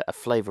to get a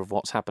flavour of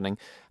what's happening.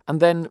 And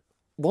then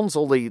once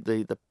all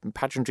the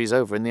pageantry is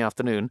over in the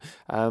afternoon,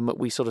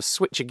 we sort of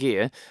switch a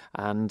gear,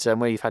 and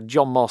where you've had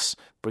John Moss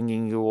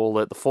bringing you all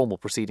the formal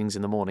proceedings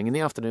in the morning, in the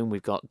afternoon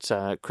we've got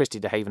Christy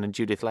DeHaven and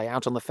Judith Lay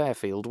out on the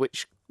Fairfield,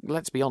 which,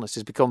 let's be honest,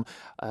 has become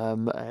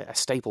a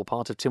staple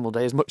part of Tynwald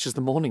Day as much as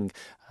the morning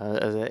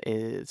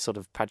sort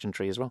of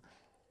pageantry as well.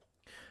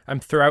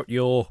 Throughout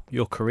your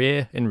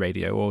career in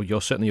radio,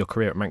 or certainly your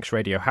career at Manx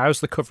Radio,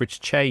 how's the coverage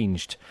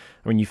changed?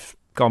 I mean, you've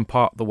gone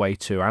part of the way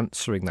to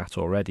answering that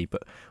already,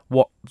 but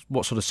what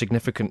sort of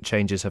significant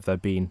changes have there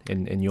been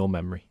in your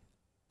memory?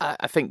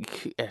 I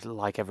think,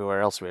 like everywhere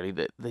else, really,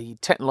 that the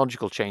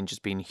technological change has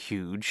been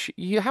huge.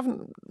 You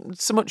haven't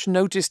so much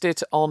noticed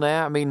it on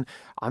air. I mean,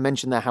 I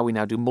mentioned there how we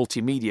now do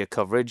multimedia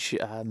coverage.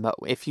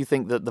 If you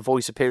think that the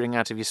voice appearing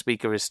out of your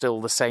speaker is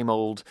still the same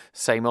old,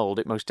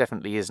 it most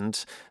definitely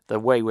isn't. The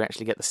way we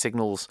actually get the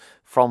signals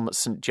from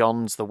St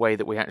John's, the way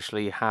that we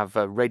actually have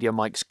radio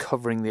mics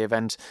covering the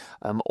event,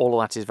 all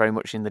of that is very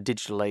much in the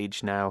digital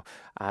age now,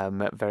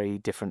 very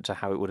different to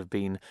how it would have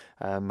been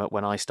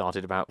when I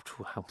started about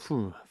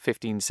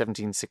 15,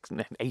 17,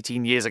 16,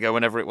 18 years ago,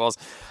 whenever it was.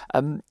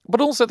 But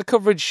also the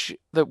coverage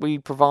that we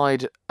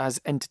provide as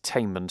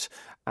entertainment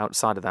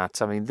outside of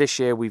that. I mean, this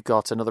year we've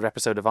got another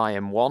episode of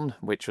IM1,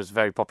 which was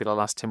very popular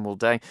last Tynwald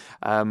Day.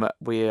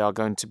 We are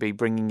going to be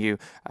bringing you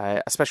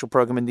a special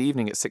programme in the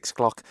evening at 6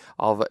 o'clock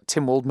of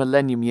Tynwald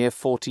Millennium Year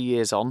 40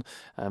 years on,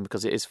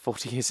 because it is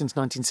 40 years since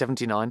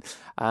 1979,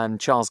 and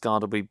Charles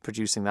Gard will be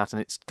producing that,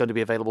 and it's going to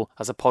be available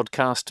as a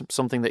podcast,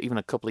 something that even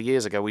a couple of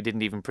years ago we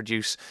didn't even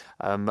produce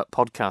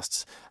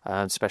podcasts,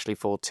 especially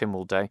for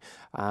Tynwald Day.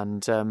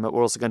 And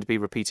we're also going to be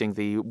repeating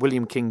the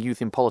William King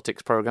Youth in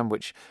Politics programme,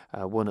 which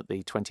won at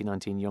the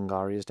 2019 Young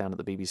Arias down at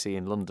the BBC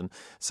in London.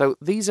 So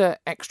these are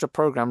extra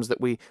programmes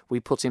that we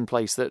put in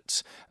place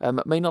that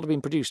may not have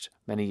been produced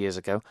many years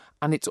ago,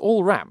 and it's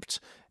all wrapped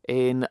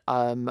in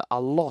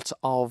a lot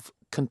of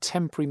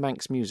contemporary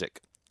Manx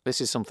music. This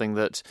is something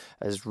that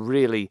has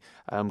really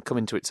come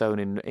into its own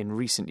in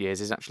recent years,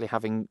 is actually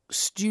having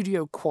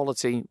studio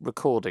quality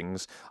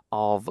recordings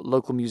of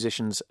local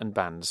musicians and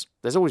bands.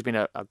 There's always been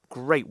a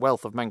great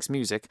wealth of Manx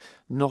music,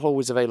 not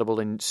always available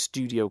in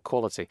studio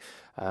quality.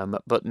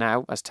 But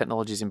now, as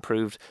technology's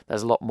improved,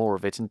 there's a lot more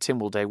of it, and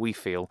Tynwald Day, we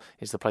feel,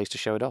 is the place to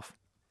show it off.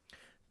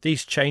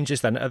 These changes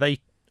then, are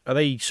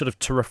they sort of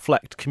to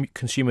reflect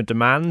consumer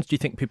demand? Do you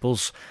think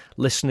people's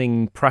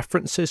listening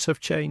preferences have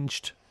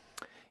changed?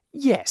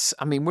 Yes,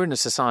 I mean, we're in a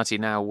society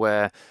now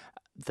where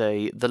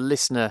the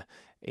listener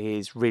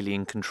is really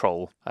in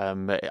control.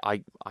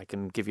 I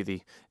can give you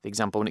the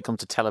example when it comes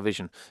to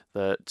television,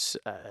 that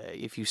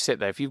if you sit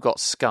there, if you've got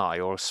Sky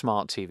or a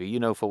smart TV, you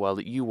know full well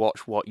that you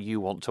watch what you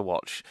want to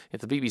watch.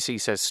 If the BBC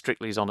says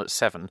Strictly is on at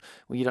 7,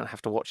 well, you don't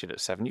have to watch it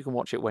at 7. You can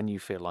watch it when you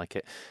feel like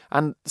it.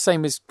 And the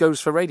same goes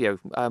for radio.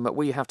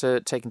 We have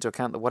to take into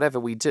account that whatever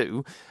we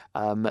do,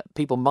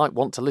 people might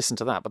want to listen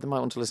to that, but they might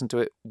want to listen to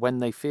it when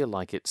they feel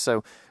like it.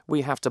 So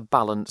we have to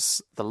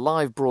balance the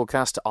live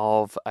broadcast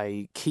of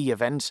a key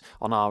event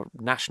on our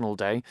National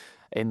Day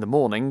in the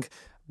morning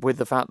with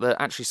the fact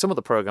that actually some of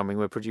the programming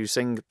we're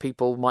producing,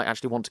 people might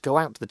actually want to go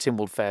out to the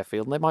Tynwald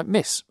Fairfield and they might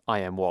miss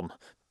IM1.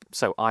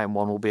 So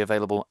IM1 will be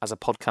available as a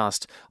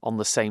podcast on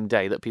the same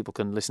day that people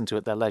can listen to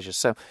at their leisure.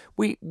 So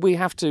we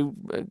have to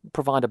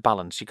provide a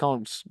balance. You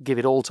can't give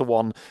it all to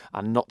one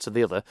and not to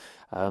the other.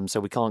 So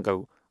we can't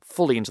go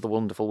fully into the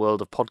wonderful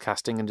world of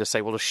podcasting and just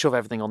say, well, just shove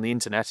everything on the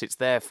internet, it's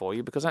there for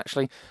you, because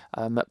actually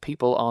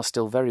people are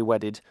still very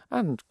wedded,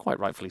 and quite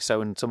rightfully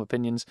so in some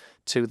opinions,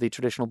 to the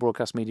traditional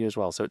broadcast media as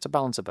well. So it's a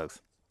balance of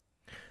both.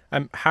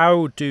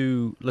 How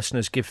do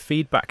listeners give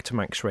feedback to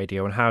Manx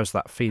Radio, and how is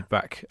that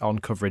feedback on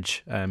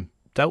coverage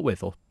dealt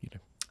with or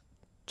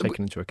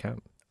taken into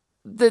account?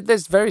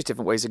 There's various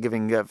different ways of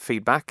giving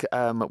feedback.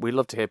 We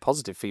love to hear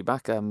positive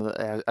feedback.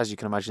 As you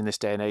can imagine, in this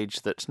day and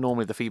age, that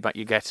normally the feedback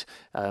you get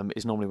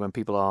is normally when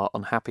people are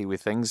unhappy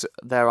with things.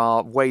 There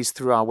are ways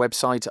through our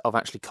website of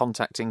actually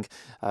contacting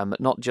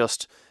not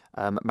just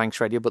Manx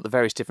Radio, but the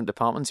various different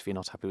departments. If you're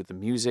not happy with the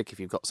music, if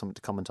you've got something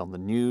to comment on the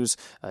news,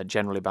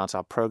 generally about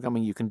our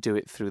programming, you can do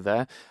it through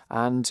there.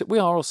 And we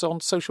are also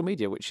on social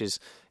media, which is,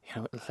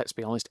 let's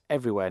be honest,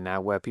 everywhere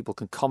now, where people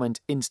can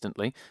comment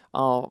instantly.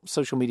 Our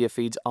social media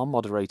feeds are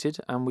moderated,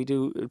 and we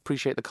do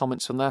appreciate the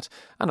comments from that.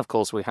 And of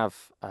course, we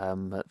have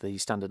the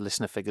standard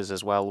listener figures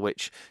as well,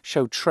 which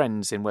show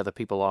trends in whether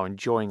people are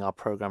enjoying our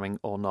programming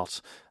or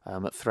not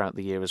throughout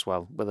the year as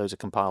well, where those are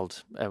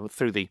compiled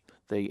through the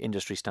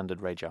industry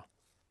standard radar.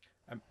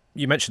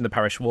 You mentioned the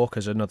parish walk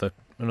as another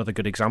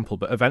good example,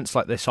 but events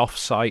like this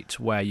off-site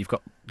where you've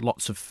got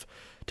lots of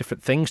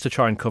different things to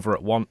try and cover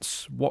at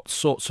once, what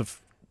sorts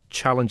of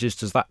challenges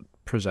does that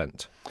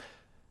present?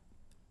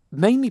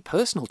 Mainly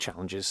personal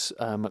challenges,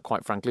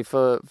 quite frankly,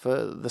 for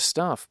the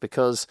staff,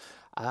 because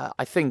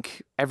I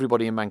think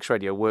everybody in Manx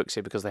Radio works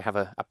here because they have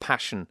a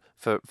passion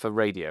for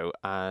radio,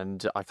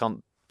 and I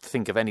can't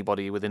think of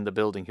anybody within the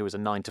building who is a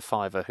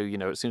 9-to-5er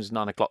who, as soon as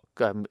 9 o'clock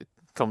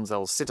comes,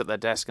 they'll sit at their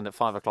desk, and at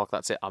 5 o'clock,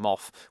 that's it, I'm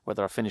off,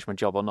 whether I finish my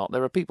job or not.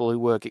 There are people who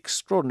work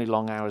extraordinarily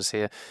long hours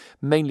here,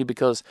 mainly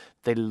because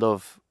they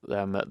love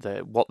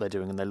what they're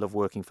doing, and they love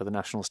working for the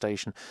national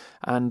station.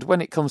 And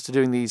when it comes to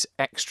doing these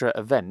extra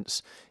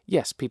events,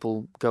 yes,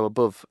 people go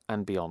above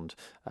and beyond.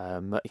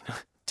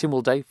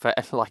 Tynwald Day,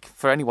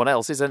 for anyone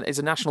else, is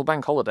a national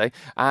bank holiday,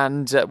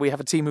 and we have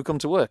a team who come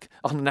to work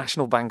on a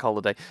national bank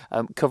holiday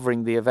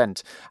covering the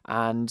event.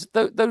 And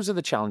those are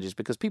the challenges,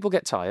 because people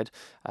get tired,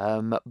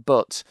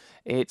 but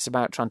it's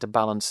about trying to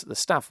balance the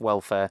staff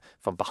welfare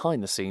from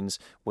behind the scenes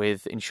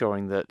with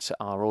ensuring that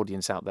our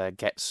audience out there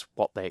gets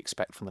what they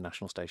expect from the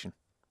national station.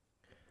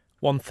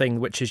 One thing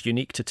which is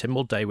unique to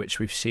Tynwald Day, which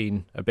we've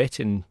seen a bit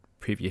in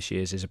previous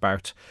years, is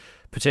about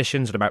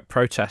petitions and about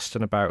protest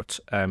and about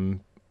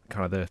kind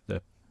of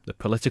the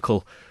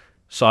political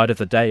side of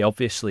the day,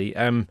 obviously.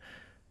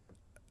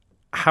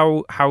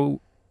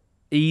 How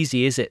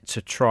easy is it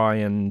to try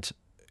and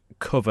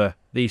cover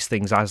these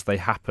things as they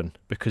happen?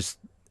 Because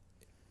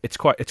it's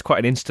quite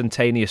an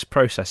instantaneous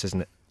process,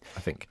 isn't it,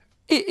 I think?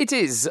 It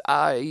is.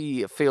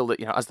 I feel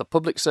that, as the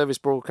public service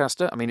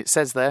broadcaster, I mean, it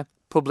says there,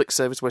 public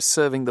service, we're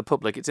serving the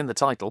public, it's in the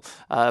title,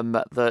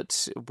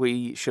 that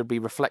we should be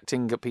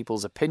reflecting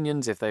people's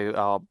opinions if they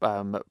are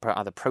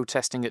either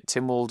protesting at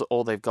Tynwald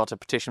or they've got a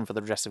petition for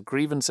the redress of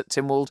grievance at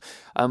Tynwald.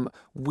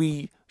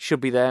 We should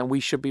be there and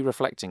we should be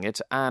reflecting it,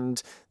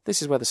 and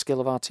this is where the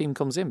skill of our team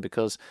comes in,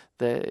 because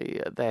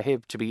they're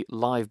here to be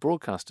live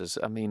broadcasters.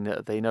 I mean,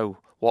 they know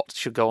what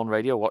should go on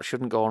radio, what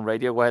shouldn't go on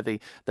radio, where the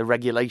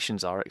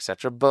regulations are,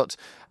 etc. But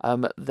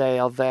they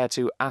are there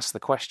to ask the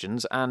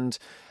questions, and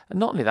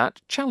not only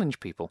that,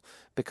 challenge people.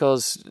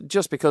 Because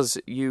just because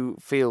you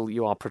feel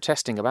you are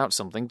protesting about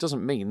something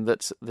doesn't mean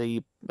that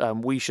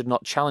we should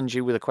not challenge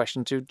you with a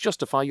question to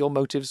justify your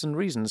motives and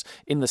reasons,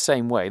 in the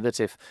same way that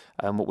if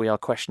we are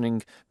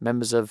questioning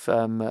members of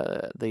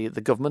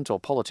the government or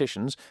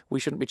politicians, we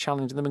shouldn't be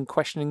challenging them and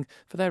questioning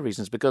for their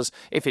reasons, because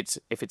if it's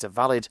a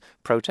valid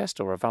protest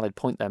or a valid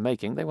point they're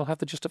making, they will have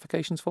the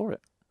justifications for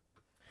it.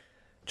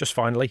 Just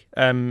finally,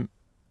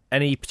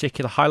 any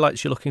particular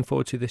highlights you're looking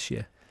forward to this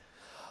year?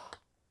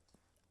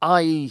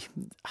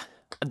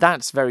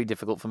 That's very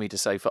difficult for me to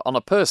say. On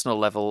a personal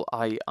level,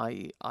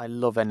 I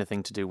love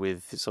anything to do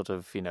with sort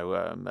of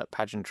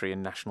pageantry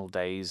and national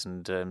days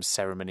and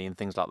ceremony and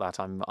things like that.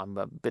 I'm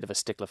a bit of a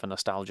stickler for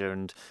nostalgia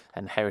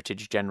and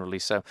heritage generally.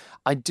 So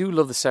I do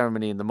love the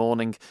ceremony in the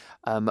morning,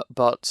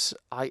 but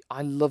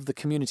I love the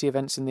community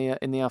events in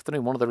the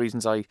afternoon. One of the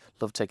reasons I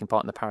love taking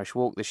part in the parish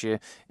walk this year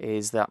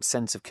is that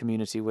sense of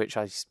community, which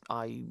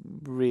I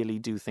really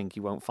do think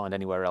you won't find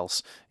anywhere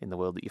else in the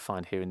world that you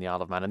find here in the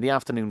Isle of Man. And the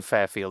afternoon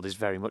Fairfield is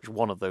very much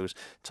one of those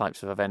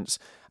types of events.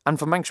 And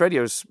from Manx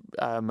Radio's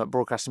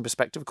broadcasting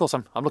perspective, of course,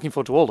 I'm looking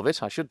forward to all of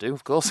it. I should do,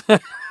 of course.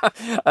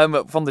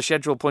 From the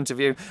schedule point of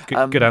view.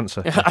 Good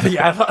answer.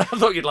 Yeah, I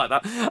thought you'd like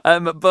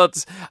that.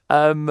 But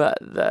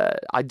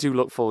I do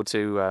look forward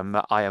to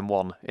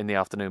IM1 in the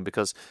afternoon,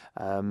 because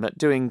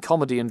doing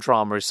comedy and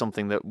drama is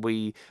something that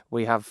we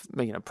have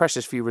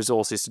precious few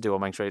resources to do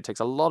on Manx Radio. It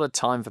takes a lot of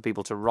time for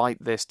people to write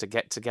this, to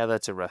get together,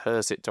 to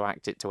rehearse it, to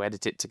act it, to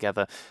edit it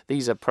together.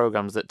 These are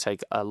programmes that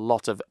take a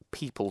lot of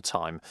people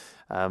time.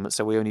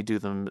 So we only do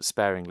them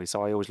sparingly.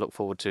 So I always look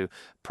forward to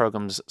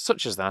programmes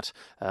such as that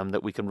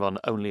we can run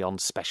only on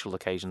special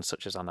occasions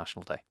such as our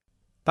National Day.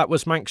 That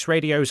was Manx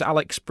Radio's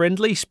Alex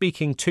Brindley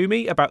speaking to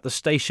me about the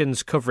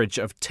station's coverage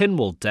of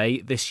Tynwald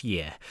Day this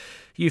year.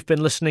 You've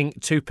been listening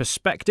to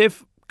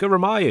Perspective.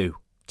 Guramayu.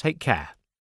 Take care.